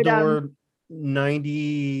I Purple would Door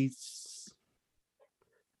 90.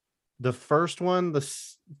 The first one,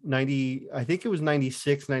 90, I think it was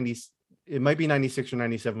 96, 90. It might be 96 or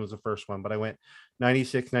 97 was the first one, but I went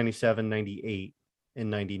 96, 97, 98, and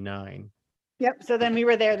 99. Yep. So then we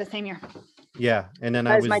were there the same year. Yeah. And then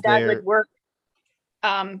I Because was my dad there. would work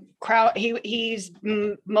he's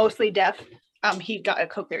mostly deaf. He got a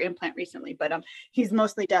cochlear implant recently, but he's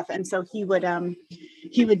mostly deaf, and so he would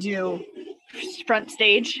do front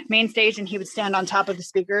stage, main stage, and he would stand on top of the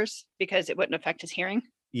speakers because it wouldn't affect his hearing.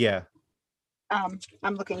 Yeah.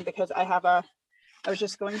 I'm looking because I was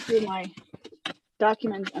just going through my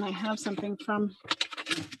documents and I have something from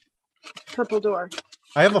Purple Door.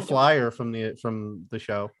 I have a flyer from the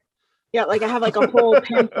show. Yeah, like I have like a whole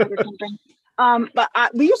pamphlet or something. But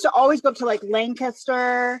we used to always go up to like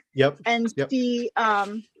Lancaster. Yep. And see.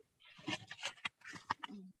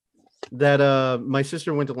 That my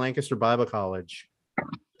sister went to Lancaster Bible College.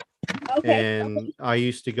 Okay. And I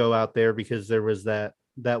used to go out there because there was that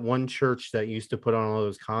one church that used to put on all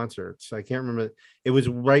those concerts. I can't remember. It was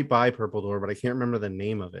right by Purple Door, but I can't remember the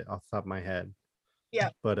name of it off the top of my head. Yeah.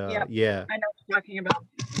 But yeah. I know what you're talking about.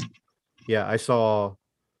 Yeah, I saw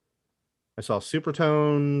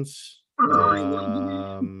Supertones.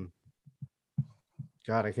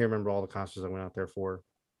 God, I can't remember all the concerts I went out there for.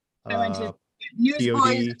 I went to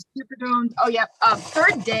Newsboys, Supertones. Oh yeah,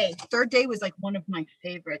 Third Day. Third Day was like one of my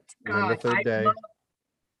favorites. Remember Third Day?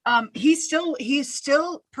 He's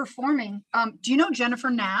still performing. Do you know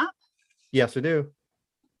Jennifer Knapp? Yes, I do.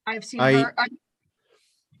 I've seen her.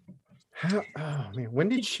 Oh man, when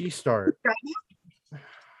did she start?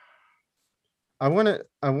 I want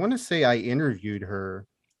to say I interviewed her.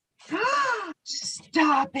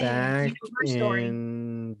 Stop it. Back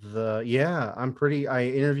in I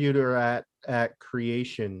interviewed her at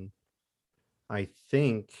Creation. I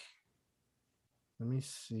think. Let me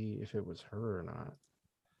see if it was her or not.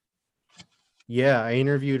 Yeah, I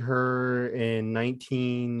interviewed her in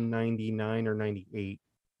 1999 or 98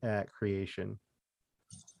 at Creation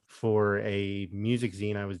for a music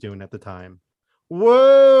zine I was doing at the time.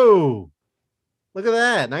 Whoa! Look at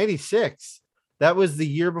that, 96. That was the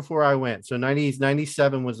year before I went. So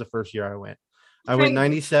 97 was the first year I went. I went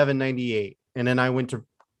 97, 98. And then I went to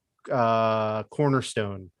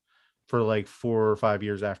Cornerstone for like 4 or 5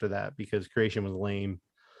 years after that because Creation was lame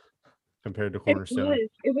compared to Cornerstone.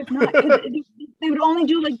 It was not. They would only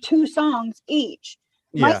do like 2 songs each.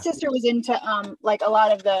 Yeah. My sister was into like a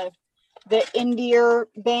lot of the indie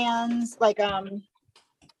bands, like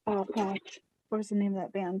oh gosh, what was the name of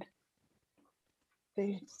that band?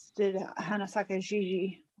 They did Hanasaka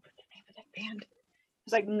Gigi. What's the name of that band?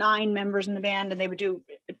 There's like 9 members in the band, and they would do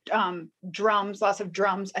drums, lots of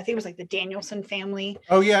drums. I think it was like the Danielson family.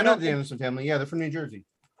 Oh yeah, I know the Danielson family. Yeah, they're from New Jersey.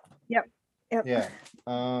 Yep. Yeah.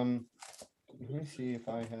 Let me see if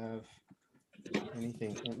I have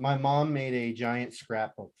anything. My mom made a giant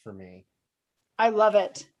scrapbook for me. I love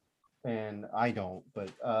it. And I don't, but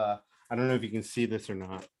I don't know if you can see this or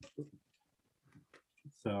not.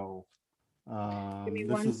 So give me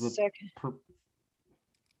this one is second.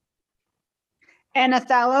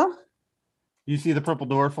 Anathallo. You see the Purple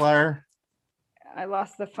Door flyer? I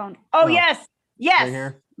lost the phone. Oh yes. Right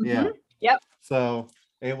here. Mm-hmm. Yeah. Yep. So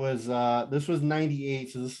it was this was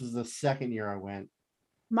 98, so this is the second year I went.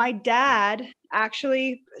 My dad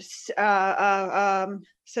actually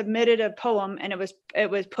submitted a poem, and it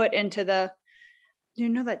was put into the, you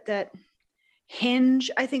know, that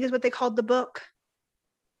Hinge, I think is what they called the book.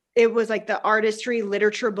 It was like the artistry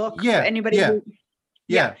literature book. Yeah. For anybody.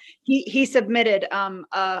 Yeah. He submitted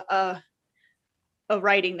a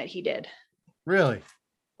writing that he did. Really?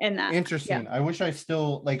 And that interesting. Yeah. I wish I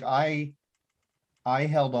still I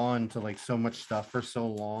held on to like so much stuff for so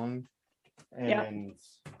long, and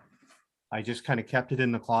I just kind of kept it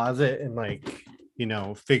in the closet and like, you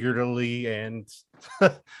know, figuratively and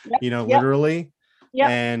literally. Yeah,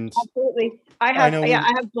 and absolutely. I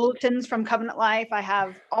have bulletins from Covenant Life. I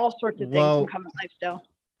have all sorts of things from Covenant Life still.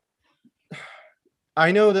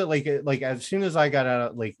 I know that like as soon as I got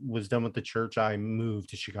out, like was done with the church, I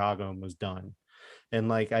moved to Chicago and was done. And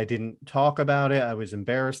like I didn't talk about it. I was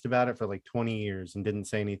embarrassed about it for like 20 years and didn't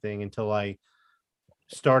say anything until I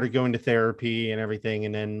started going to therapy and everything.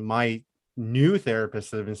 And then my new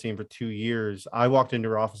therapist that I've been seeing for 2 years, I walked into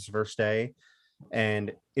her office the first day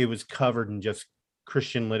and it was covered in just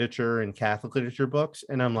Christian literature and Catholic literature books.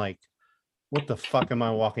 And I'm like, what the fuck am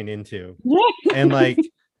I walking into? And like,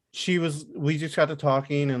 we just got to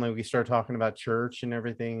talking, and like we started talking about church and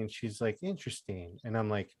everything, and she's like, interesting. And I'm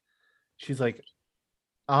like, she's like,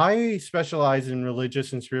 I specialize in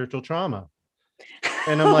religious and spiritual trauma.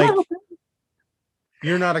 And I'm like,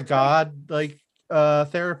 you're not a God like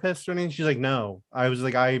therapist or anything? She's like, no. I was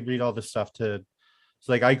like, I read all this stuff to, it's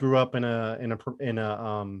like I grew up in a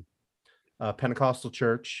Pentecostal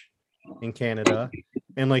church in Canada.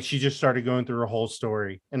 And like she just started going through her whole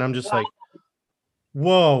story. And I'm just like,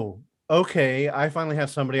 whoa, okay, I finally have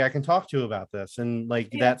somebody I can talk to about this. And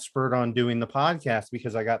like that spurred on doing the podcast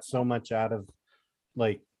because I got so much out of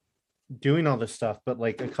like doing all this stuff. But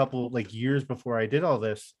like a couple like years before I did all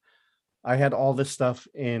this, I had all this stuff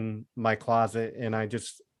in my closet, and I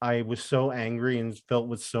was so angry and felt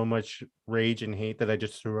with so much rage and hate that I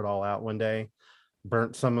just threw it all out one day,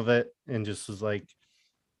 burnt some of it, and just was like,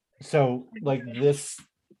 so like this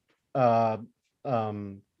uh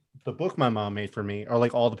um the book my mom made for me are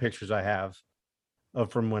like all the pictures I have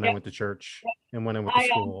of from when I went to church and when I went to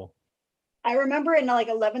school. I remember in like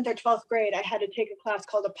 11th or 12th grade, I had to take a class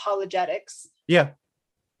called apologetics. Yeah.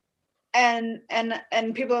 And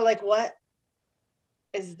people are like, what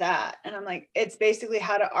is that? And I'm like, it's basically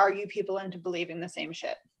how to argue people into believing the same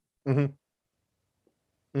shit. Build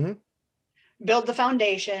the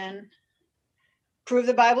foundation, prove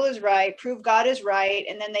the Bible is right, prove God is right,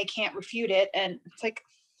 and then they can't refute it. And it's like,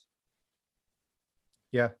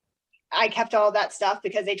 I kept all that stuff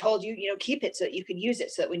because they told you, keep it so that you could use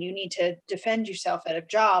it, so that when you need to defend yourself at a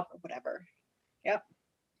job or whatever.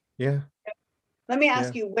 Let me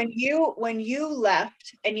ask you, when you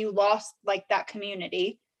left and you lost like that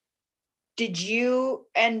community, did you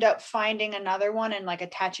end up finding another one and like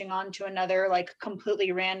attaching on to another like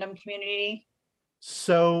completely random community?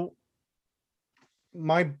 So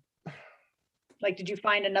did you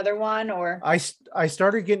find another one? Or I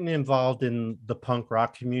started getting involved in the punk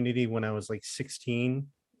rock community when I was like 16.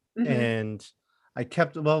 And I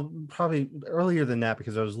kept, well, probably earlier than that,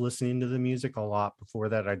 because I was listening to the music a lot before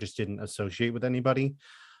that. I just didn't associate with anybody.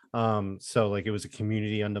 So like it was a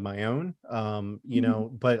community under my own,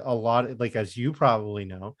 but a lot, like, as you probably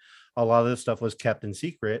know, a lot of this stuff was kept in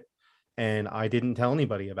secret, and I didn't tell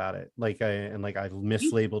anybody about it. I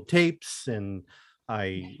mislabeled tapes, and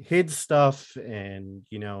I hid stuff, and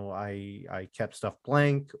I kept stuff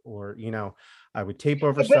blank, or I would tape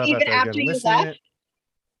over stuff even after I'd after done you listening left? it.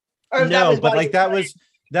 No, but like that was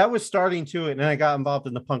starting to it, and I got involved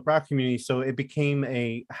in the punk rock community, so it became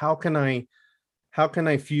a how can I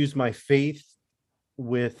fuse my faith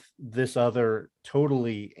with this other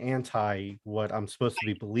totally anti what I'm supposed to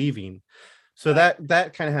be believing. So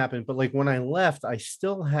that kind of happened. But like when I left, I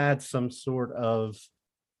still had some sort of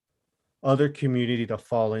other community to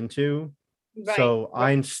fall into. So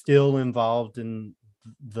I'm still involved in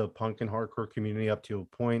the punk and hardcore community up to a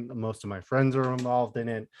point. Most of my friends are involved in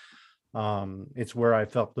it. It's where I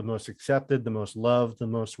felt the most accepted, the most loved, the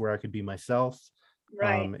most where I could be myself.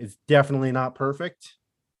 It's definitely not perfect,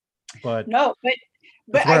 but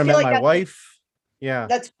that's where I met my wife.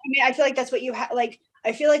 I feel like that's what you have. Like,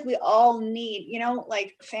 I feel like we all need,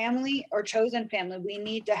 like family or chosen family. We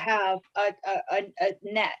need to have a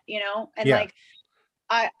net, and like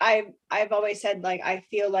I've always said, like, I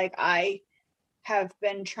feel like I have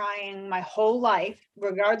been trying my whole life,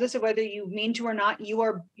 regardless of whether you mean to or not, you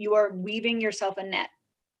are weaving yourself a net.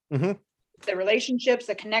 The relationships,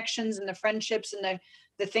 the connections, and the friendships, and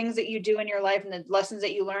the things that you do in your life, and the lessons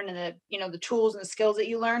that you learn, and the tools and the skills that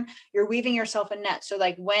you learn, you're weaving yourself a net. So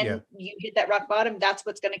like when you hit that rock bottom, that's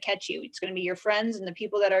what's going to catch you. It's going to be your friends and the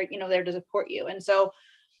people that are, there to support you. And so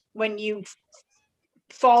when you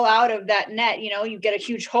fall out of that net, you get a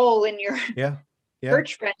huge hole in your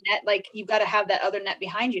church friend net. Like, you've got to have that other net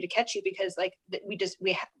behind you to catch you, because like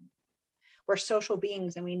we're social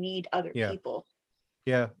beings, and we need other people.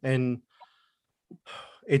 And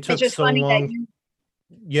it took it's just so funny long.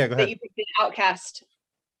 Go ahead. That you picked an outcast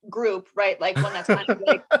group, right? Like one that's kind of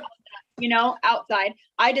like outside.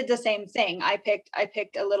 I did the same thing. I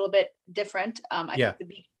picked a little bit different. I picked the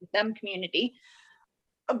Be With Them community,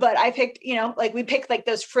 but I picked, like we picked like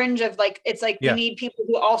those fringe of like, it's like we need people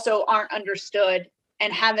who also aren't understood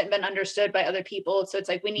and haven't been understood by other people. So it's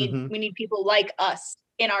like we need people like us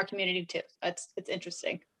in our community too. It's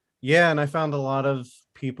interesting. Yeah, and I found a lot of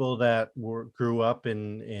people that grew up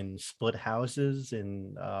in split houses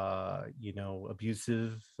and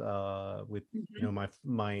abusive with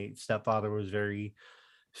my stepfather was very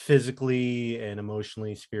physically and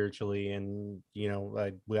emotionally, spiritually, and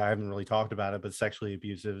I haven't really talked about it, but sexually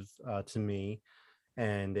abusive to me.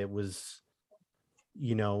 And it was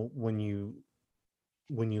when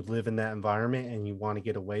when you live in that environment and you want to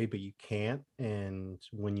get away, but you can't. And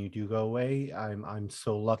when you do go away, I'm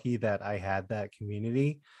so lucky that I had that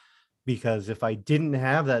community, because if I didn't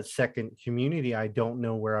have that second community, I don't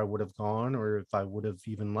know where I would have gone or if I would have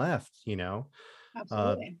even left,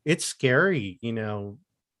 Absolutely. it's scary,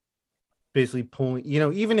 basically pulling,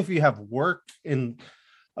 even if you have work in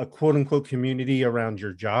a quote unquote community around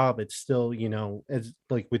your job, it's still, as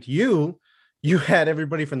like with you, you had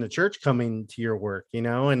everybody from the church coming to your work,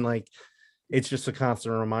 and like it's just a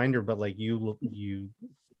constant reminder. But like you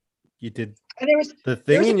did And there was the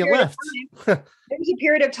thing and you left. there was a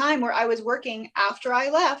period of time where I was working after I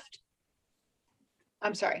left.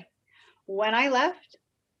 I'm sorry. When I left,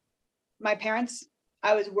 my parents,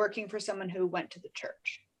 I was working for someone who went to the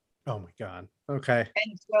church. Oh my God. Okay.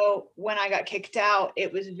 And so when I got kicked out,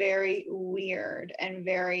 it was very weird and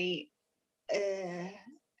very,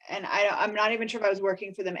 and I'm not even sure if I was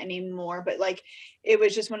working for them anymore, but like, it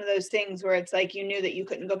was just one of those things where it's like, you knew that you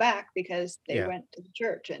couldn't go back because they went to the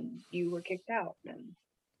church and you were kicked out. And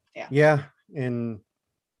yeah. And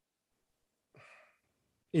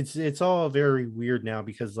it's all very weird now,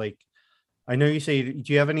 because like, I know you say,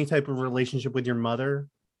 do you have any type of relationship with your mother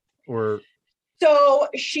or? So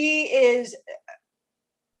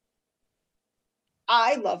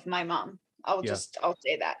I love my mom. I'll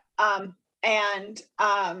say that. And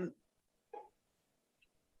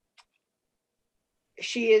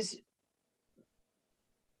she is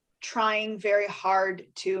trying very hard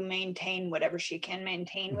to maintain whatever she can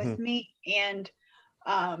maintain with me. And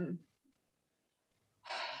I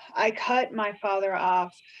cut my father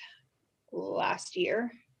off last year.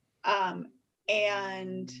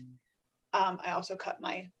 And I also cut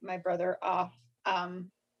my brother off.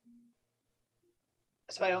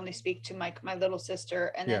 So I only speak to my little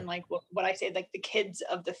sister, and then like what I say, like the kids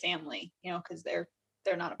of the family, because they're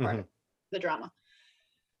not a part of the drama.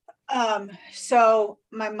 So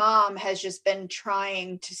my mom has just been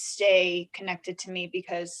trying to stay connected to me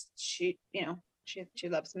because she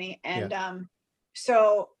loves me. And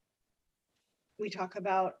so we talk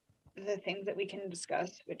about the things that we can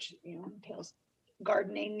discuss, which entails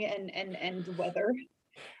gardening and the weather.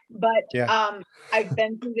 But I've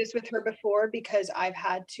been through this with her before, because I've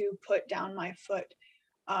had to put down my foot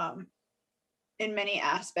in many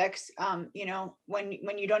aspects. When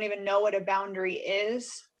you don't even know what a boundary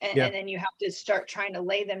is, and then you have to start trying to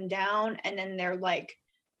lay them down, and then they're like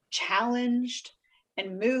challenged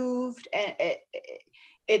and moved, and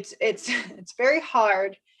it's very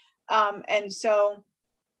hard. And so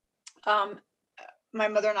my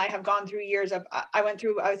mother and I have gone through years of, I went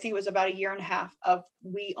through, I think it was about a year and a half of,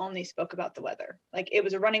 we only spoke about the weather. Like it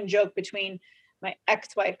was a running joke between my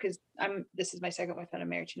ex-wife, because this is my second wife that I'm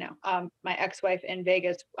married to now. My ex-wife in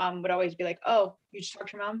Vegas would always be like, "Oh, you just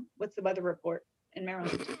talked to your mom? What's the weather report in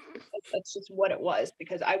Maryland?" That's just what it was,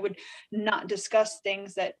 because I would not discuss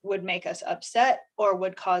things that would make us upset or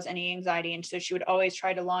would cause any anxiety. And so she would always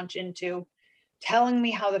try to launch into telling me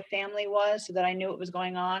how the family was, so that I knew what was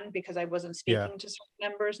going on, because I wasn't speaking to certain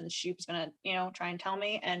members, and she was going to, try and tell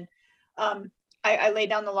me. And I laid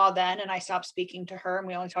down the law then, and I stopped speaking to her, and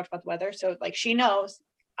we only talked about the weather. So like, she knows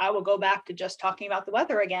I will go back to just talking about the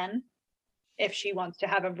weather again if she wants to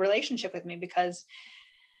have a relationship with me, because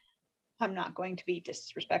I'm not going to be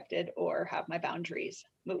disrespected or have my boundaries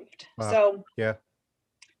moved. So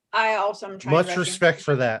I also am trying much respect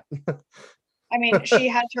for that. I mean, she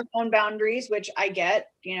has her own boundaries, which I get,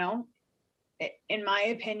 in my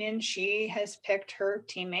opinion, she has picked her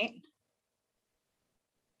teammate,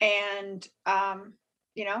 and,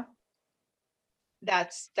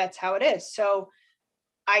 that's how it is. So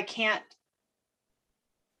I can't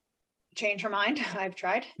change her mind. I've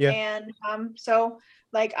tried. And, so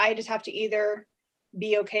like, I just have to either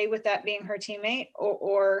be okay with that being her teammate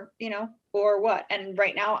or what. And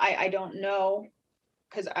right now I don't know,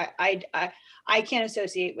 because I can't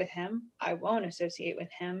associate with him. I won't associate with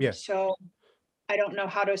him. So I don't know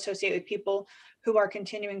how to associate with people who are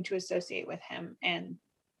continuing to associate with him and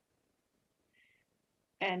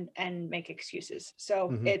make excuses.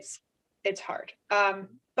 So it's hard.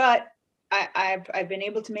 But I've been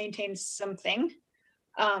able to maintain something.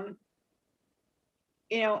 Having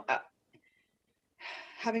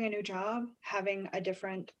a new job, having a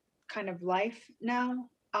different kind of life now,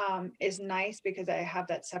 is nice, because I have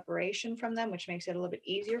that separation from them, which makes it a little bit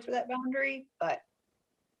easier for that boundary. But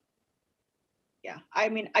yeah, I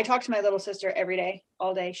mean, I talk to my little sister every day,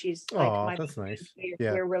 all day. She's like, that's nice.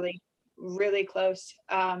 We're really, really close.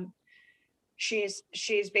 She's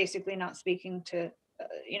basically not speaking to,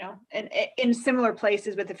 and in similar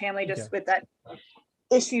places with the family, just with that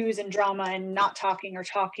issues and drama and not talking or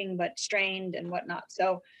talking, but strained and whatnot.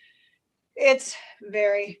 So it's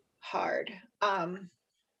very hard. I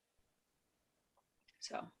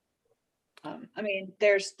mean,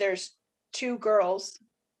 there's two girls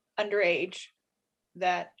underage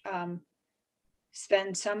that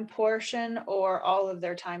spend some portion or all of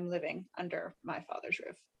their time living under my father's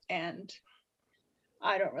roof. And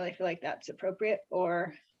I don't really feel like that's appropriate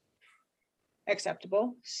or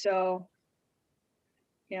acceptable. So,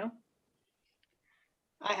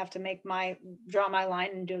 I have to draw my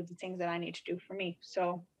line and do the things that I need to do for me.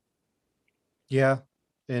 So, Yeah.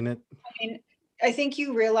 I think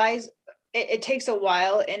you realize it takes a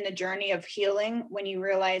while in the journey of healing when you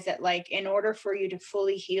realize that, like, in order for you to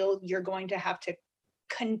fully heal, you're going to have to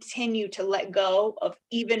continue to let go of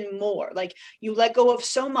even more. Like, you let go of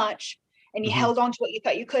so much and you held on to what you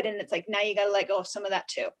thought you could. And it's like, now you got to let go of some of that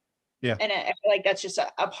too. Yeah. And I feel like that's just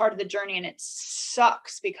a part of the journey. And it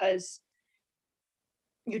sucks because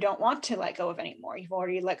you don't want to let go of anymore. You've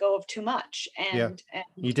already let go of too much. And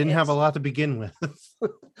you didn't have a lot to begin with.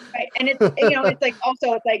 Right. And it's, it's like,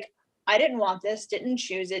 also, it's like, I didn't want this, didn't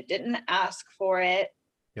choose it, didn't ask for it.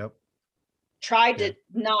 Yep. Tried to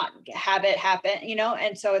not have it happen,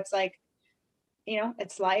 and so it's like,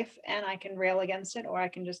 it's life, and I can rail against it, or I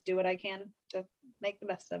can just do what I can to make the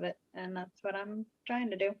best of it. And that's what I'm trying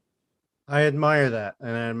to do. I admire that.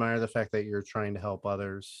 And I admire the fact that you're trying to help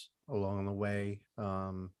others along the way.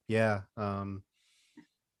 Yeah. I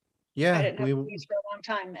didn't have peace for a long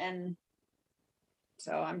time. And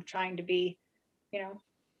so I'm trying to be,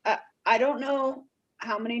 I don't know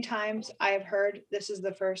how many times I have heard this is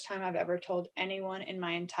the first time I've ever told anyone in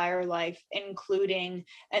my entire life, including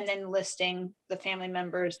and then listing the family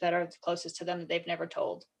members that are closest to them that they've never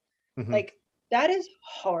told. Like, that is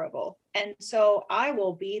horrible. And so I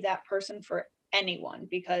will be that person for anyone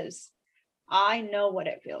because I know what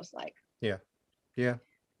it feels like. Yeah.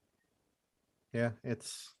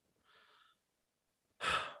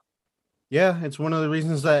 It's one of the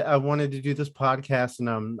reasons that I wanted to do this podcast, and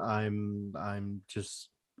I'm just,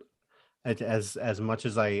 as much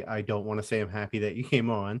as I don't want to say I'm happy that you came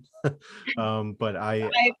on, but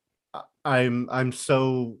I'm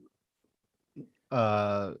so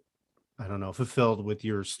I don't know, fulfilled with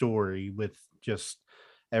your story, with just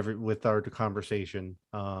with our conversation.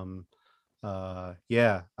 I've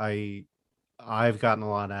gotten a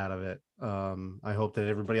lot out of it. I hope that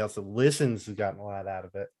everybody else that listens has gotten a lot out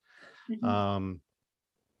of it. Our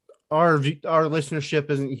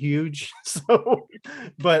listenership isn't huge, so,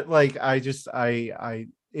 but like, I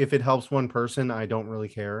if it helps one person, I don't really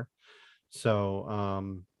care.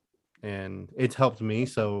 So and it's helped me,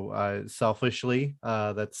 so selfishly,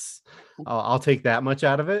 that's I'll take that much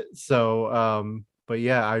out of it. So but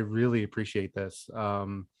yeah, I really appreciate this.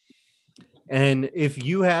 And if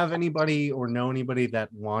you have anybody or know anybody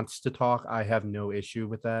that wants to talk, I have no issue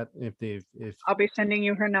with that. If I'll be sending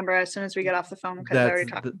you her number as soon as we get off the phone, because I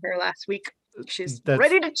already talked to her last week. She's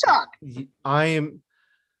ready to talk.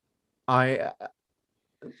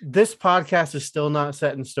 This podcast is still not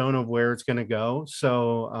set in stone of where it's going to go.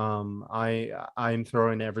 So I'm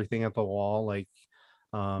throwing everything at the wall, like,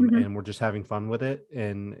 and we're just having fun with it,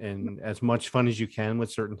 and as much fun as you can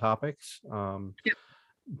with certain topics.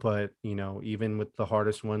 But even with the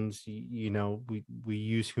hardest ones, we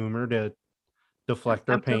use humor to deflect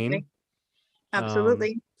our pain.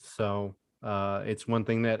 Absolutely. So it's one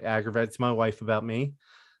thing that aggravates my wife about me.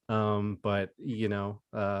 But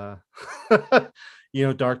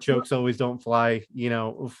dark jokes always don't fly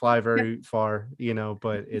very far,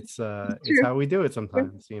 but it's how we do it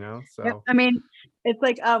sometimes, so. I mean, it's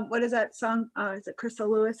like, what is that song? Is it Crystal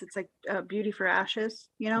Lewis? It's like Beauty for Ashes,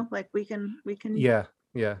 like we can we can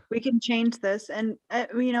change this. And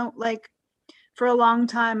like, for a long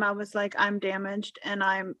time I was like, I'm damaged, and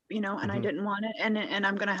I'm and I didn't want it, and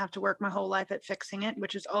I'm gonna have to work my whole life at fixing it,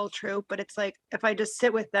 which is all true. But it's like, if I just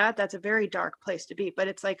sit with that, that's a very dark place to be. But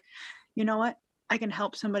it's like, you know what, I can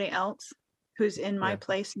help somebody else who's in my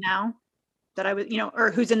place now, that I was,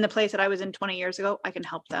 or who's in the place that I was in 20 years ago. I can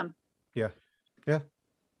help them.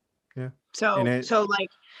 So like,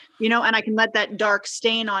 and I can let that dark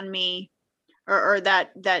stain on me, or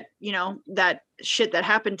that that shit that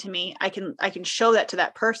happened to me, I can show that to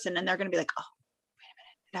that person, and they're going to be like, oh, wait a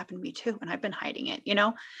minute, it happened to me too, and I've been hiding it.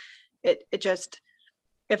 It just,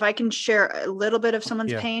 if I can share a little bit of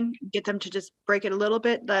someone's pain, get them to just break it a little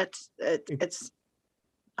bit, it's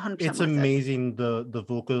 100% it's amazing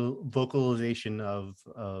the vocalization of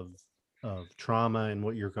trauma and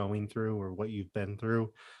what you're going through or what you've been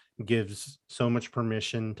through gives so much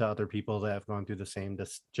permission to other people that have gone through the same to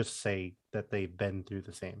just say that they've been through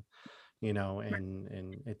the same. you know,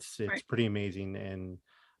 and it's Right. pretty amazing. And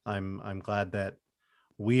I'm glad that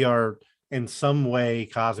we are in some way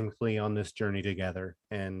cosmically on this journey together.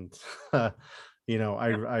 And you know,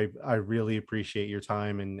 Yeah. I really appreciate your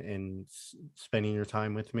time and spending your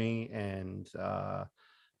time with me, and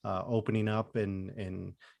opening up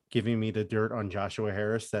and giving me the dirt on Joshua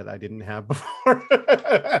Harris that I didn't have before.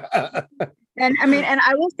 And I mean, and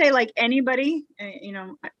I will say, like, anybody, you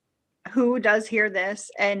know, who does hear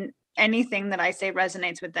this and anything that I say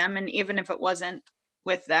resonates with them, and even if it wasn't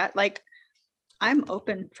with that, like, I'm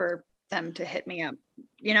open for them to hit me up.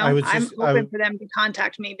 You I know, was I'm just open for them to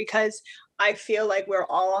contact me, because I feel like we're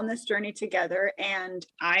all on this journey together, and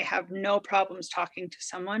I have no problems talking to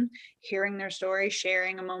someone, hearing their story,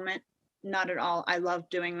 sharing a moment. Not at all. I love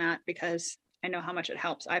doing that because I know how much it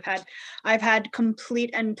helps. I've had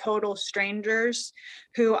complete and total strangers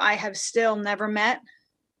who I have still never met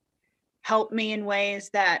help me in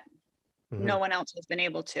ways that no one else has been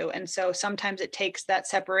able to. And so sometimes it takes that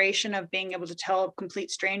separation of being able to tell a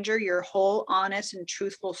complete stranger your whole honest and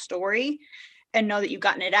truthful story, and know that you've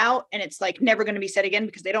gotten it out, and it's like never going to be said again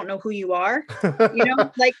because they don't know who you are. You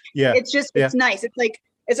know, like, yeah, it's just, yeah, it's nice. It's like,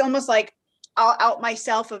 it's almost like I'll out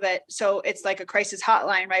myself of it. So it's like a crisis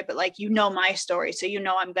hotline, right? But like, you know, my story. So, you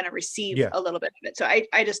know, I'm going to receive yeah, a little bit of it. So I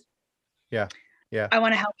just, yeah, yeah. I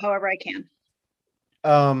want to help however I can.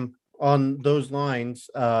 On those lines,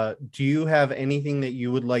 do you have anything that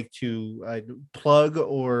you would like to plug,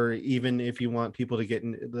 or even if you want people to get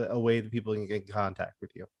in a way that people can get in contact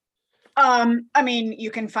with you? I mean,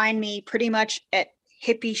 you can find me pretty much at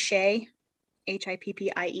Hippie Shay,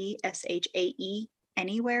 HIPPIESHAE,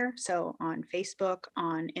 anywhere. So on Facebook,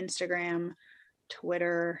 on Instagram,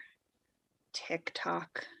 Twitter,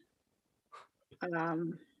 TikTok,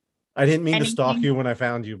 I didn't mean to stalk anything. you when I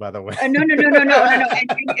found you, by the way. No.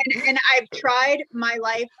 And I've tried my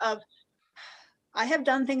life of, I have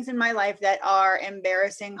done things in my life that are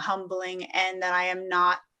embarrassing, humbling, and that I am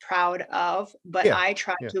not proud of, but Yeah, I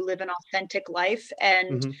try yeah. to live an authentic life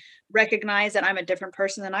and recognize that I'm a different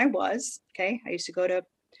person than I was. Okay. I used to go to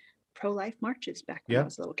pro-life marches back when I Yeah.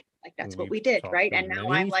 was a little kid. Like, that's what We've we did, talked right? And now I'm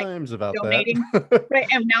many like times about donating, that. right?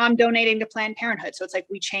 And now I'm donating to Planned Parenthood. So it's like,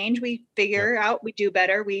 we change, we figure out, we do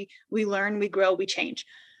better, we learn, we grow, we change.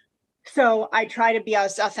 So I try to be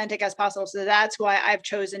as authentic as possible. So that's why I've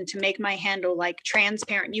chosen to make my handle like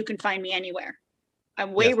transparent. You can find me anywhere.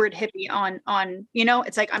 I'm wayward hippie on, you know,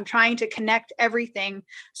 it's like, I'm trying to connect everything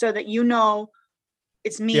so that, you know,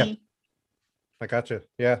 it's me. Yeah. I got you.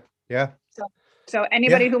 Yeah. Yeah. So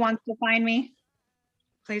anybody who wants to find me,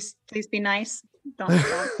 please be nice. Don't.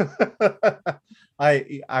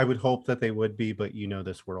 I would hope that they would be, but you know,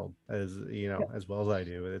 this world, as you know, as well as I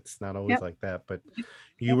do, it's not always like that. But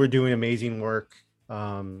you were doing amazing work,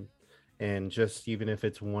 and just even if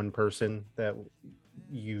it's one person that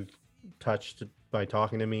you've touched by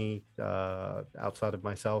talking to me, outside of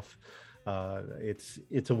myself, it's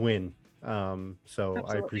a win. So Absolutely.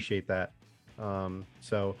 I appreciate that.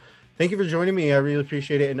 So thank you for joining me. I really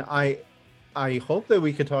appreciate it, and I hope that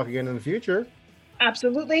we could talk again in the future.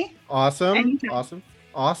 Absolutely. Awesome. Anytime.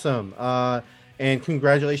 Awesome. And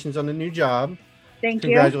congratulations on the new job. Thank you.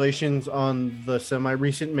 Congratulations on the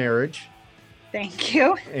semi-recent marriage. Thank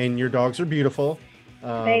you. And your dogs are beautiful.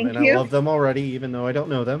 Thank and you. I love them already, even though I don't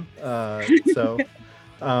know them.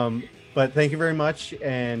 But thank you very much,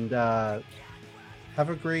 and have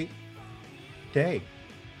a great day.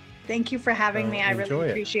 Thank you for having me. I really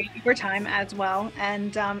it. appreciate your time as well.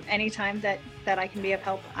 And anytime that I can be of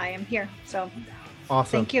help, I am here. So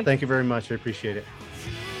awesome. Thank you. Thank you very much. I appreciate it.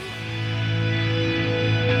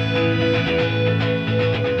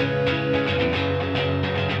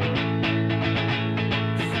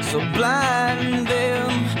 So blind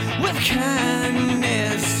them with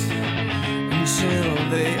kindness until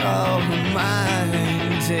they are reminded.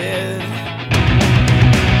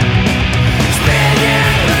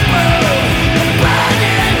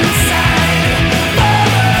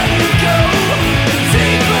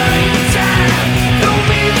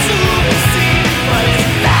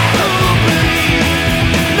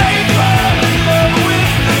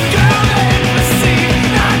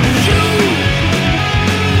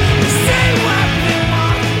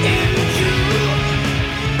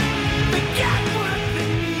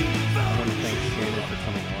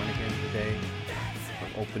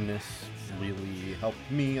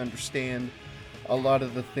 Me understand a lot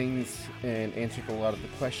of the things and answered a lot of the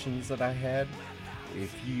questions that I had.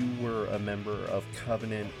 If you were a member of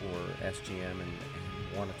Covenant or SGM and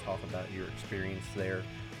want to talk about your experience there,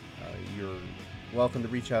 you're welcome to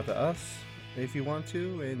reach out to us if you want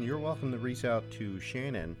to, and you're welcome to reach out to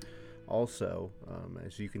Shannon also.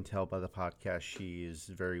 As you can tell by the podcast, she is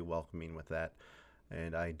very welcoming with that,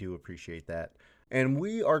 and I do appreciate that. And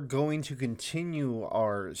we are going to continue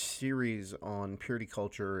our series on purity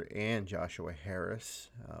culture and Joshua Harris,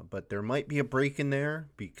 but there might be a break in there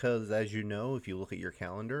because, as you know, if you look at your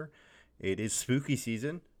calendar, it is spooky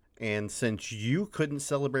season. And since you couldn't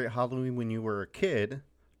celebrate Halloween when you were a kid,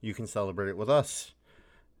 you can celebrate it with us.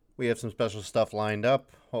 We have some special stuff lined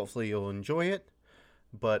up. Hopefully you'll enjoy it.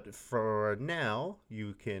 But for now,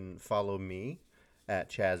 you can follow me at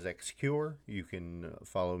ChazXCure. You can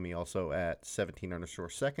follow me also at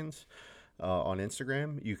 17_seconds on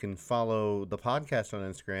Instagram. You can follow the podcast on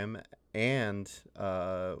Instagram. And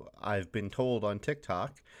I've been told on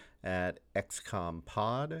TikTok at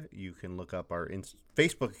XCOMPod. You can look up our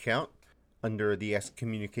Facebook account under the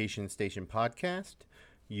Excommunication Station Podcast.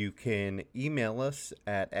 You can email us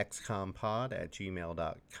at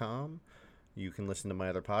xcompod@gmail.com. You can listen to my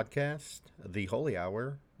other podcast, The Holy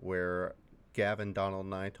Hour, where Gavin, Donald,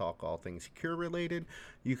 and I talk all things cure related.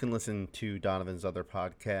 You can listen to Donovan's other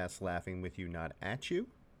podcast, Laughing With You, Not At You,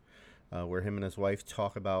 where him and his wife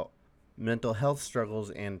talk about mental health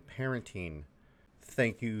struggles and parenting.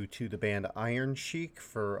 Thank you to the band Iron Chic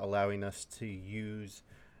for allowing us to use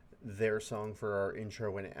their song for our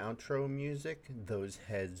intro and outro music. Those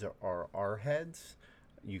heads are our heads.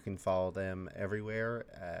 You can follow them everywhere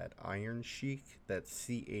at Iron Chic. That's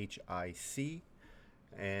CHIC.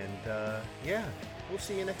 And yeah, we'll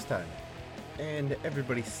see you next time. And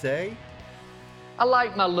everybody say, I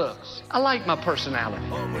like my looks. I like my personality.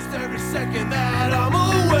 Almost every second that I'm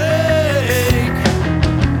awake,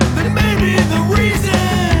 that may be the reason